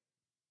 hey,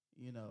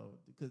 you know,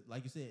 because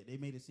like you said, they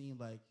made it seem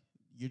like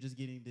you're just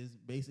getting this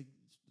basic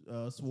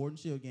Sword and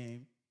Shield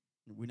game.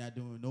 We're not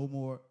doing no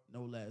more,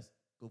 no less.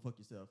 Go fuck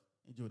yourself.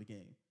 Enjoy the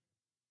game.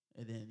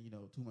 And then,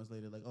 2 months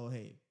later, like, oh,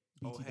 hey,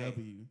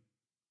 BTW,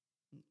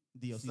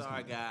 DLC.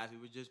 Sorry, guys, we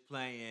were just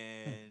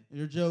playing.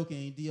 You're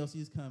joking. DLC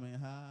is coming.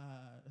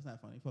 Ha. That's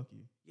not funny. Fuck you.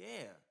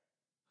 Yeah.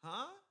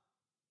 Huh?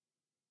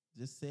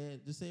 Just say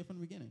it from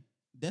the beginning.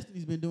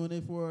 Destiny's been doing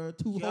it for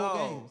 2 whole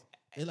games.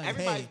 They're like,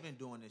 everybody's been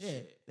doing this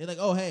shit. They're like,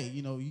 oh, hey,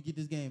 you get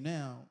this game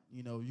now.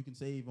 You can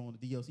save on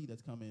the DLC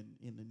that's coming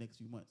in the next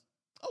few months.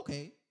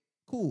 Okay,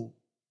 cool.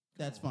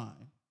 That's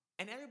fine.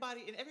 And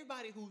everybody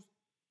who's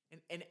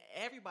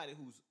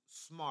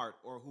smart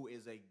or who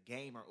is a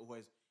gamer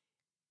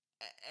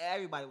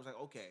everybody was like,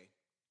 okay,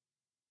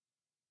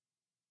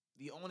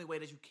 the only way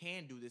that you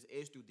can do this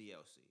is through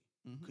DLC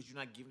because you're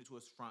not giving it to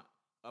us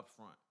up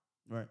front.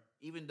 Right.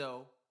 Even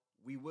though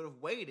we would have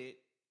waited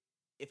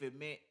if it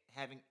meant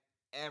having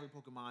every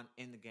Pokemon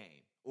in the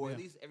game, or at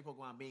least every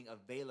Pokemon being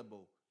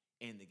available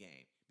in the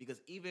game.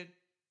 Because even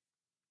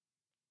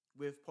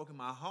with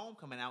Pokemon Home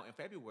coming out in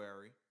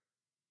February,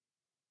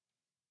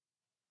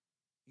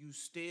 you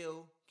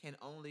still can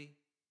only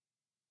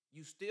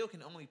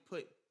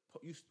put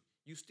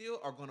you still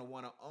are going to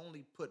want to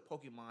only put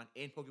Pokemon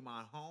in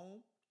Pokemon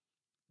Home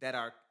that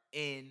are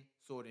in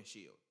Sword and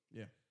Shield.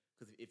 Yeah.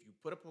 Because if you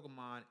put a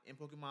Pokemon in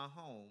Pokemon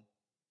Home,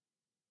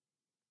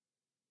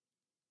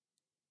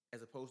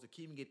 as opposed to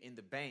keeping it in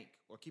the bank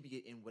or keeping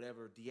it in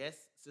whatever DS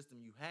system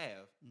you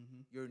have,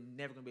 you're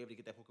never going to be able to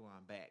get that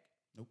Pokemon back.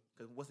 Nope.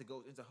 Because once it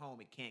goes into Home,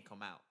 it can't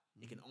come out.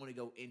 It can only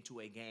go into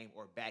a game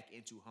or back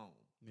into Home.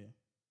 Yeah.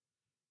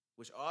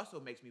 Which also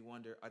makes me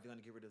wonder, are they going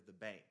to get rid of the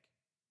bank?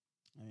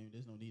 I mean,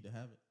 there's no need to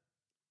have it.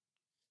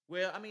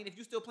 Well, I mean, if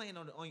you're still playing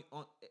on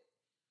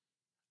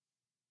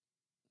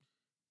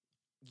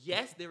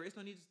yes, there is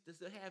no need to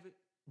still have it.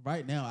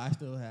 Right now, I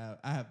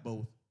have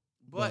both.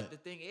 But the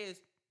thing is,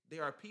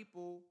 there are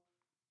people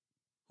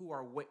who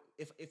are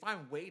if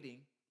I'm waiting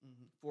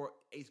for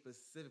a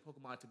specific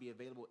Pokemon to be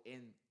available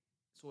in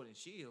Sword and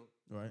Shield,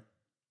 right,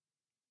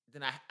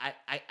 then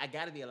I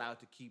got to be allowed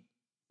to keep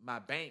my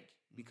bank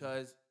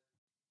because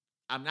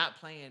I'm not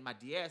playing my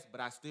DS, but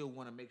I still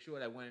want to make sure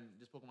that when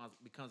this Pokemon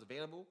becomes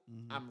available,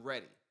 I'm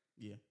ready.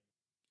 Yeah.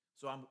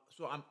 So I'm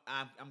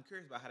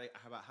curious about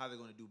how they're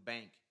going to do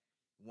bank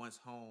once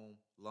Home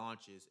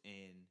launches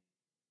in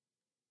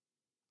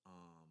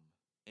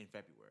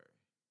February.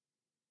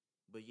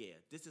 But yeah,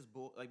 this is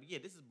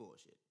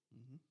bullshit.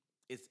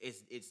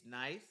 It's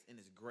nice and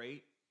it's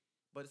great,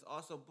 but it's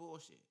also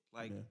bullshit.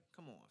 Like,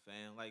 come on,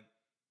 fam. Like,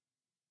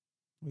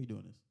 why are you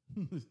doing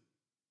this?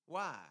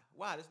 Why?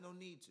 There's no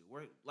need to.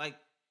 We're like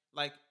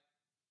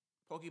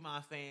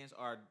Pokemon fans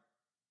are.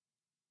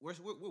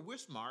 We're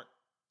smart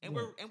and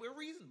we're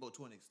reasonable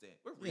to an extent.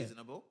 We're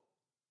reasonable.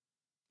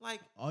 Like,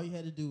 all you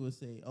had to do was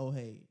say, "Oh,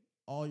 hey,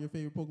 all your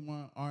favorite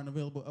Pokemon aren't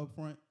available up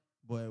front,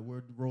 but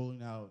we're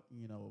rolling out,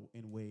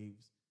 in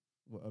waves.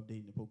 We're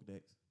updating the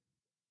Pokedex.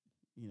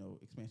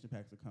 Expansion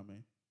packs are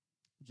coming.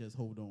 Just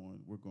hold on,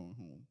 we're going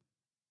home."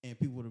 And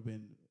people would have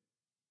been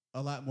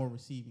a lot more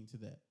receiving to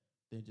that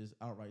than just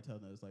outright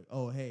telling us like,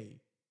 "Oh,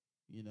 hey,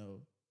 you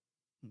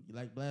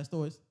like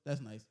Blastoise?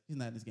 That's nice. He's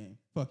not in this game.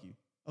 Fuck you."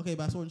 Okay,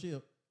 buy Sword and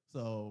Shield.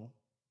 So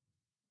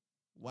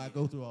why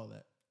go through all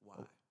that?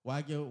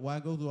 Why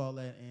go through all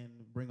that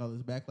and bring all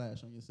this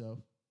backlash on yourself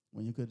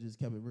when you could have just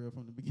kept it real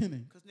from the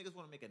beginning? Because niggas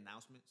want to make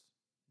announcements.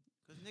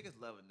 Because niggas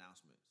love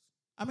announcements.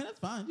 I mean, that's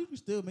fine. You can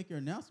still make your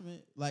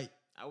announcement. Like,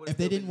 if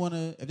they didn't want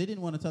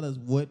to tell us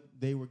what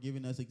they were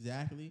giving us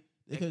exactly,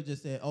 they could have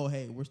just said, "Oh,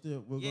 hey, we're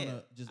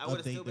gonna just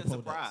update the Pokedex."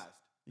 Surprised.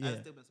 Yeah. I'd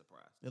still been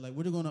surprised. They're like,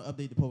 "We're just gonna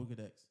update the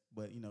Pokedex,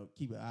 but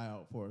keep an eye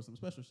out for some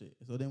special shit."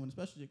 So then when the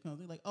special shit comes,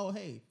 they're like, "Oh,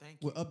 hey,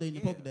 we're updating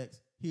the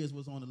Pokedex. Here's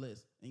what's on the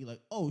list." And you're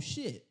like, "Oh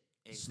shit,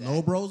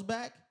 Slowbro's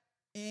back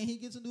and he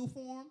gets a new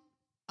form.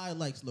 I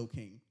like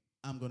Slowking.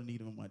 I'm gonna need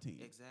him on my team."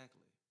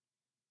 Exactly.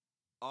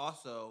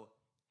 Also,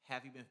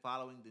 have you been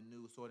following the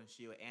new Sword and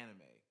Shield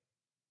anime?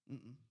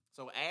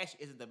 So Ash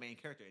isn't the main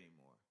character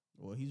anymore.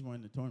 Well, he's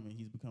running the tournament.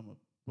 He's become a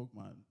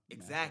Pokemon.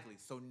 Exactly.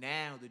 Master. So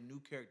now the new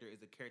character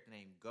is a character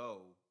named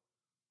Go,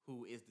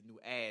 who is the new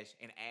Ash,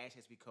 and Ash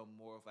has become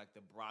more of like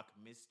the Brock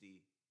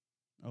Misty.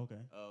 Okay.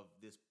 Of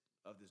this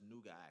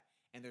new guy,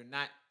 and they're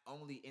not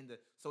only in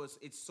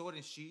it's Sword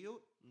and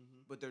Shield,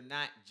 but they're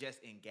not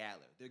just in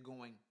Galar. They're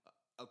going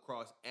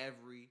across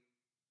every.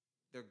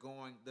 They're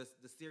going.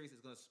 The series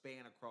is going to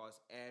span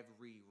across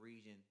every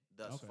region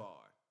thus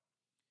far.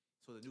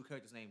 So the new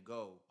character's named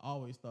Go. I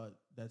always thought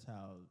that's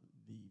how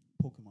the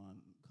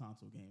Pokemon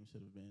console game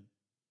should have been,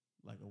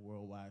 like a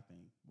worldwide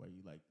thing where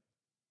you like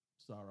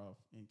start off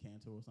in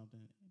Kanto or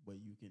something, but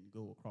you can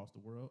go across the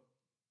world.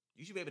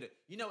 You should be able to.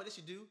 You know what they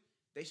should do?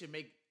 They should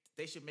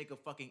make a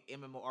fucking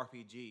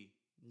MMORPG.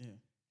 Yeah.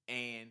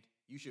 And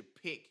you should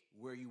pick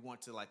where you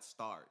want to like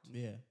start.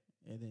 Yeah.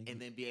 And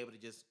then be able to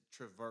just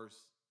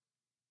traverse.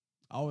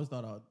 I always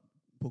thought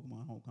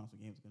Pokemon home console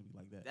games was gonna be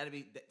like that.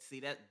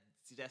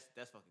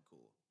 That's fucking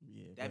cool.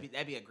 Yeah.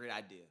 That'd be a great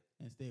idea.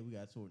 Instead we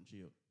got Sword and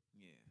Shield.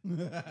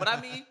 Yeah. But I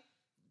mean,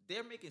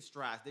 they're making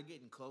strides. They're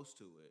getting close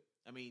to it.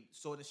 I mean,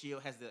 Sword and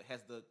Shield has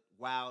the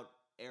wild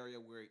area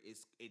where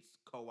it's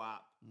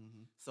co-op.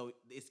 So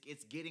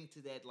it's getting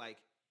to that like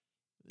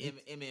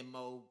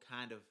MMO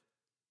kind of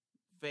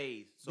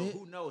phase. So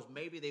who knows?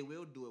 Maybe they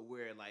will do it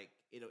where like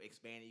it'll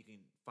expand and you can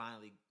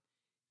finally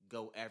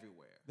go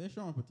everywhere. They're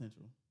showing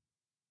potential.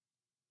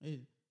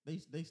 They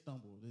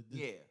stumbled.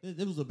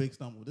 This was a big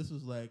stumble. This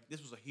was a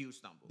huge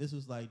stumble. This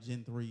was like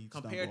Gen 3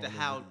 compared to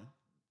how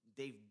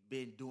they've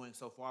been doing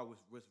so far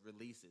with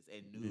releases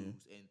and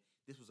news, and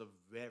this was a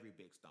very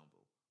big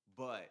stumble.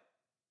 But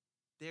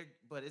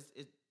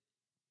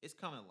it's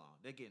coming along.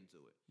 They're getting to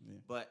it. Yeah.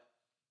 But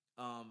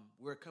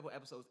we're a couple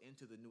episodes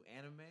into the new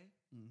anime,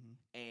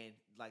 and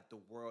like the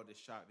world is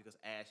shocked because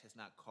Ash has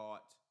not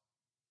caught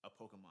a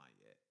Pokemon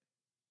yet.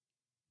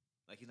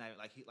 Like he's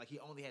not he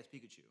only has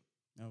Pikachu.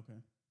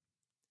 Okay.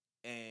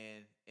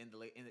 And in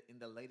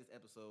the latest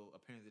episode,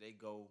 apparently they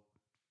go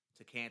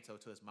to Kanto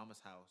to his mama's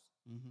house.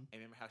 And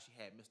remember how she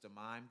had Mr.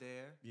 Mime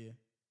there? Yeah.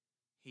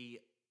 He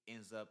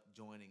ends up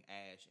joining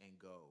Ash and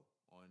Go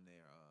on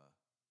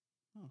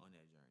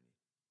their journey.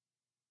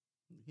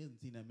 He hasn't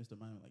seen that Mr.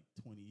 Mime in like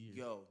 20 years.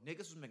 Yo,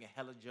 niggas was making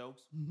hella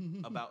jokes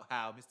about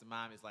how Mr.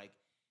 Mime is like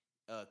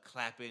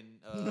clapping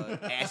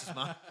Ash's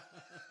mom.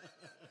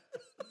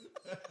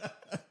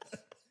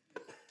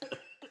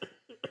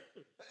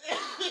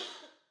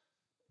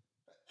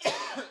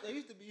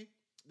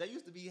 There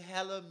used to be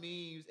hella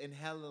memes and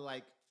hella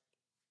like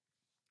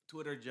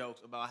Twitter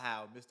jokes about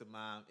how Mr.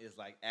 Mime is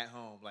like at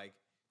home, like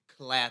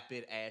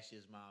clapping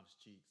Ash's mom's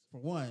cheeks.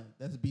 For one,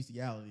 that's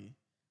bestiality.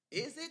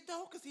 Is it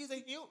though? Because he's a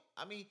human.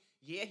 I mean,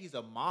 yeah, he's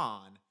a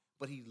Mon,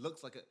 but he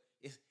looks like a.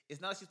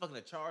 It's not like she's fucking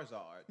a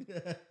Charizard.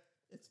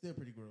 It's still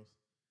pretty gross.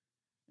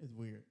 It's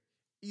weird.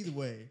 Either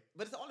way,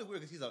 but it's only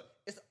weird because he's a.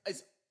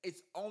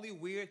 It's only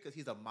weird because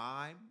he's a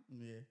mime.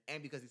 Yeah.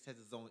 And because he says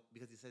his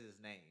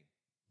name.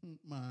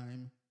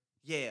 Mime.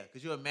 Yeah,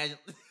 because you imagine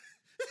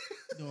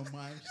doing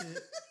mime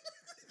shit.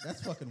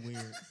 That's fucking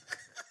weird.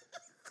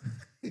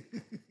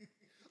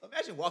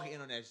 Imagine walking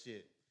in on that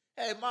shit.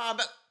 Hey, mom.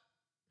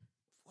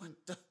 What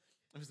the?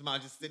 Mr.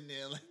 Mom just sitting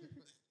there like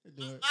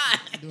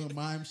doing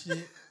mime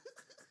shit.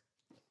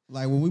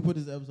 Like when we put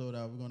this episode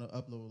out, we're gonna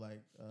upload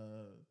like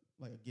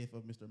a gif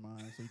of Mr. Mime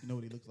so you can know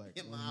what he looks like.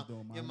 He's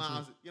doing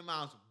mime shit. Your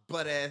mom's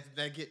butt ass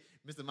naked.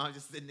 Mr. Mom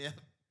just sitting there.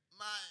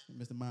 Mime.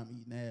 Mr. Mime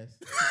eating ass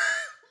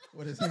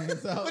with his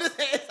hands out. With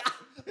his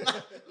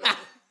hands out.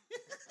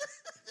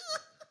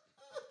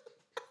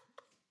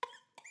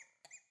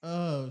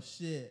 Oh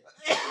shit.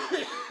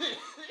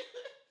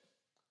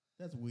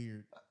 That's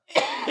weird.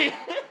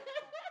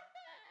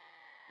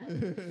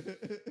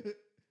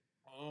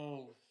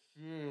 Oh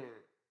shit.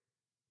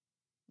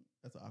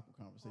 That's an awkward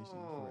conversation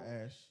for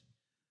Ash.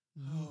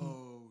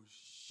 Oh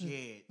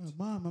shit.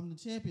 Mom, I'm the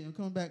champion. I'm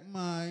coming back,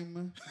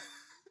 mime.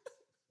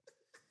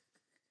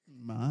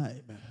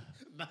 Mime.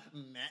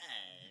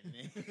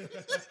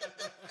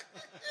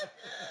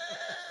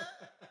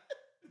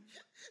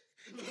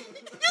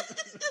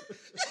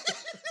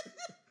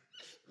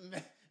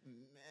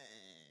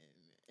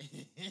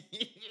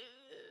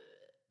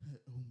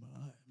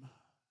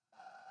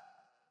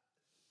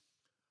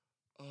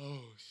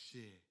 Oh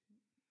shit.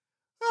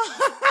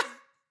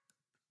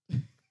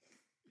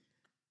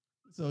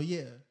 So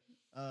yeah.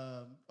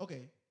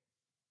 Okay.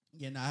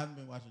 Yeah, no, I haven't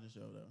been watching the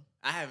show though.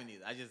 I haven't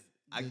either. I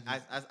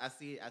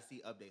see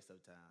updates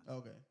sometimes.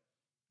 Okay.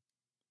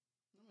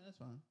 I mean, that's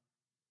fine.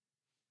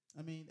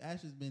 I mean,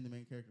 Ash has been the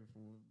main character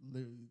for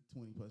literally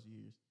 20 plus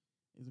years.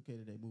 It's okay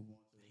that they move on.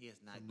 He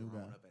has not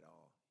grown up at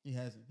all. He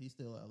hasn't. He's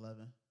still at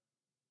 11.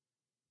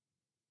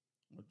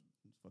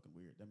 It's fucking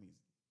weird. That means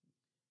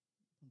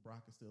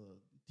Brock is still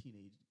a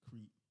teenage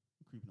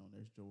creeping on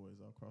their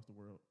joys all across the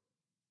world.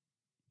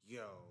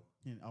 Yo.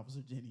 And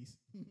Officer Jenny's.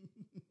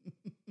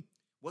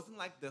 Wasn't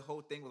like the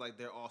whole thing with like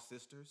they're all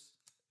sisters?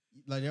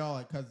 Like they're all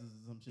like cousins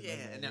or some shit like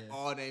that. Yeah, and they're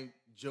all named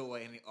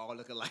Joy and they all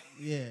look alike.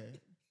 Yeah.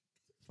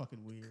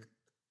 Fucking weird.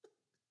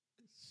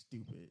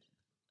 Stupid.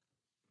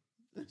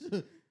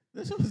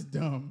 That show is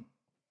dumb.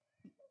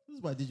 This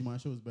is why Digimon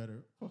show is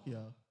better. Fuck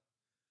y'all.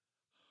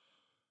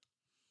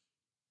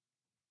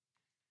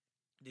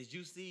 Did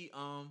you see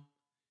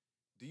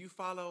do you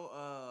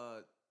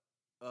follow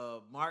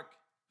Mark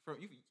from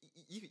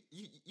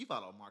you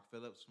follow Mark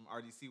Phillips from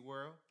RDC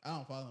World? I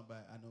don't follow him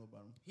back. I know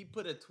about him. He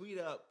put a tweet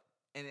up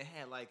and it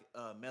had like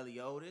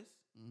Meliodas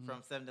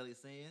from Seven Deadly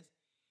Sins,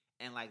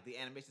 and like the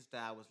animation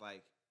style was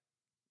like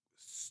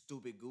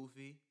stupid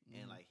goofy,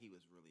 and like he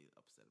was really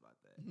upset about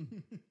that.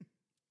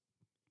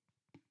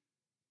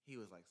 He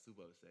was like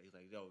super upset. He's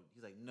like,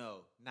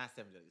 no, not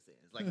Seven Deadly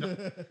Sins. Like, no,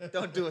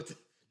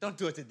 don't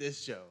do it to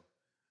this show.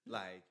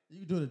 Like, you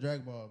can do it to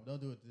Dragon Ball, but don't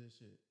do it to this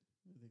shit.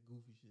 The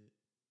goofy shit.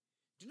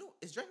 Do you know,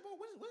 is Dragon Ball,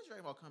 when does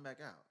Dragon Ball come back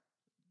out?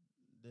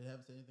 They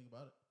haven't said anything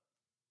about it.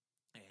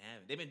 They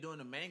haven't. They've been doing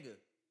the manga.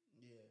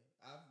 Yeah,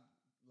 I've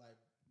like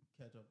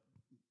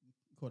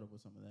caught up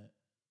with some of that.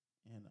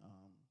 And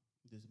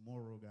this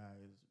Moro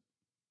guy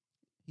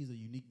he's a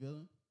unique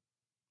villain.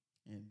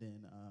 And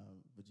then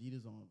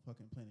Vegeta's on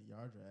fucking Planet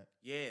Yardrat.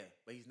 Yeah,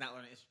 but he's not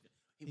learning instant.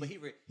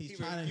 He's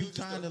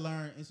trying to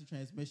learn instant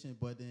transmission,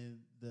 but then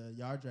the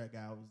Yardrat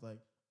guy was like,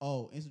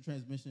 "Oh, instant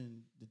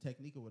transmission, the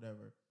technique or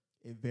whatever,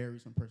 it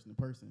varies from person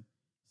to person.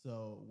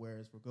 So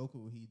whereas for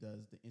Goku, he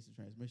does the instant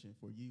transmission.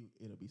 For you,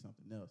 it'll be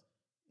something else.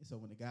 And so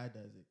when the guy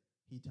does it,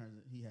 he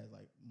has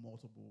like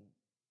multiple.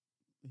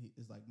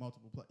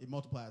 It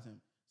multiplies him.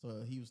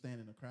 So he was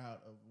standing in a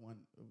crowd of one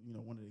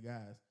of the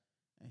guys.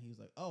 And he was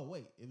like, "Oh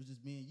wait, it was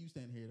just me and you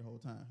standing here the whole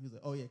time." He was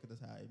like, "Oh yeah, because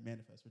that's how it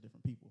manifests for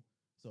different people.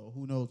 So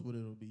who knows what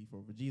it'll be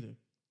for Vegeta?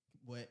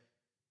 But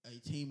a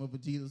team of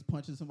Vegetas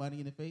punching somebody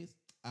in the face,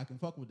 I can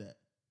fuck with that."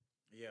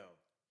 Yo,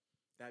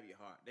 that'd be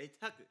hard.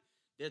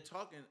 They're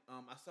talking.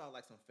 I saw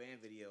like some fan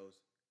videos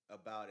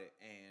about it,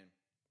 and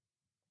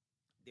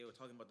they were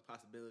talking about the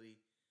possibility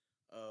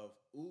of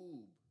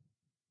Oob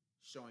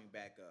showing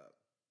back up,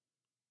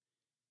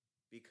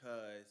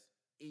 because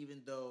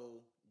even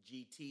though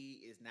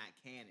GT is not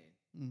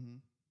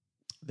canon,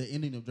 the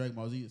ending of Dragon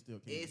Ball Z is still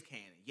canon. Is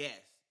canon, yes.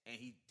 And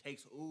he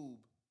takes Oob,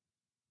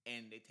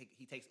 and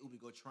he takes Oob to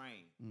go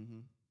train.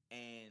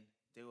 And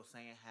they were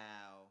saying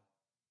how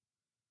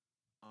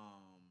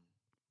um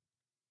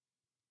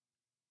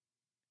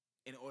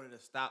in order to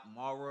stop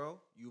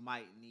Moro, you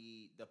might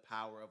need the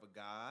power of a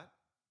god.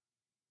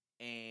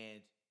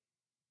 And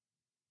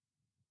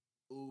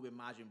Oob and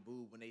Majin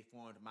Buu, when they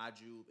formed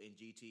Majub and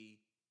GT,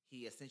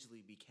 he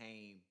essentially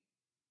became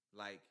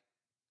like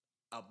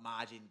a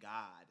Majin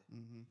god.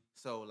 Mm-hmm.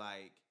 So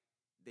like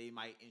they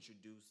might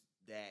introduce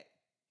that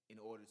in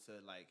order to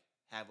like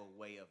have a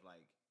way of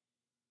like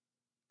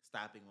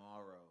stopping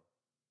Moro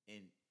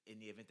in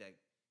the event that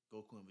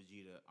Goku and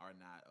Vegeta are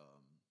not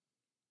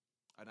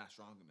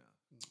strong enough.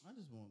 I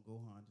just want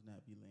Gohan to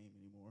not be lame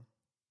anymore.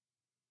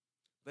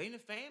 Blame the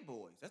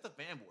fanboys. That's the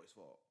fanboys'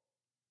 fault.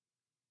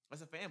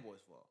 That's a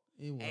fanboy's fault.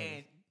 It was.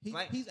 And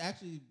He's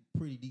actually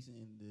pretty decent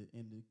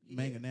in the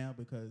manga now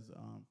because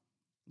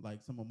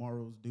like some of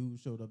Maro's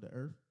dudes showed up to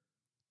Earth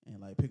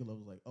and like Piccolo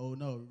was like, "Oh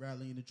no, we're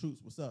rallying the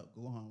troops. What's up?"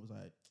 Gohan was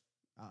like,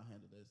 "I'll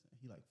handle this." And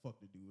he like fucked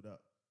the dude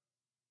up.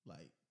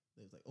 Like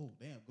they was like, "Oh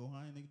damn,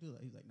 Gohan nigga do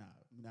that." He's like, "Nah,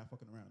 we're not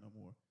fucking around no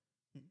more."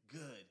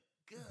 Good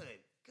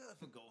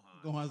for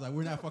Gohan. Gohan's like,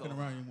 "We're not fucking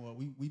around anymore.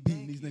 We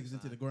beating these niggas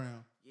into the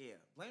ground." Yeah,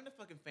 blame the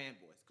fucking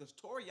fanboys because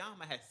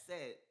Toriyama has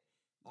said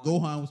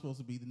Gohan was supposed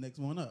to be the next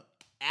one up.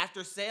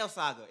 After Cell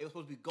Saga, it was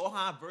supposed to be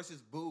Gohan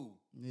versus Buu.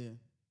 Yeah.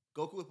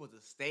 Goku was supposed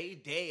to stay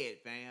dead,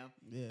 fam.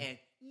 Yeah. And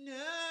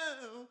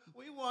no,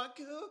 we want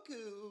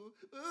Goku.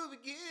 Oh my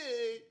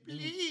god,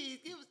 please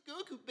give us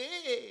Goku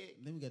back.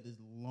 Then we got this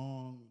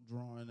long,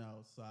 drawn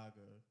out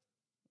saga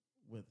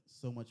with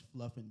so much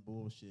fluff and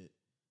bullshit.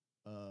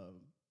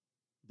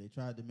 They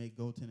tried to make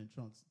Goten and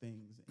Trunks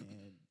things,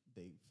 and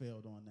they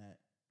failed on that.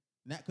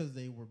 Not because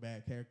they were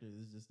bad characters.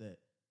 It's just that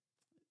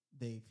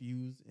they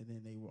fused, and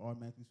then they were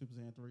automatically Super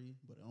Saiyan 3,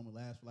 but it only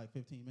lasts for like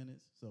 15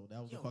 minutes. So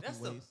that was a fucking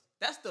waste.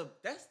 That's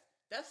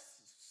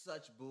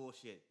such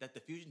bullshit. That the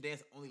fusion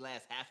dance only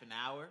lasts half an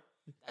hour.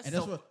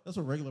 That's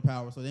a regular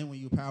power. So then when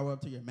you power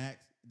up to your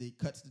max, it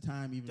cuts the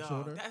time even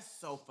shorter. That's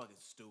so fucking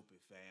stupid,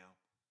 fam.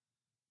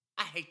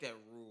 I hate that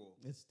rule.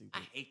 It's stupid.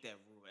 I hate that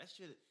rule. That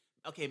shit.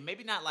 Okay,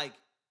 maybe not like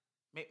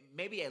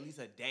maybe at least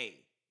a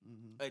day.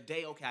 Mm-hmm. A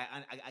day, okay,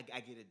 I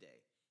get a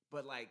day,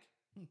 but like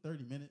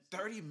 30 minutes.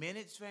 30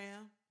 minutes,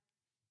 fam.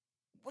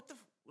 What's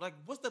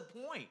the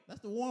point?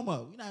 That's the warm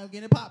up. We're not even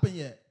getting it popping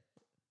yet.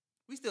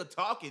 We still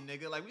talking,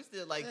 nigga. Like we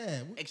still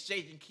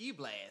exchanging key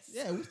blasts.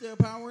 Yeah, we still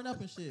powering up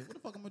and shit. What the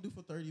fuck I'm gonna do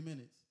for 30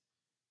 minutes?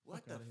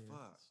 What the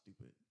fuck?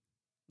 Stupid.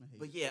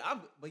 But yeah,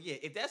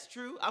 if that's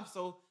true, I'm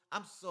so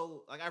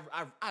like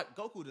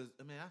Goku does.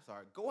 I mean, I'm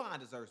sorry, Gohan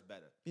deserves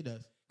better. He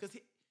does because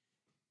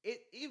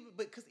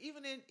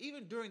even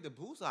during the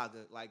Buu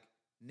saga, like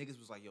niggas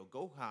was like, yo,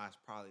 Gohan's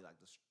probably like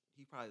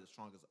he's probably the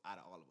strongest out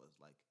of all of us.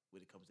 Like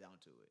when it comes down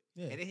to it.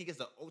 Yeah. And then he gets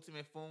the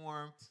ultimate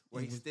form where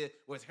where his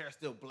hair's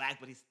still black,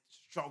 but he's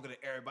stronger than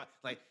everybody.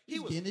 Like he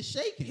was getting it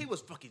shaking. He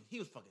was fucking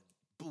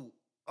Buu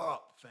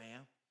up,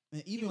 fam.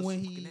 And even when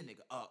he that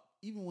nigga up.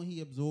 Even when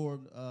he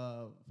absorbed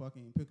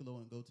fucking Piccolo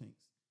and Gotenks,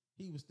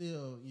 he was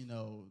still,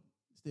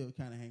 still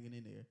kind of hanging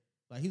in there.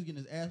 Like he was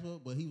getting his ass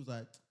whooped, but he was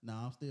like,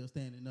 "Nah, I'm still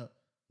standing up.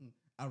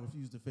 I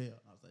refuse to fail."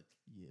 I was like,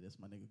 "Yeah, that's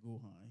my nigga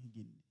Gohan. He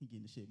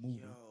getting the shit moving."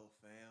 Yo,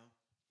 fam.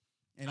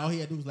 And all he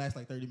had to do was last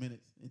like 30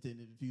 minutes until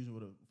the fusion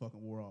would have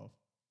fucking wore off.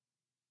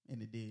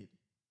 And it did.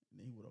 And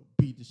then he would have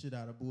beat the shit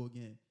out of Buu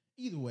again.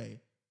 Either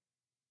way,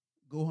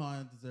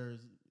 Gohan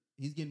deserves,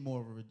 he's getting more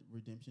of a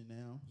redemption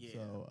now. Yeah.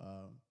 So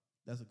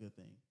that's a good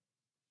thing.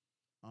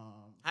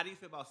 How do you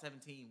feel about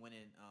 17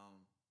 winning?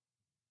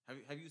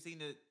 Have you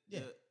seen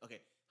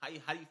okay.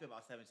 How do you feel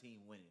about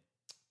 17 winning?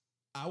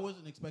 I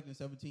wasn't expecting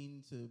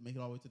 17 to make it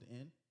all the way to the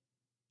end.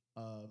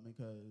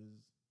 Because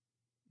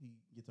he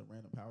gets a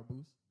random power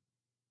boost.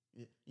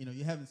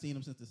 You haven't seen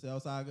him since the Cell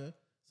Saga.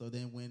 So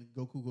then when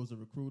Goku goes to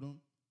recruit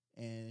him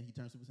and he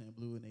turns Super Saiyan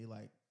Blue and they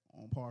like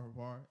on par for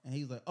par. And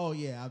he's like, "Oh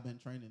yeah, I've been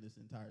training this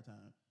entire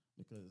time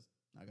because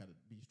I got to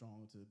be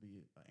strong to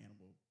be an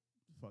animal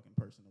fucking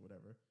person or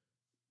whatever."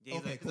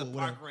 Yeah, he's a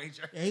park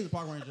ranger. Yeah, he's a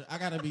park ranger. I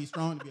got to be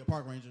strong to be a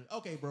park ranger.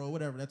 Okay, bro,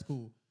 whatever. That's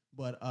cool.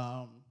 But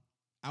I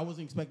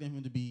wasn't expecting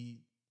him to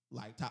be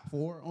like top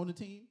 4 on the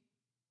team.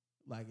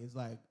 Like it's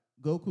like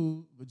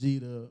Goku,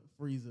 Vegeta,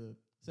 Frieza,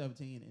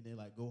 17, and then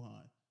like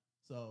Gohan.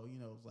 So,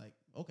 it's like,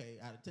 okay,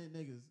 out of 10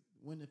 niggas,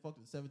 when the fuck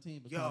did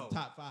 17 become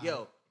top 5?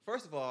 Yo,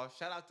 first of all,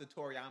 shout out to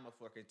Toriyama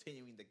for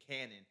continuing the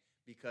canon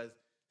because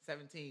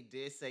 17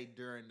 did say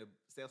during the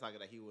Cell Saga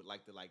that he would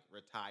like to like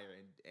retire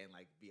and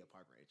like be a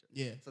park ranger.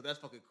 Yeah. So that's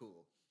fucking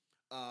cool.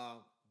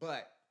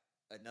 But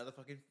another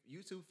fucking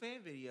YouTube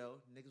fan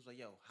video, niggas was like,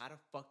 yo, how the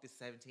fuck did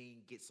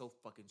 17 get so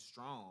fucking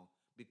strong?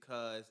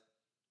 Because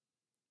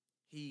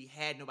he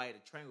had nobody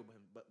to train with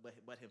him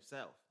but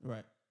himself.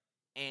 Right.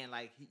 And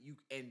like he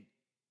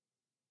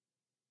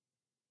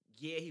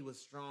was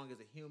strong as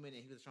a human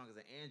and he was strong as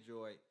an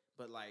android,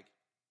 but like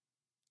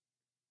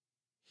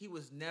he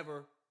was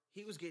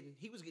getting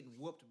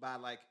whooped by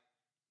like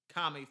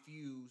Kame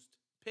fused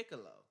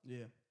Piccolo.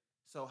 Yeah.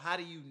 So how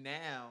do you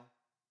now,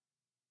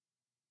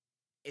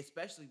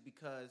 especially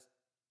because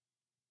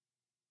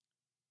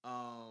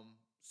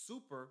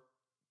Super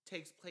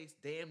takes place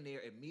damn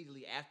near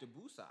immediately after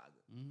Buu Saga.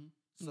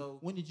 Mm-hmm. So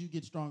when did you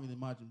get stronger than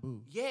Majin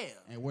Buu? Yeah.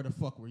 And where the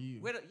fuck were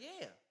you?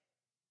 Yeah.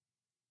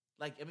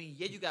 Like, I mean,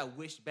 yeah, you got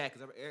wished back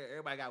because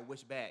everybody got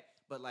wished back.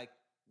 But, like,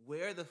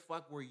 where the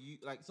fuck were you?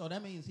 Like, so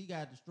that means he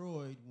got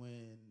destroyed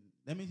when.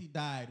 That means he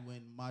died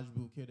when Majin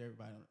Buu killed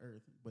everybody on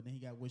Earth. But then he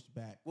got wished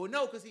back. Well,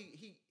 no, because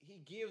he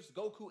gives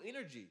Goku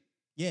energy.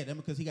 Yeah, then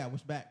because he got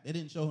wished back. They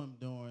didn't show him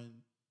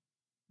during.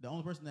 The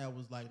only person that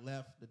was like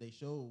left that they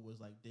showed was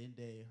like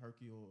Dende,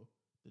 Hercule,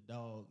 the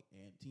dog,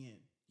 and Tien.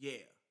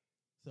 Yeah.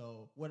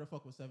 So where the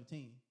fuck was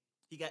 17?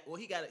 They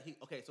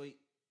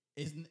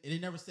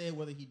never said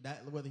whether he died,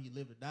 whether he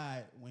lived or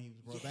died when he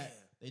was brought back.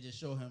 They just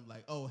show him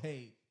like, oh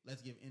hey,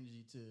 let's give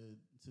energy to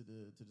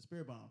the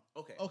spirit bomb.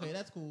 Okay,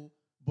 that's cool.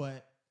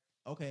 But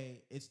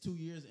okay, it's 2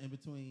 years in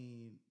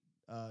between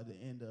the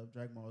end of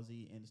Dragon Ball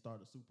Z and the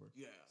start of Super.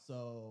 Yeah.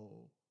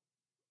 So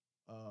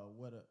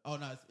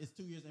it's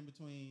 2 years in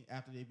between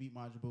after they beat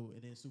Majin Buu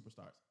and then Super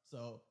starts.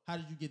 So how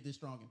did you get this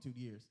strong in 2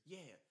 years? Yeah.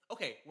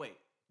 Okay, wait.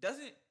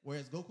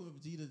 Whereas Goku and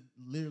Vegeta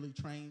literally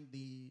trained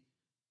the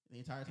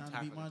entire time to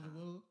beat Majin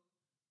Buu?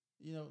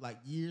 You know, like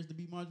years to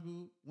beat Majin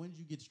Buu. When did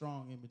you get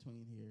strong in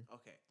between here?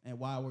 Okay. And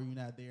why were you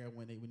not there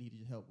when they needed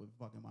your help with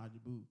fucking Majin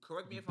Buu?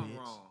 Correct me if I'm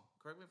wrong.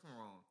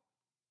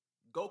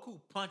 Goku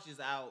punches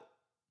out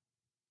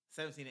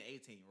 17 and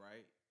 18,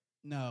 right?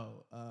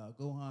 No.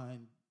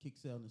 Gohan kicked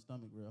Cell in the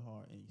stomach real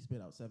hard and he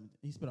spit out 17.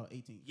 He spit out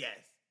 18. Yes,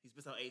 he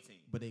spits out 18.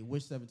 But they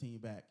wished 17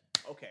 back.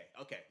 Okay.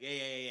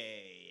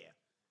 Yeah.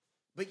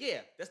 But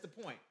yeah, that's the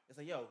point. It's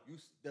like, yo,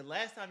 the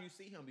last time you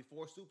see him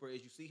before Super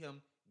is you see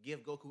him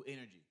give Goku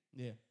energy.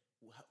 Yeah.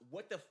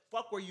 What the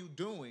fuck were you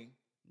doing?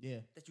 Yeah.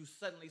 That you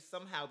suddenly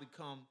somehow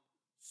become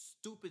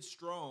stupid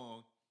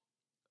strong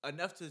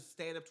enough to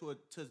stand up to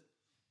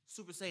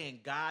Super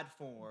Saiyan God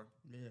form.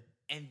 Yeah.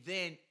 And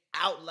then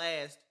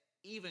outlast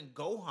even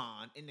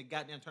Gohan in the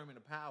goddamn Tournament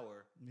of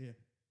Power. Yeah.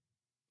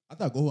 I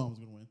thought Gohan was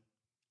gonna win.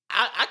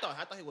 I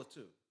thought he was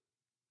too.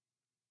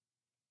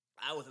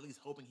 I was at least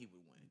hoping he would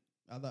win.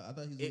 I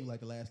thought he was gonna like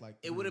the last like.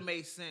 It would have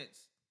made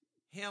sense.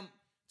 Him,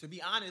 to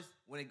be honest,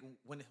 when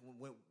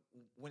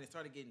it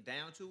started getting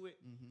down to it,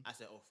 I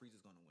said, "Oh,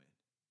 Frieza's gonna win."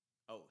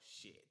 Oh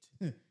shit,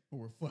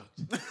 we're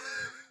fucked.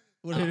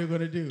 What are they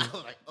gonna do? I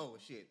was like, "Oh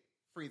shit,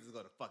 Frieza's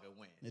gonna fucking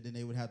win." And then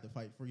they would have to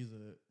fight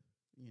Frieza,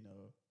 you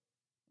know,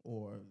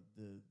 or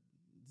the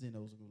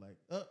Zenos would be like,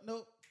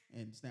 nope,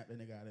 and snap that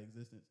nigga out of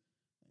existence.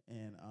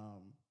 And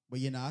but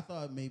I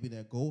thought maybe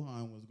that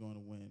Gohan was going to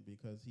win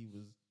because he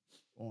was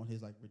on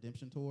his like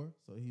redemption tour.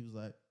 So he was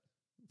like,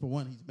 for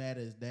one, he's mad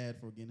at his dad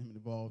for getting him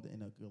involved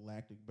in a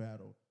galactic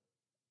battle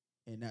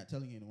and not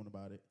telling anyone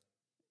about it.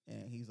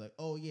 And he's like,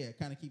 oh yeah,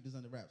 kind of keep this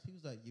under wraps. He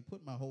was like, you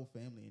put my whole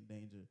family in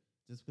danger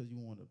just because you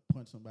want to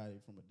punch somebody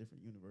from a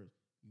different universe,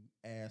 you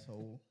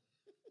asshole.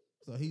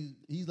 So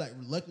he's like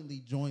reluctantly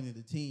joining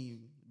the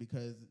team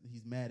because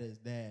he's mad at his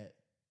dad.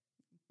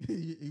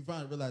 He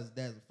finally realized his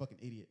dad's a fucking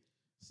idiot.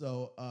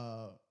 So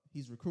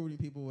he's recruiting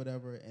people,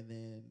 whatever, and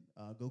then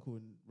Goku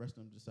and the rest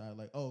of them decide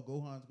like, oh,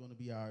 Gohan's going to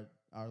be our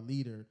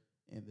leader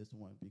in this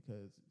one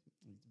because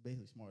he's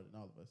basically smarter than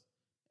all of us,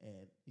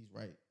 and he's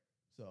right.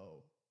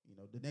 So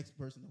the next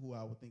person who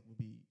I would think would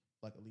be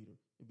like a leader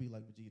would be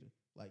like Vegeta.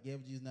 Like, yeah,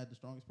 Vegeta's not the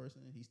strongest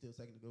person, and he's still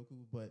second to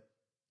Goku, but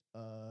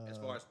as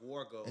far as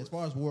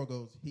war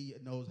goes, he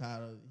knows how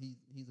to.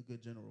 He's a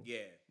good general.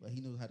 Yeah, like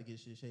he knows how to get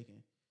shit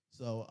shaken.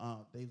 So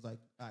they was like,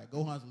 all right,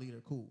 Gohan's the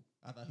leader, cool.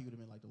 I thought he would have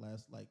been like the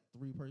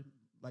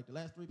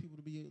last three people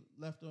to be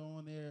left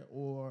on there,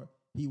 or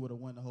he would have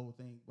won the whole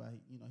thing by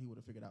he would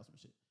have figured out some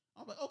shit.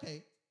 I'm like,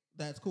 okay,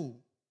 that's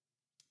cool.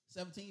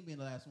 17 being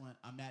the last one,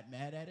 I'm not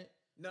mad at it.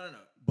 No.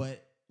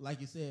 But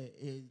like you said,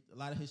 a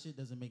lot of his shit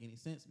doesn't make any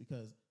sense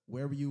because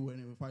where were you when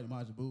they were fighting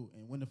Majin Buu,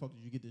 and when the fuck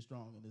did you get this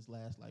strong in this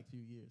last like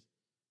few years?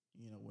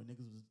 Where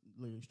niggas was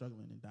literally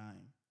struggling and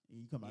dying, and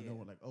you come out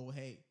nowhere like, oh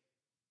hey,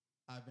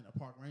 I've been a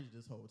park ranger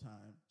this whole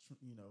time,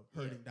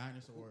 herding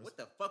dinosaurs. What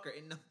the fuck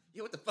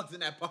what the fuck's in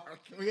that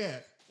park? Yeah,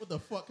 what the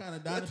fuck kind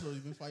of dinosaurs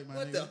you been fighting, my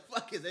nigga? What the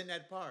fuck is in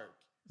that park?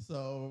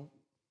 So,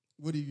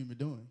 what have you been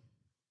doing?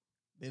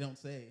 They don't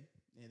say,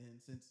 and then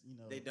since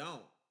they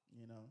don't,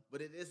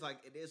 But it is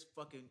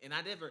fucking, and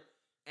I didn't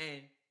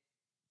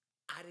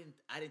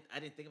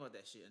think about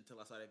that shit until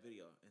I saw that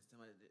video, and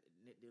somebody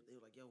they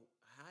were like, yo,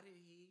 how did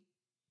he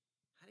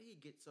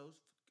get so? I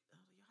was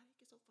like, yo, how did he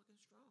get so fucking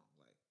strong?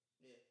 Like,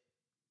 yeah.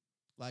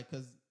 Like,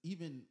 cause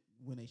even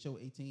when they show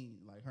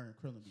 18, like her and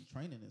Krillin be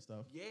training and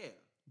stuff. Yeah.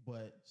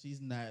 But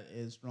she's not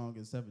as strong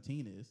as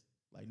 17 is.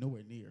 Like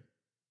nowhere near.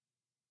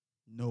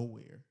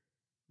 Nowhere.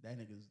 That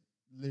nigga's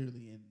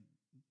literally in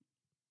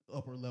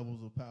upper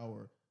levels of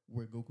power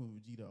where Goku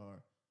and Vegeta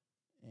are.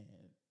 And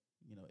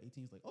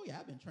 18's like, oh yeah,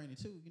 I've been training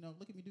too.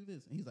 Look at me do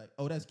this. And he's like,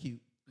 oh, that's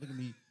cute. Look at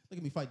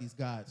me fight these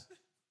gods.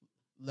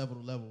 Level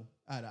to level,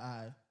 eye to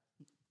eye.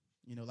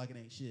 Like it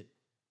ain't shit.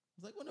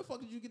 It's like, when the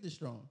fuck did you get this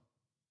strong?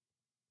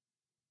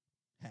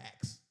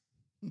 Hacks.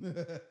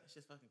 It's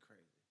just fucking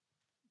crazy.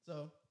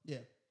 So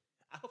yeah,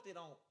 I hope they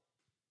don't.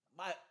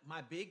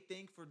 My big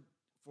thing for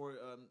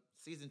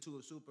season 2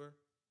 of Super,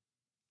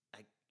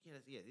 like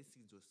This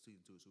season 2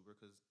 is super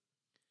because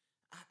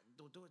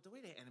the way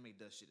that anime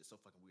does shit is so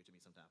fucking weird to me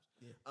sometimes.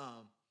 Yeah.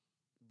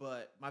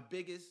 But my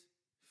biggest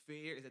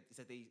fear is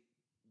that they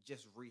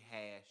just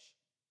rehash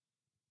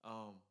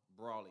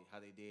Brawly, how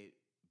they did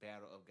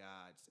Battle of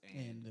Gods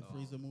And the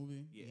Frieza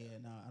movie. Yeah.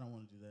 No, I don't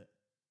want to do that.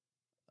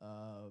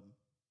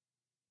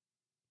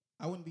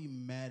 I wouldn't be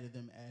mad at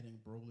them adding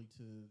Broly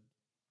to.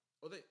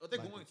 They're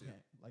going to.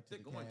 They're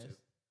going to.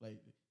 Like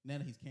now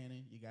that he's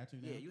canon, you got to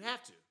now. Yeah, you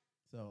have to.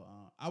 So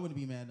I wouldn't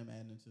be mad at them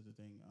adding to the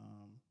thing.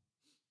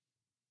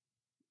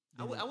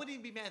 I wouldn't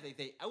even be mad if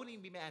I wouldn't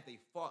even be mad if they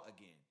fought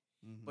again.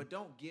 Mm-hmm. But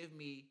don't give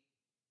me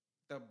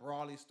the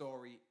Brawly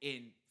story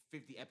in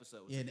 50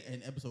 episodes. Yeah,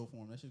 in episode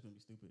form. That shit's gonna be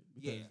stupid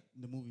because Yeah.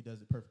 the movie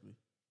does it perfectly.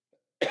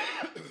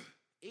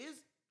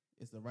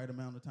 It's the right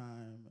amount of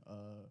time.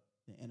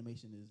 The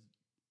animation is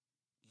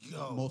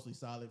mostly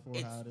solid for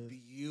how it is.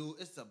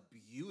 It's a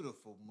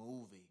beautiful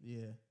movie.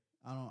 Yeah,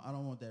 I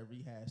don't want that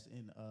rehashed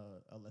in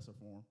a lesser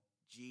form.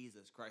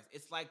 Jesus Christ!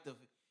 It's like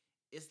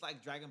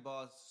Dragon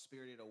Ball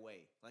Spirited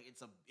Away. Like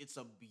it's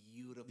a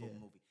beautiful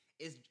movie.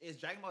 Is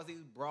Dragon Ball Z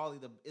Brawly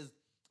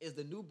is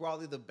the new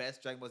Brawly the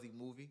best Dragon Ball Z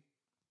movie?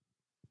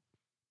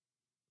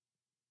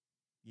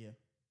 Yeah.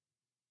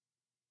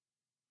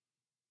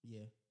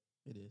 Yeah,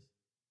 it is.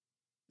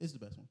 It's the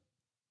best one.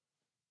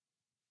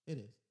 It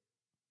is.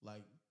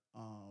 Like,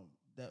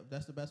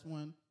 that's the best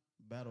one.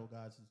 Battle of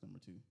Gods is number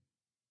 2.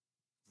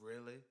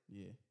 Really?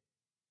 Yeah.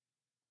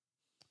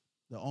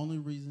 The only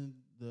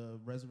reason the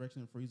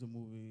Resurrection of Frieza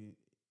movie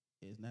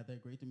is not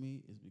that great to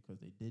me is because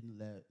they didn't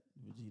let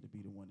Vegeta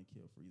be the one to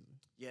kill Frieza.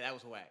 Yeah, that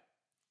was whack.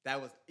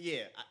 That was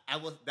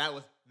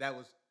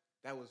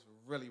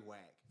really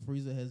whack.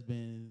 Frieza has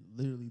been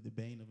literally the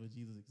bane of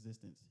Vegeta's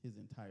existence his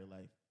entire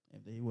life.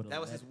 If they would have,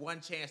 that was his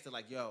one chance to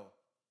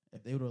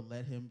if they would have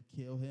let him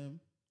kill him,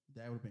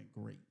 that would have been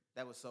great.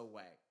 That was so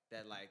whack.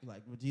 That like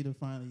Vegeta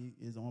finally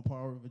is on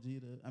par with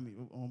Vegeta. I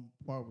mean, on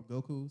par with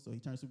Goku. So he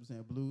turns Super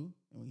Saiyan Blue,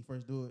 and when he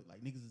first do it,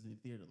 like niggas is in the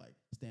theater, like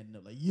standing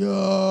up, like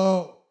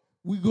yo,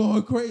 we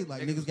going crazy.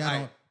 Like niggas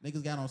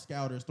got on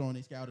scouters, throwing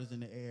their scouters in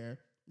the air.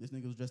 This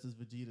nigga was dressed as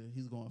Vegeta.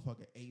 He's going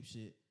fucking ape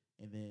shit,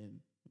 and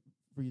then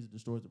Frieza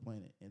destroys the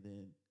planet, and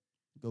then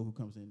Goku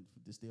comes in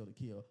to steal the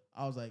kill.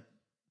 I was like,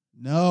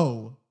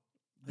 no,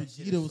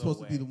 Vegeta was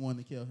supposed to be the one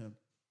to kill him.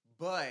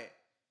 But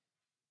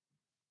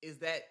does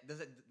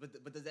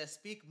that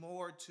speak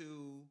more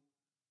to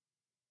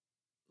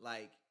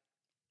like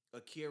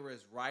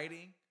Akira's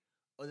writing,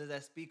 or does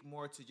that speak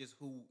more to just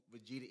who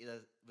Vegeta is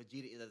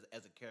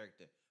as a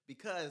character?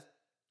 Because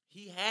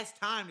he has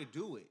time to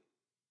do it.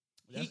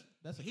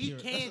 He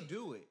can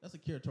do it. That's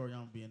Akira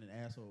Toriyama being an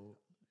asshole.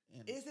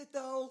 Is it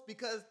though?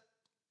 Because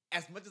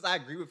as much as I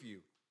agree with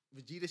you,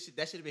 Vegeta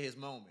that should have been his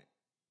moment.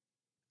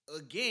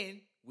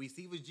 Again, we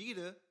see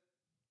Vegeta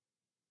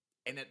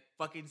and that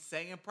fucking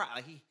Saiyan pride.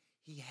 Like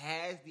he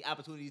has the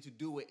opportunity to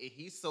do it, and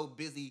he's so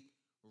busy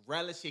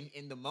relishing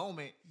in the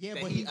moment that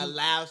he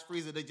allows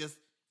Frieza to just.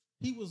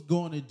 He was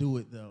going to do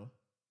it though.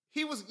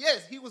 He was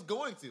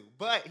going to,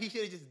 but he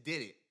should have just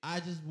did it. I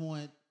just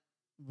want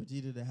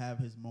Vegeta to have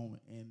his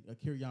moment, and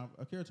Akira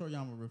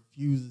Toriyama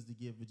refuses to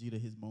give Vegeta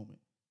his moment.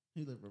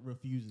 He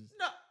refuses.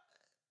 No,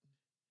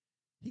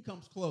 he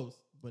comes close,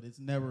 but it's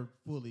never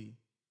fully.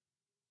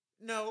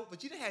 No,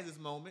 Vegeta has his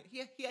moment. He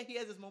has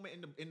his moment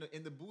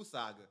in the Buu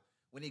saga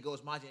when he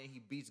goes Majin and he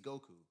beats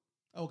Goku.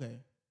 Okay,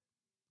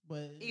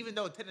 but even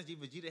though technically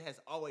Vegeta has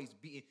always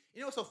beaten. You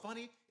know what's so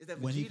funny is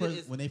that when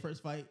they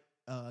first fight,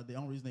 the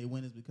only reason they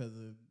win is because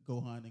of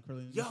Gohan and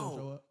Krillin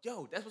show up.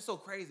 Yo, that's what's so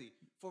crazy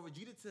for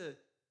Vegeta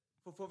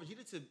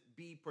to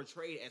be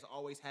portrayed as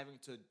always having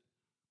to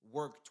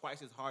work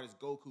twice as hard as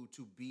Goku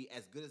to be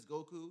as good as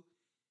Goku.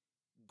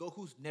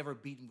 Goku's never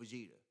beaten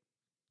Vegeta.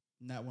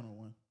 Not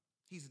 1-on-1.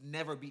 He's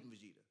never beaten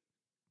Vegeta.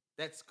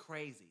 That's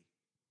crazy.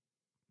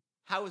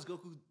 How is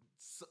Goku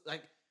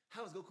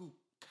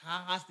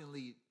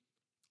constantly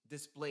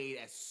displayed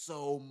as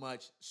so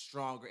much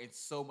stronger and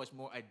so much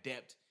more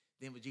adept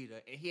than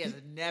Vegeta, and he has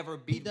never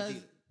beaten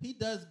Vegeta? He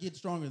does get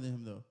stronger than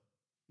him though.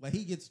 Like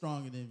he gets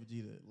stronger than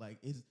Vegeta. Like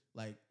it's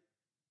like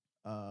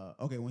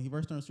okay, when he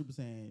first turns Super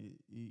Saiyan,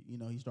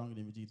 he's stronger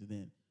than Vegeta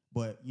then.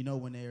 But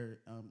when they're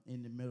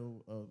in the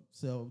middle of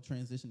Cell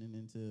transitioning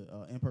into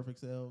Imperfect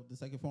Cell, the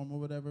second form or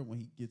whatever, when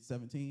he gets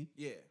 17,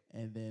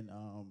 and then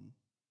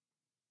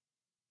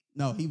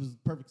no, he was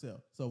Perfect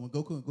Cell. So when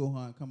Goku and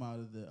Gohan come out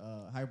of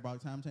the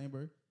hyperbolic time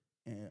chamber,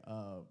 and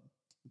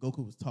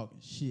Goku was talking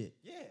shit,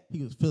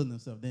 he was feeling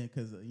himself then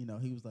because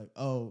he was like,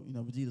 oh,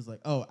 Vegeta's like,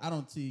 oh,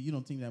 you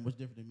don't seem that much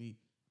different than me,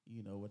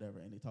 whatever,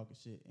 and they talking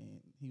shit, and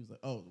he was like,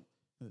 oh.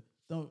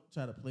 Don't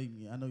try to play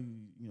me. I know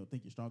you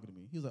think you're stronger than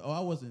me. He was like, oh, I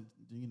wasn't,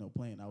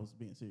 playing. I was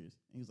being serious.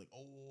 And he was like,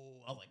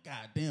 oh, I was like,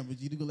 God damn,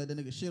 Vegeta gonna let that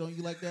nigga shit on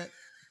you like that?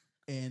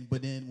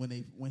 But then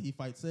when he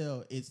fights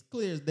Cell, it's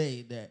clear as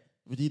day that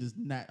Vegeta's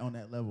not on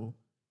that level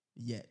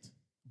yet.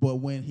 But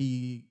when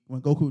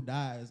Goku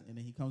dies and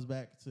then he comes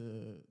back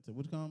to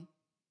Witcom,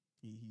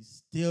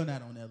 he's still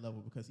not on that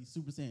level because he's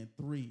Super Saiyan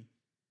 3.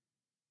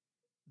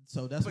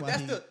 So that's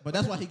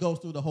why he goes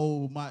through the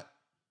whole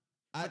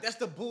But that's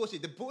the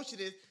bullshit. The bullshit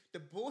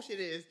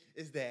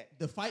is that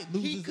the fight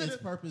he loses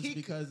its purpose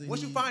because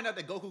once you find out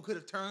that Goku could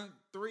have turned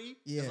 3,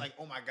 Yeah. it's like,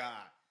 oh my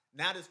god.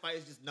 Now this fight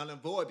is just null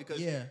and void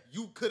because Yeah.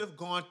 you could have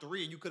gone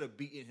 3 and you could have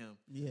beaten him.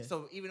 Yeah.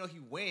 So even though he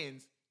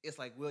wins, it's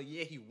like, well,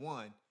 yeah, he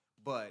won.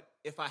 But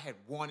if I had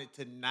wanted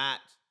to not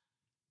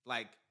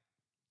like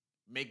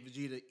make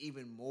Vegeta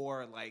even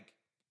more like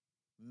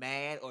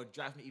mad or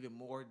drive me even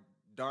more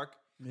dark,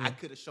 Yeah. I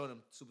could have shown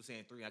him Super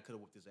Saiyan 3. I could have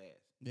whooped his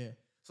ass. Yeah.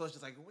 So it's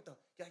just like, what the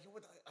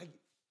like,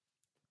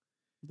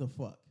 The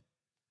fuck.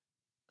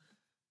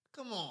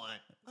 come on.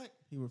 Like,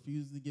 He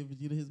refuses to give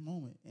Vegeta his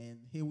moment, and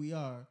here we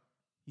are.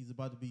 He's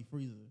about to be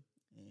Frieza,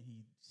 and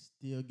he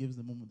still gives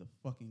the moment to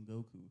fucking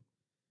Goku.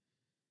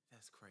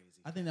 that's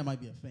crazy. I think that might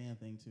be a fan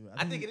thing too.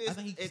 I think it is. I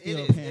think he can It still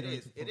is. pander It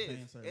is. for It is.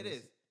 fan service. It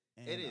is.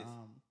 And, It is.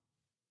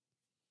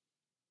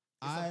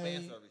 It's some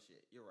fan service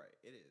shit. You're right.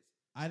 It is.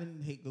 I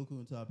didn't hate Goku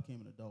until I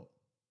became an adult,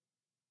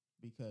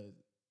 because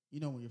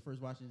when you're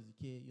first watching as a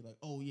kid, you're like,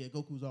 oh yeah,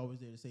 Goku's always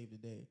there to save the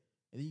day,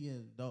 and then you get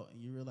an adult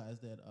and you realize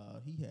that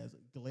he has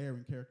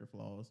glaring character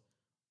flaws,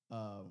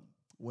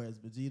 whereas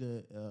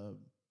Vegeta,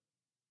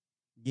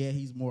 yeah,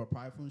 he's more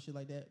prideful and shit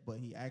like that, but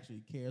he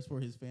actually cares for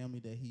his family,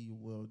 that he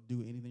will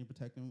do anything to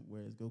protect them,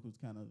 whereas Goku's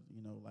kind of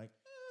like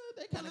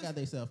they kind of got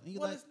themselves.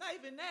 Well, it's not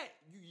even that.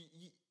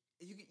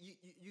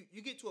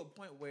 You get to a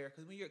point where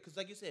because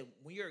like you said,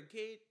 when you're a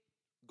kid,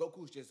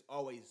 Goku's just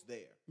always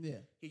there. Yeah.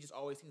 He just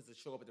always seems to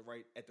show up at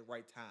the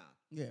right time.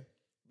 Yeah.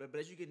 But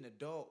as you get an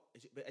adult,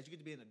 as you get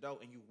to be an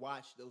adult and you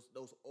watch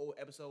those old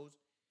episodes,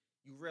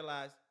 you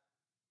realize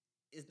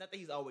it's not that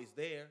he's always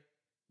there.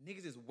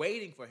 Niggas is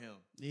waiting for him.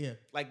 Yeah.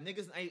 Like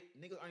niggas aren't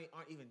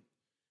even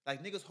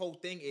like niggas' whole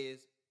thing is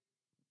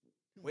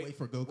Wait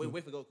for Goku.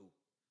 Wait for Goku.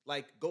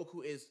 Like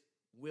Goku is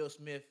Will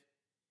Smith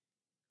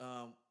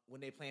when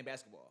they playing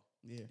basketball.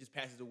 Yeah. Just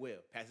passes the will.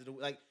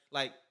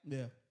 Like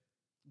Yeah.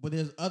 But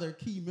there's other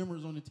key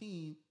members on the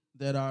team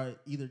that are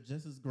either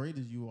just as great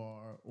as you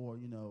are, or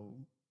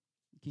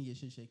can get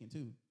shit shaken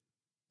too.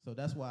 So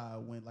that's why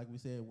when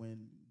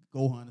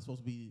Gohan is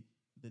supposed to be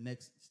the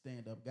next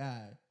stand-up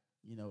guy,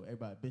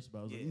 everybody bitch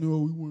about it. Like, no,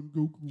 we want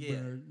Goku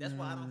back. That's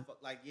why I don't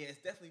fuck. Like, yeah,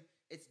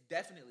 it's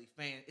definitely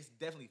fan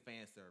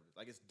service.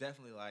 Like, it's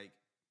definitely like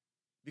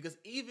because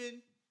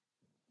even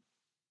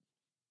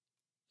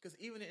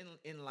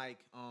in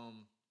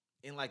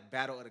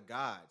Battle of the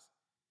Gods,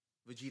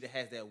 Vegeta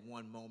has that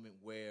one moment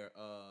where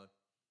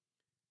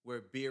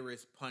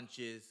Beerus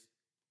punches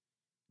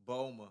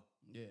Bulma.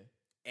 Yeah.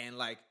 And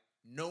like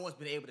no one's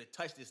been able to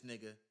touch this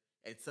nigga,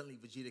 and suddenly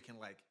Vegeta can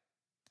like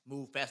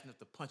move fast enough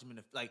to punch him in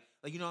the like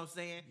you know what I'm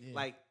saying? Yeah.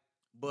 Like,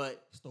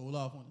 but stole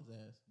off on his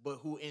ass. But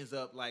who ends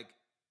up like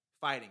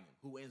fighting him?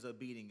 Who ends up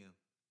beating him?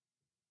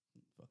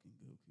 Fucking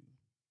Goku.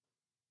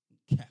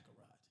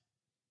 Kakarot.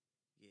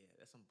 Yeah,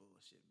 that's some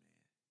bullshit, man.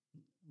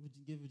 Would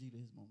you give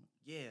Vegeta his moment?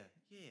 Yeah.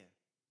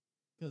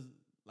 Because,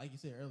 like you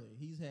said earlier,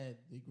 he's had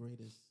the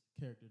greatest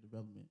character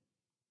development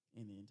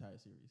in the entire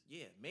series.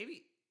 Yeah,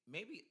 maybe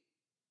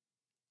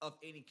of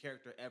any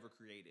character ever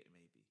created,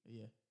 maybe.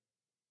 Yeah.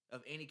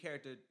 Of any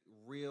character,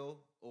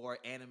 real or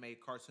anime,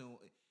 cartoon,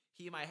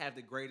 he might have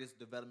the greatest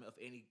development of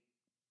any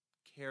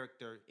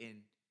character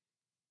in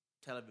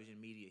television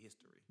media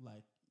history.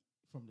 Like,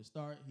 from the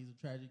start, he's a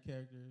tragic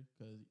character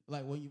because,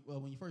 like, when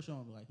you first show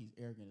him, like, he's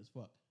arrogant as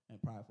fuck and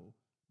prideful,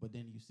 but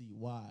then you see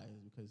why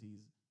is because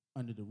he's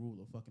under the rule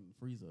of fucking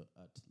Frieza,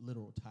 a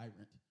literal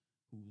tyrant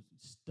who's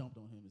stumped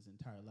on him his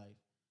entire life,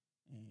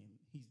 and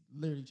he's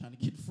literally trying to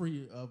get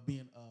free of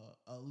being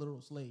a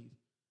literal slave,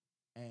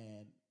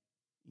 and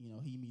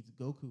he meets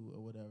Goku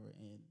or whatever,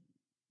 and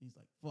he's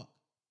like, "Fuck,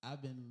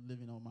 I've been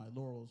living on my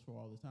laurels for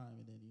all this time,"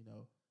 and then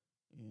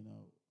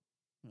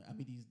I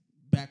meet these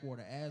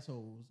backwater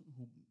assholes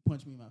who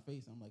punch me in my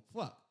face. I'm like,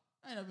 "Fuck,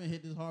 I ain't never been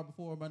hit this hard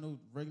before by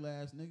no regular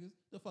ass niggas.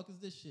 The fuck is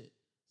this shit?"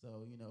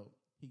 So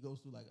he goes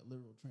through like a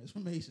literal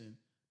transformation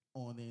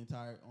during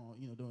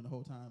the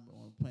whole time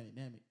on Planet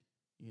Namek.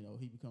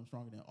 He becomes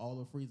stronger than all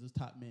of Frieza's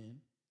top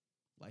men.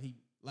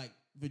 Like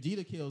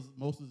Vegeta kills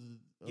most of the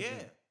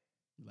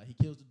like he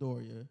kills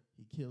Dodoria,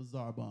 he kills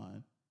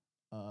Zarbon,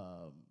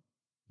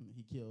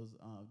 he kills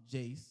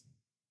Jace,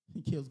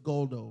 he kills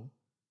Goldo.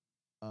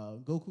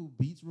 Goku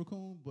beats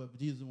Raccoon, but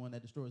Vegeta's the one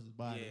that destroys his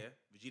body. Yeah,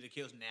 Vegeta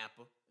kills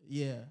Nappa.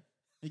 Yeah,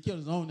 he killed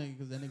his own nigga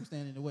because that nigga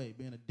standing in the way,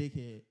 being a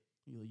dickhead.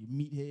 You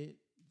meathead,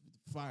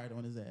 fired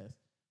on his ass.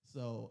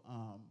 So,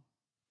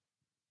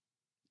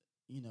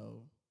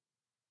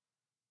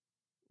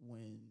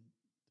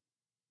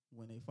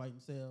 when they fight in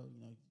Cell,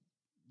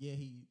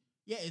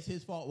 it's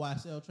his fault why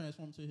Cell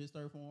transformed to his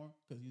third form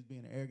because he was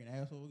being an arrogant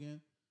asshole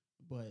again.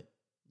 But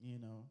he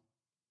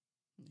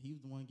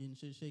was the one getting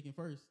shit shaken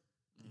first.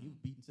 Mm-hmm. He was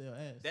beating Cell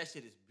ass. That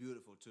shit is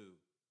beautiful too.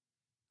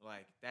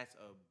 Like that's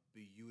a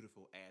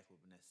beautiful ass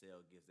whooping that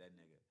Cell gives that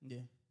nigga.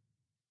 Yeah.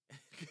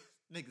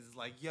 Niggas is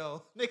like,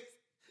 yo, niggas.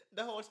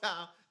 The whole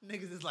time,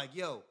 niggas is like,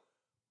 yo,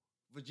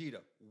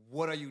 Vegeta,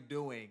 what are you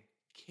doing?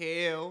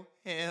 Kill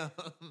him.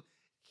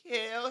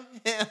 Kill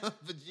him.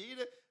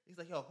 Vegeta. He's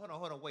like, yo, hold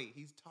on, wait.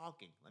 He's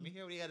talking. Let me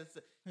hear what he had to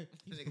say. Hey,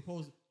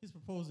 he's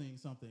proposing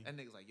something. That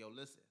nigga's like, yo,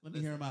 listen. Let me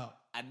hear him out.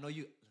 I know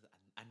you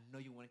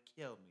want to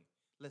kill me.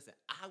 Listen,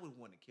 I would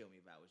want to kill me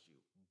if I was you,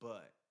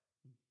 but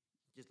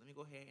just let me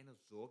go ahead and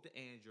absorb the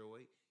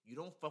android. You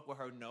don't fuck with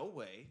her no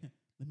way.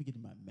 Let me get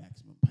to my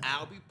maximum power.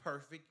 I'll be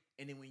perfect,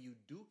 and then when you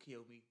do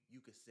kill me,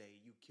 you could say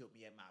you killed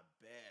me at my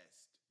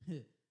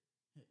best.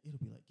 It'll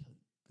be like killing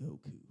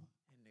Goku.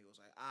 And nigga was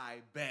like, I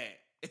bet.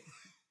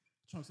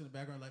 Trunks in the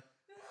background like,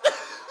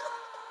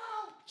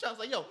 Trunks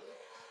like, yo.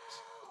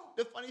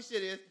 The funny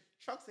shit is,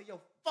 Trunks said,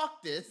 yo,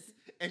 fuck this.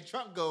 And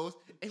Trump goes,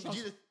 and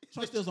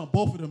Trunks steals on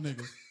both of them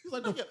niggas. He's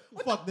like, no,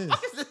 fuck this.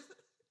 Fuck is this.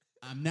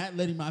 I'm not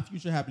letting my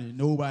future happen to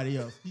nobody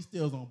else. He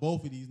steals on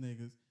both of these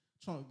niggas.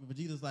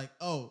 Vegeta's like,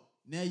 oh,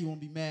 now you won't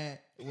be mad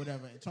or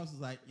whatever. And Trunks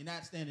is like, you're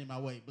not standing in my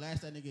way.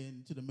 Blast that nigga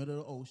into the middle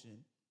of the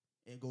ocean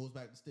and goes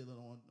back to stealing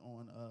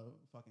on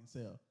fucking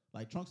Cell.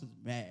 Like, Trunks is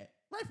mad.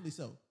 Rightfully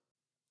so.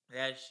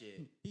 That shit.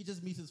 He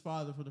just meets his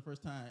father for the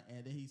first time,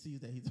 and then he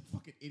sees that he's a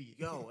fucking idiot.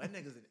 Yo, that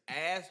nigga's an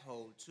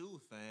asshole too,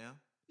 fam.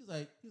 He's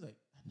like, I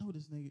know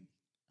this nigga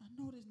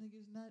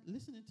is not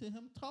listening to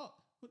him talk.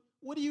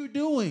 What are you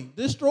doing?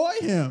 Destroy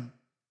him.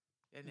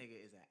 That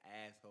nigga is an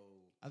asshole.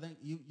 I think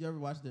you ever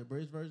watched the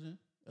abridged version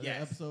of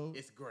that episode?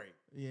 It's great.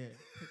 Yeah.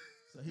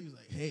 So he was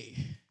like, hey,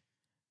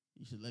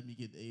 you should let me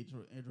get the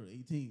Android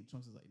 18.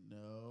 Trunks is like,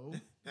 no.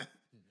 No.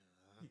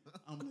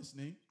 I'm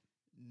listening.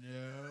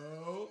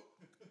 No.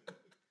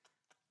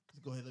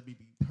 Just go ahead, let me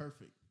be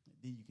perfect. And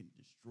then you can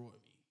destroy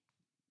me.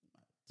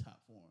 My top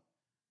form.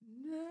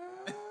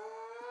 No.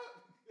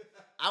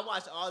 I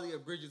watched all the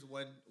abridges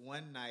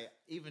one night,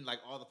 even like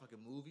all the fucking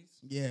movies.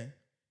 Yeah.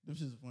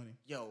 This is funny.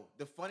 Yo,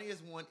 the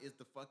funniest one is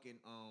the fucking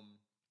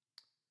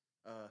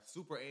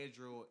Super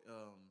Android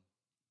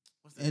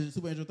what's that?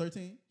 Super Android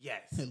 13?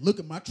 Yes. And look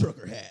at my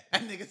trucker hat.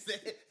 That nigga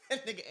said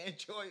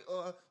Android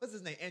what's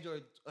his name?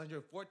 Android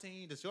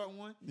 14, the short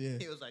one? Yeah.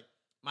 He was like,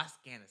 my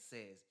scanner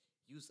says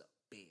you's a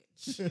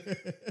bitch.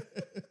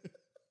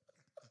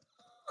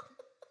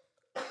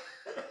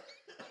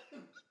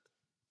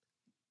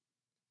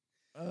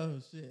 Oh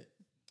shit.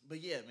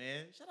 But yeah,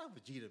 man, shout out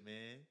Vegeta,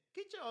 man.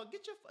 Get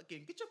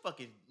your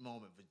fucking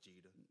moment,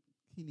 Vegeta.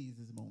 He needs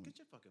his moment. Get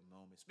your fucking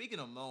moment. Speaking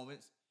of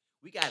moments,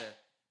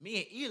 me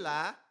and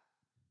Eli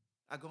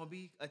are gonna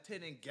be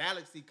attending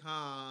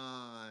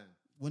GalaxyCon.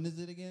 When is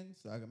it again?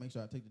 So I can make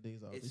sure I take the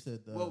days off. They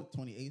said the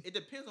 28th. It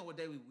depends on what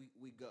day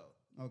we go.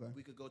 Okay.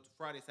 We could go to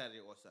Friday, Saturday,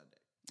 or Sunday.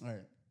 All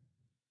right.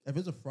 If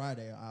it's a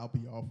Friday, I'll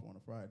be off on a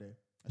Friday.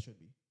 I should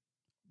be,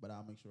 but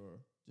I'll make sure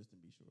just to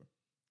be sure.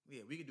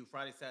 Yeah, we could do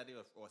Friday, Saturday,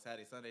 or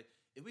Saturday, Sunday.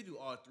 If we do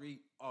all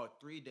three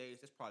days,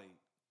 that's probably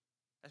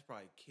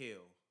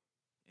kill,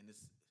 and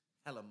it's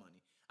hella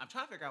money. I'm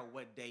trying to figure out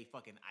what day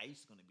fucking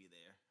Aisha's gonna be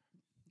there.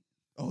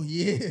 Oh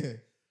yeah.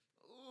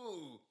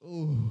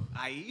 Ooh.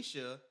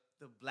 Aisha,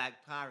 the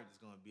Black Pirate, is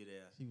gonna be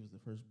there. She was the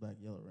first Black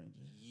Yellow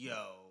Ranger.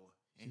 Yo,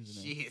 and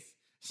she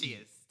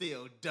is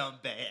still dumb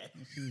bad.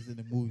 She was in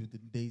the movie with the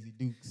Daisy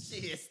Dukes.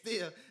 She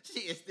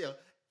is still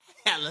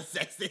hella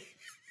sexy.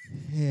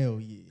 Hell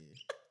yeah.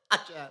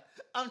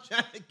 I'm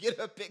trying to get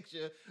a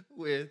picture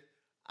with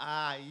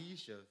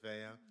Aisha,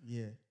 fam.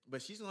 Yeah.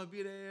 But she's gonna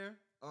be there.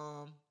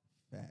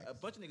 Facts. A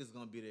bunch of niggas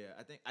gonna be there.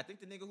 I think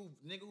the nigga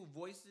who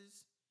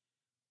voices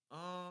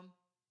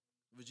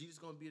Vegeta's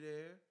gonna be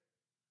there.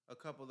 A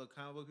couple of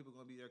comic book people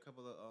gonna be there. A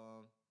couple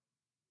of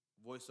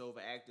voiceover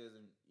actors,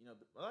 and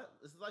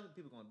it's a lot of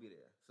people gonna be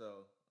there.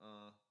 So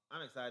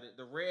I'm excited.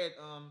 The red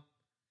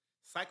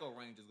Psycho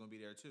Ranger's gonna be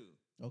there too.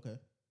 Okay.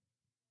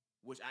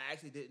 Which I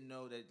actually didn't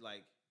know that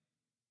like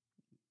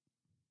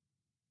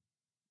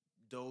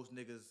those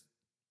niggas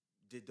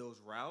did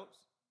those routes.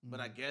 Mm-hmm. But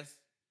I guess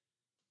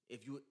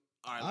if you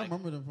are I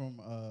remember them from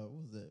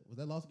what was that? Was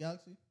that Lost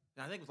Galaxy?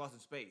 I think it was Lost in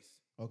Space.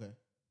 Okay.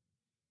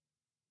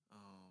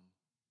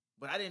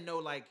 But I didn't know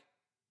like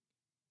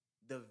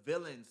the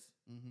villains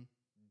Mm-hmm.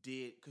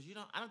 did, because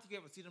I don't think you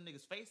ever see them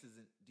niggas' faces.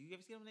 And do you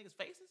ever see them niggas'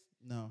 faces?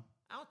 No.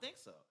 I don't think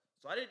so.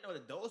 So I didn't know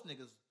that those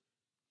niggas.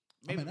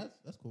 I mean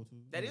that's cool too.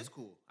 That is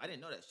cool. I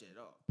didn't know that shit at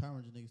all. Power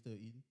Ranger niggas still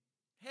eating.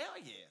 Hell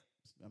yeah.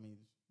 I mean,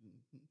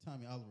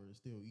 Tommy Oliver is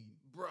still eating.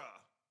 Bruh.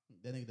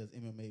 That nigga does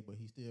MMA, but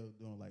he's still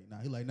doing like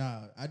he like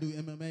I do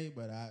MMA,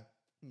 but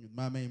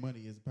my main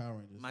money is Power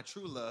Rangers. My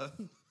true love.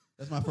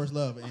 That's my first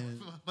love,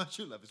 and my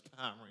true love is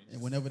Power Rangers.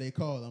 And whenever they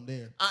call, I'm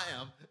there. I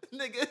am,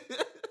 nigga.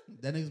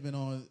 That nigga's been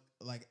on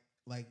like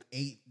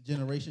 8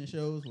 generation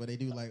shows where they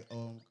do like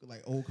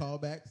old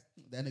callbacks.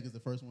 That nigga's the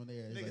first one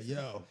there. He's like,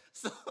 yo.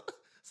 So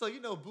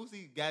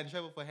Boosie got in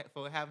trouble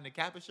for having the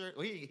Kappa shirt.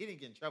 Well, he didn't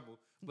get in trouble,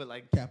 but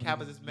like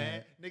Kappa's is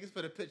mad. Niggas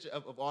put a picture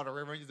of all the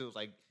Red Rangers. It was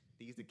like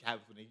these the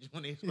Kappas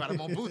when they brought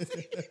him on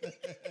Boosie.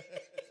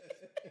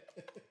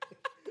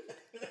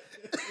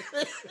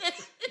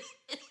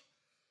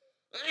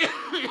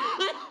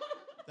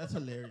 That's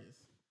hilarious.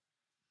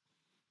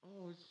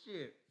 Oh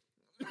shit.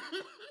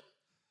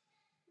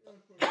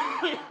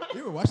 You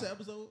ever watch that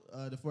episode,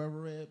 the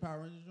Forever Red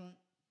Power Rangers joint?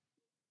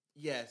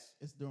 Yes.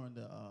 It's during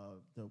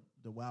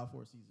the Wild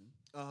Force season.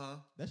 Uh-huh.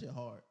 That shit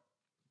hard.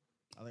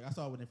 I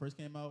saw it when it first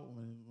came out.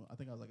 When I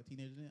think I was like a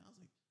teenager then, I was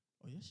like,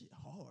 oh, that shit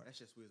hard. That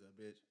shit sweet as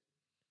a bitch.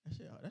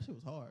 That shit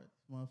was hard.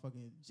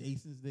 Motherfucking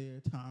Jason's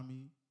there,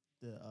 Tommy,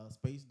 the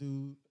space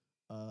dude,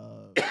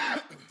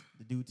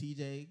 the dude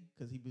TJ,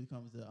 because he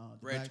becomes the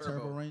Red Black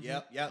Turbo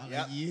Ranger. Yep.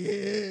 Like,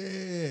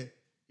 yeah.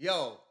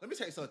 Yo, let me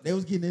tell you something. They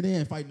was getting it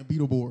in fighting the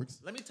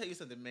Beetleborgs. Let me tell you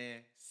something, man.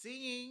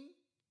 Seeing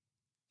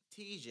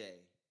TJ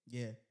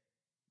Yeah.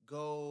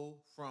 go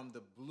from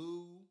the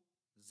blue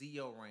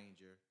Zeo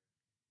Ranger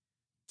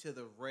to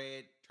the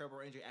red Turbo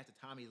Ranger after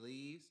Tommy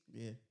leaves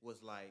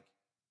was like,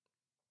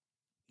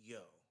 yo.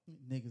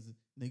 Niggas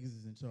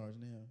is in charge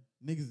now.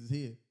 Niggas is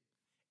here.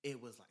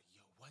 It was like,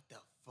 yo, what the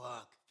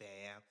fuck,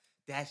 fam?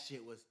 That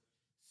shit was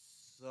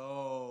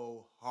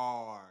so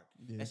hard.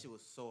 Yeah. That shit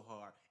was so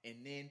hard. And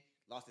then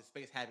Lost in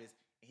Space happens,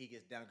 and he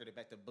gets downgraded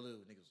back to blue.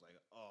 Niggas was like,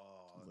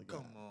 oh, Like,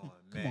 come on,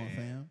 come man. on,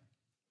 fam.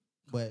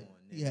 But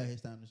he had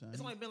his time to shine.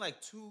 It's only been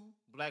like 2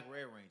 Black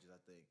Red Rangers, I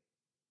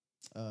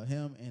think.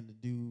 Him and the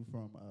dude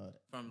from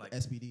like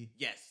SPD.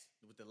 Yes,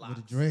 with the locks.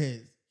 With the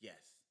dreads. Yes.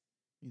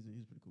 He's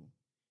pretty cool.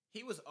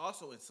 He was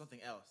also in something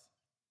else.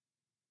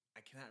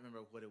 I cannot remember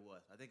what it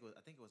was. I think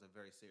it was a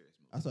very serious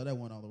movie. I saw that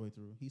one all the way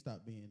through. He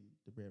stopped being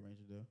the Red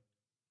Ranger though.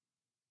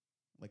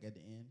 Like at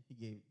the end, he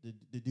gave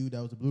the dude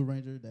that was the Blue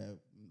Ranger that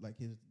like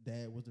his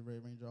dad was the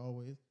Red Ranger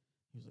always.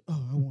 He was like,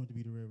 "Oh, I wanted to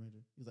be the Red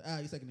Ranger." He was like,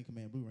 "You're second in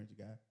command, Blue Ranger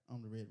guy.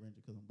 I'm the Red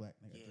Ranger because I'm black."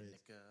 And I got dreads.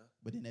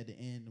 But then at the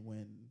end,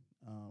 when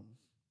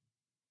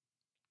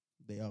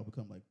they all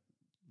become like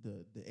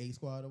the A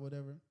squad or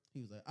whatever, he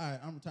was like, "All right,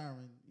 I'm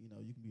retiring. You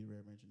know, you can be the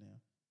Red Ranger now."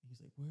 He's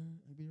like, "Where?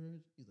 I be the Red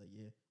Ranger?" He's like,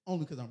 "Yeah,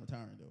 only because I'm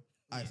retiring though.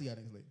 All right, see y'all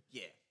niggas later."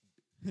 Yeah,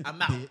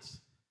 I'm out. Bitch.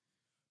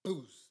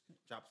 Boost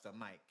drops the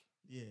mic.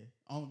 Yeah,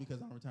 only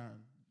because I'm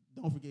retiring.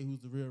 Don't forget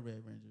who's the real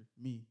Red Ranger.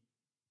 Me,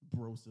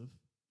 Broseph.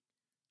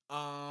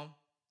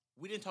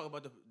 We didn't talk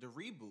about the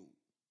reboot.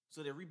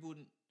 So they're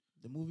rebooting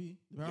the movie,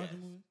 the Power Ranger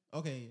movie.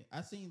 Okay,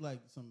 I seen like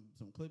some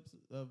clips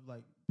of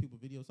like people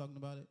videos talking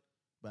about it,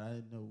 but I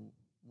didn't know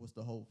what's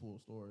the whole full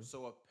story.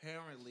 So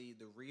apparently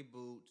the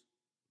reboot,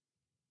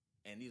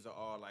 and these are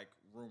all like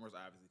rumors,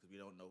 obviously, because we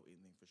don't know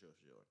anything for sure.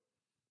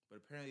 But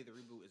apparently the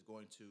reboot is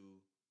going to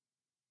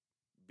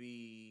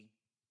be,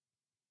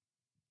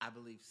 I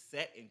believe,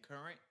 set in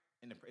current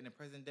in the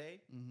present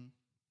day,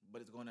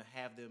 but it's going to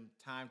have them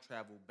time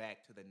travel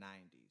back to the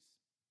 90s.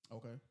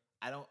 Okay.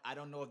 I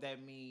don't know if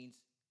that means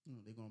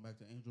they're going back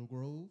to Angel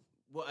Grove.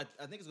 Well,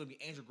 I think it's going to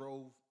be Angel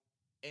Grove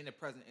in the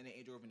present and then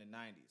Angel Grove in the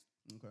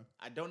 90s. Okay.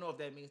 I don't know if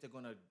that means they're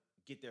going to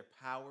get their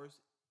powers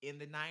in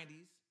the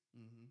 90s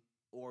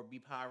or be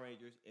Power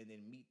Rangers and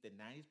then meet the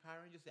 90s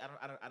Power Rangers.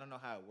 I don't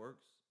know how it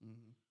works,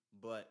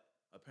 but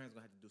apparently it's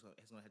going to have to do something.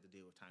 It's going to have to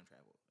deal with time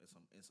travel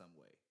in some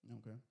way.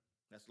 Okay.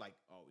 That's like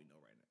all we know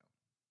right now.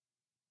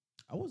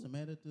 I wasn't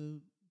mad at the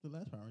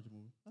last Power Ranger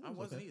movie. I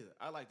wasn't either.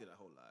 I liked it a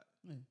whole lot.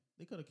 Yeah,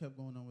 they could have kept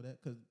going on with that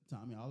because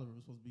Tommy Oliver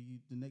was supposed to be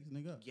the next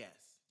nigga up. Yes.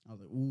 I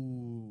was like,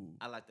 ooh.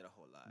 I liked it a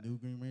whole lot. New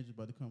Green Ranger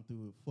about to come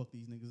through and fuck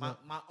these niggas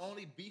up. My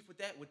only beef with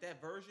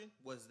that version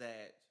was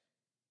that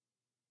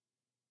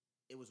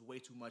it was way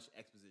too much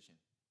exposition,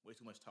 way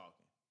too much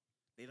talking.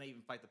 They don't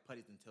even fight the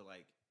putties until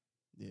like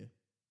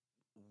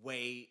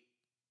way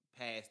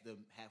past the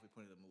halfway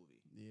point of the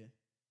movie. Yeah.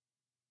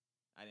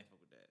 I didn't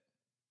fuck with that.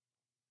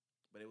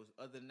 But it was,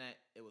 other than that,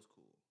 it was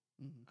cool.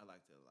 I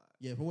liked it a lot.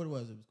 Yeah, for what it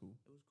was cool.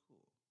 It was cool.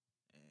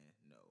 And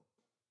no,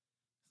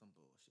 some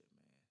bullshit,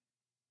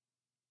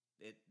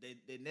 man.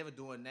 They're never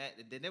doing that.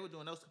 They're never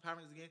doing those Power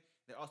Rangers again.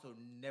 They're also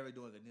never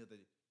doing another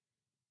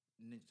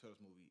Ninja Turtles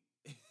movie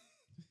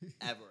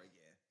ever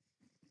again.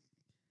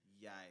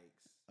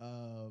 Yikes.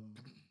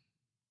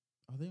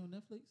 Are they on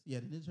Netflix? Yeah,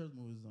 the Ninja Turtles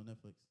movies is on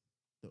Netflix.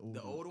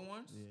 The older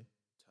ones? Yeah.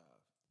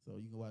 So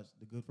you can watch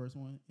the good first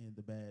one and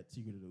the bad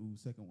Secret of the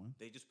Ooze second one.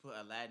 They just put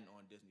Aladdin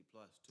on Disney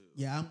Plus too.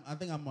 Yeah, I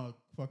think I'm gonna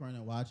fuck around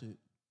and watch it.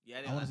 Yeah,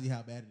 I want to see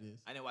how bad it is.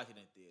 I didn't watch it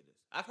in theaters.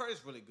 I've heard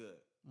it's really good.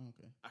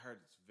 Okay. I heard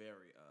it's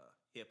very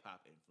hip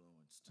hop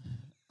influenced.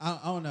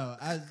 I don't know.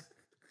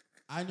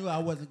 I knew I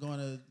wasn't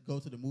gonna go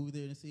to the movie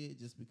theater and see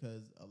it just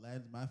because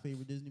Aladdin's my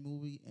favorite Disney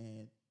movie,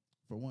 and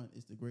for one,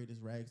 it's the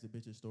greatest rags to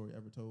bitches story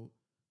ever told.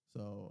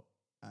 So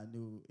I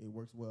knew it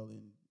works well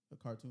in a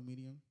cartoon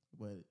medium,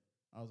 but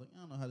I was like, I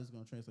don't know how this is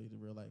going to translate to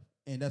real life.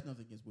 And that's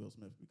nothing against Will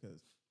Smith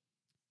because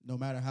no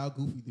matter how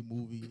goofy the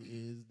movie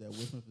is that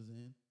Will Smith is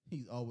in,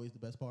 he's always the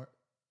best part.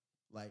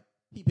 Like,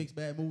 he picks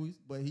bad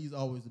movies, but he's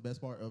always the best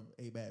part of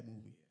a bad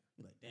movie.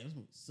 You're like, damn, this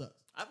movie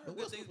sucks. I've heard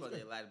good things about the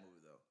Aladdin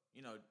movie, though.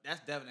 You know,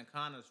 that's Devin and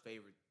Connor's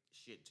favorite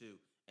shit, too.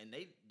 And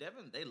they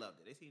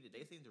loved it. They seemed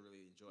to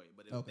really enjoy it.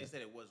 But they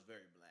said it was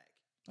very black.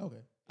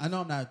 Okay. I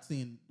know I'm not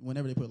seeing,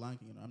 whenever they put Lion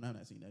King on, I'm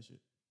not seeing that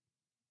shit.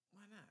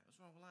 Why not? What's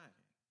wrong with Lion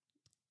King?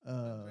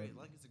 Great.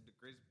 Lion King's the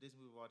greatest Disney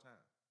movie of all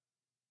time.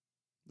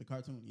 The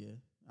cartoon, yeah.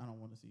 I don't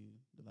want to see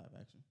the live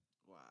action.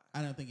 Why?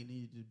 I don't think it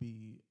needed to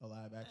be a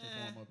live action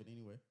form of it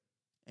anyway.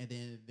 And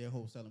then their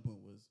whole selling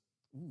point was,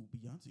 ooh,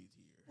 Beyonce's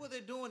here. Well,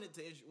 they're doing it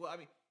to... Well, I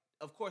mean,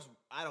 of course,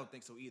 I don't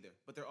think so either.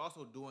 But they're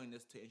also doing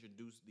this to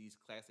introduce these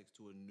classics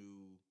to a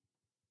new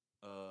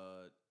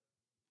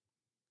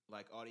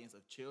like audience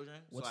of children,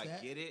 What's so I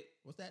that? get it.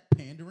 What's that?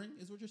 Pandering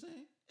is what you're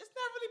saying? It's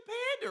not really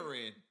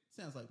pandering.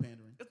 Sounds like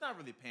pandering. It's not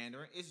really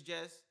pandering. It's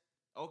just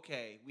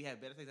okay. We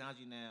have better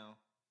technology now,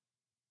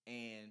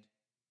 and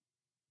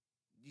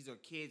these are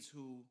kids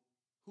who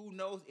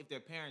knows if their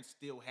parents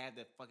still have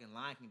that fucking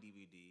Lion King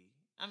DVD.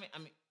 I mean,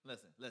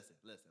 listen.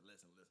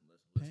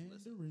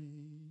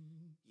 Pandering.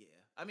 Yeah,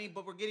 I mean,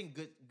 but we're getting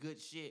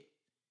good shit.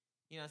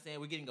 You know what I'm saying?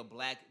 We're getting a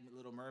Black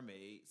Little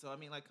Mermaid. So I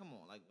mean, like, come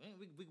on, like, man,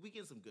 we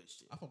getting some good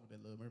shit. I fuck with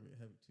that Little Mermaid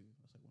heavy too.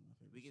 That's like one of my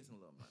favorites. We getting some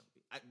Little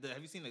Mermaid.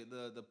 Have you seen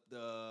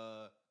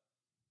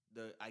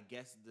the I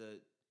guess the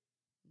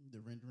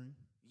rendering?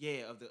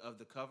 Yeah, of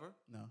the cover,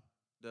 No.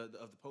 of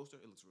the poster.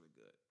 It looks really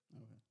good.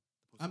 Okay.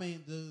 I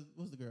mean,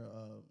 what's the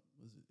girl?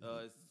 Was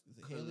it? Is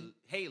it Haley?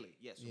 Haley,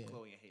 yes, from Yeah.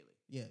 Chloe and Haley.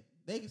 Yeah,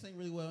 they can sing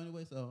really well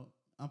anyway, so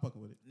I'm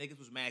fucking with it. Niggas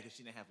was mad because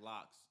she didn't have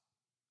locks.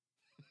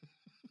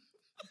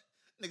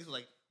 Niggas was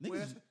like,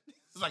 Niggas-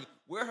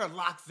 where her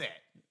locks at?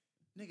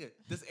 Nigga,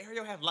 does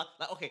Ariel have locks?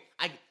 Like, okay,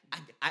 I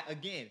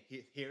again,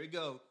 here we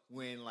go.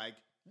 When like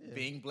Yeah.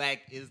 being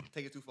Black is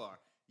taken too far.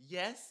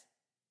 Yes,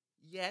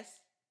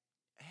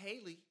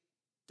 Haley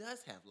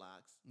does have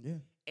locks, Yeah.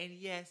 and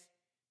yes,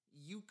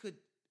 you could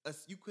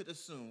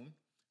assume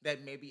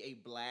that maybe a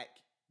Black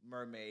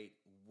mermaid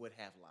would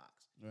have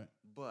locks, Right.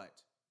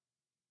 but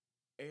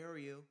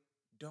Ariel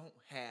don't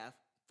have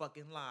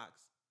fucking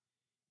locks,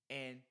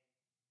 and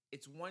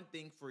it's one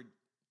thing for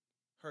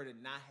her to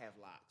not have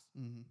locks.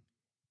 Mm-hmm.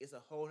 It's a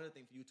whole other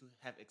thing for you to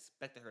have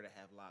expected her to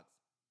have locks,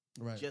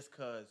 Right. just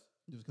because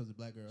the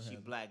black girl she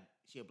has black.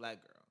 She a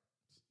Black girl.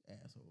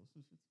 assholes.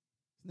 These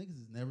niggas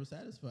is never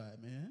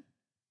satisfied, man.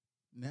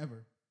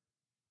 Never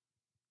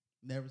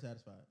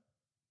satisfied.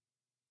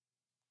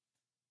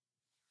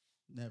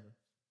 Never.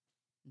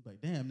 You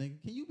like, damn,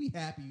 nigga, can you be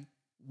happy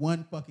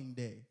one fucking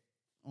day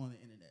on the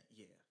internet?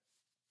 Yeah.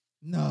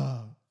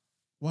 Nah.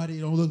 Why they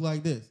don't look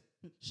like this?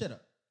 Shut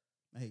up.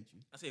 I hate you.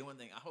 I say one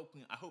thing. I hope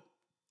Queen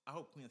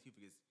Latifah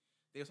gets.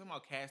 They were talking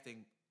about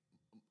casting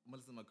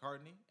Melissa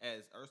McCartney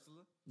as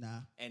Ursula,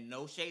 Nah. and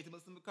no shade to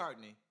Melissa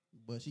McCartney,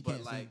 But she but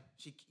can't like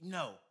sing.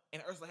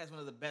 and Ursula has one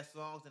of the best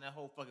songs in that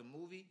whole fucking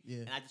movie. Yeah.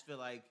 And I just feel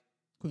like,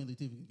 Queen Latifah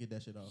can get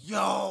that shit off.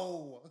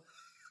 yo,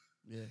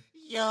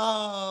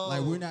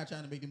 Like, we're not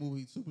trying to make the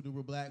movie super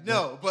duper black.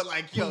 No, but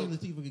like, yo, Queen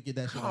Latifah could get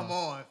that shit off. come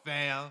on,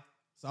 fam.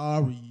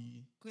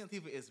 Sorry. Queen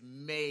Latifah is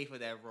made for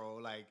that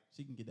role. Like,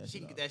 She can get that she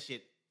shit can off. get that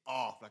shit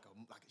off. Like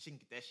she can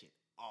get that shit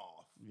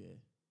off. Yeah.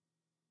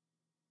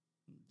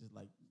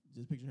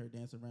 Just picture her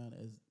dancing around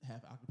as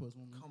half octopus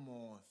woman. Come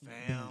on, being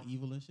fam.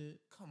 evil and shit.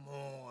 Come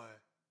on.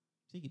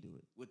 She could do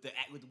it. With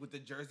the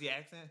Jersey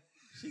accent.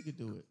 She could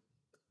do it.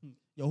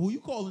 Yo, who you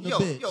calling a Yo,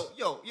 bitch?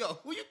 yo,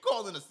 who you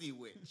calling a sea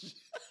witch?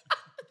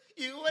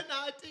 You and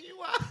I,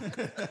 T.Y.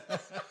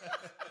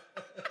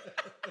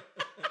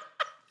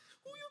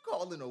 Who you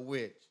calling a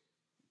witch?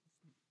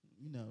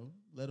 You know,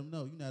 let them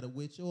know you're not a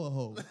witch or a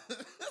hoe.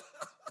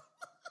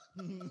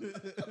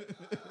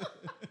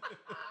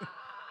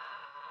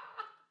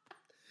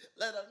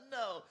 Let them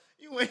know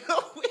you ain't no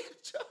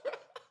witch.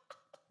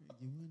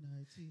 You and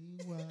I,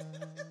 T.Y.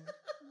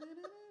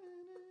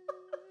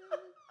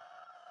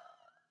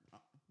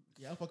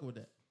 Yeah, I'm fucking with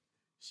that.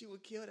 She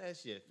would kill that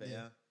shit, fam.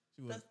 Yeah,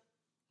 she would. That's,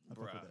 I fuck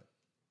with bruh. that.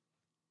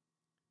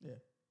 Yeah.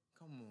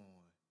 Come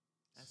on.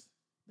 That's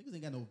Niggas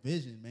ain't got no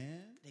vision,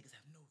 man. niggas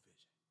have no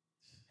vision.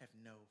 Have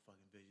no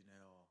fucking vision at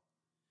all.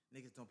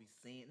 Niggas don't be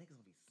seeing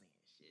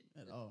shit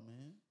At all,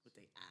 man. with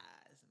their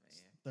eyes,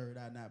 man. Third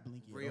eye not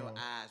blinky Real at all.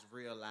 eyes,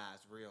 real lies,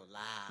 real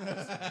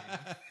lives,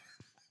 man.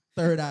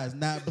 Third eye's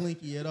not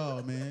blinky at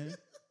all, man.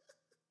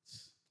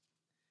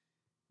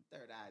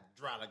 Third eye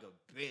dry like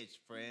a bitch,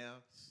 fam.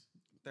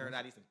 Third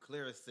eye needs some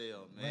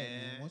Clearasil, man. Right,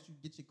 man. Once you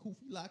get your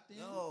kufi locked in,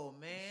 Yo,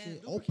 man.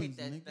 shit Lubricate opens,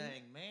 that nigga.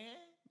 thing, man.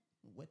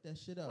 wet that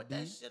shit up, What B.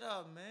 that shit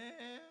up,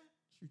 man.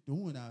 What you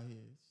doing out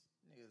here?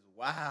 Niggas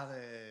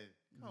wildin'.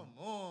 Come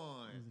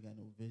on. Niggas ain't got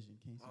no vision.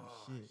 Can't see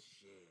Oh, shit.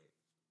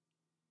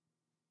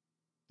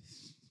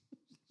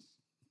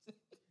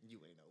 You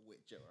ain't no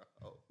witch or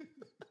a hoe.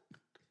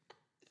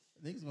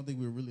 Niggas gonna think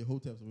we're really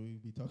hoteps when we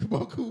be talking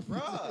about kufi.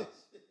 Bruh.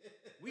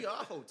 We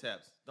are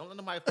hoteps. Don't let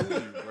nobody fool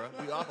you, bro.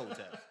 We are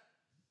hoteps.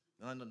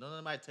 Don't let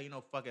nobody tell you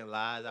no fucking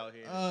lies out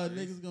here. in the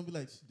streets. Niggas gonna be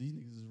like, these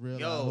niggas is real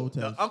Yo,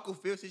 the hoteps. Uncle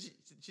Phil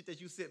shit that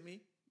you sent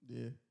me.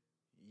 Yeah.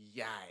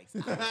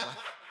 Yikes.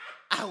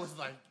 I was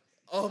like,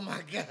 oh my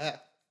God.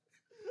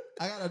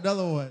 I got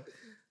another one.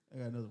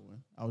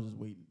 I was just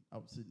waiting. I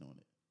was sitting on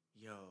it.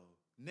 Yo,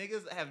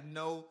 niggas have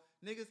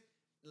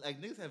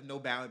no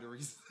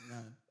boundaries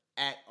None.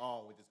 at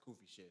all with this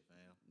goofy shit,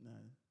 fam.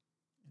 None.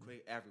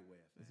 Great everywhere,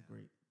 fam. It's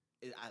great.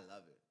 I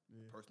love it.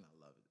 Yeah. Personally,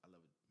 I love it.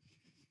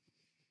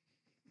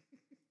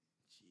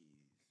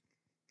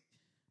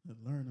 Jeez.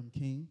 Learn them,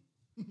 King.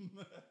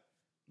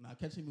 Nah,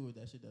 catching me with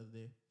that shit the other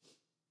day.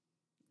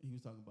 He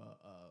was talking about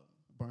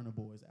Burna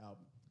Boy's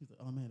album. He's like,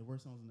 oh man, the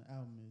worst songs on the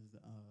album is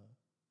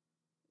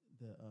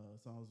the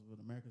songs with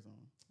America's on.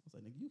 I was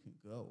like, nigga, you can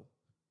go.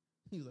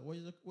 He was like,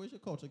 where's your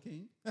culture,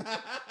 King?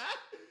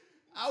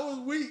 I was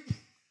weak.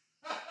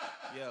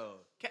 Yo,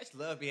 Catch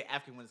love being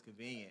African when it's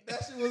convenient.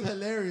 That shit was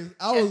hilarious.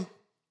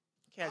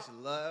 Catch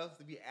loves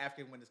to be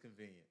African when it's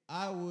convenient.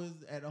 I was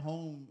at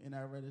home and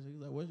I read it. He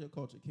was like, "What's your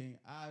culture, King?"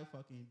 I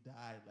fucking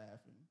died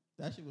laughing.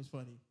 That shit was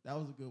funny. That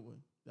was a good one.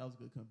 That was a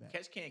good comeback.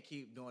 Catch can't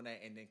keep doing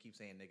that and then keep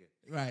saying nigga.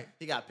 Right.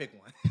 He gotta pick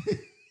one.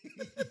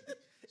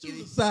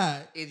 Choose a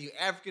side. Either you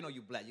African or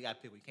you black. You gotta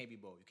pick one. You can't be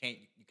both.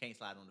 You can't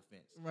slide on the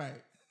fence.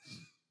 Right.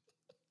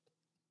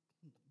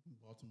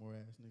 Baltimore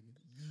ass nigga.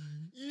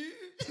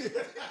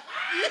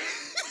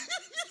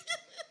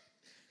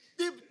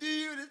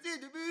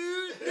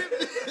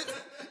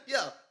 Yo,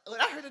 when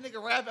I heard a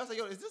nigga rap, I was like,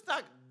 yo,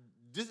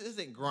 this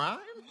isn't grime?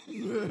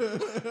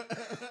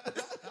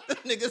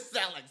 Niggas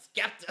sound like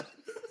Skepta.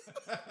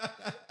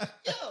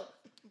 Yo,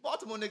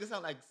 Baltimore niggas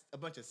sound like a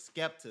bunch of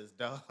Skeptas,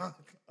 dog.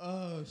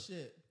 Oh,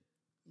 shit.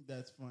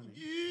 That's funny.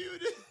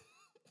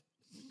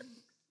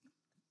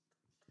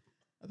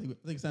 I think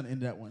it's time to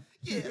end that one.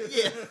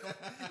 Yeah.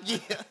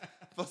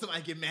 Before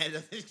somebody get mad at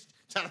us,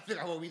 trying to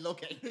figure out where we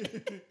locate.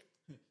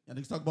 Y'all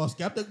niggas talk about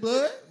skeptic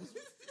blood?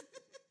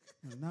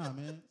 Nah,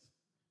 man.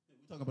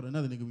 We talking about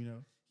another nigga we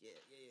know. Yeah.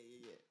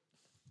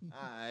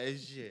 Alright,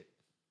 shit.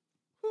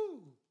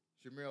 Whew.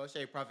 Shamir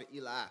O'Shea, Prophet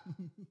Eli.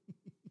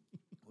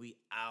 We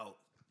out.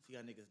 See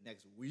y'all niggas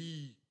next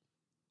week.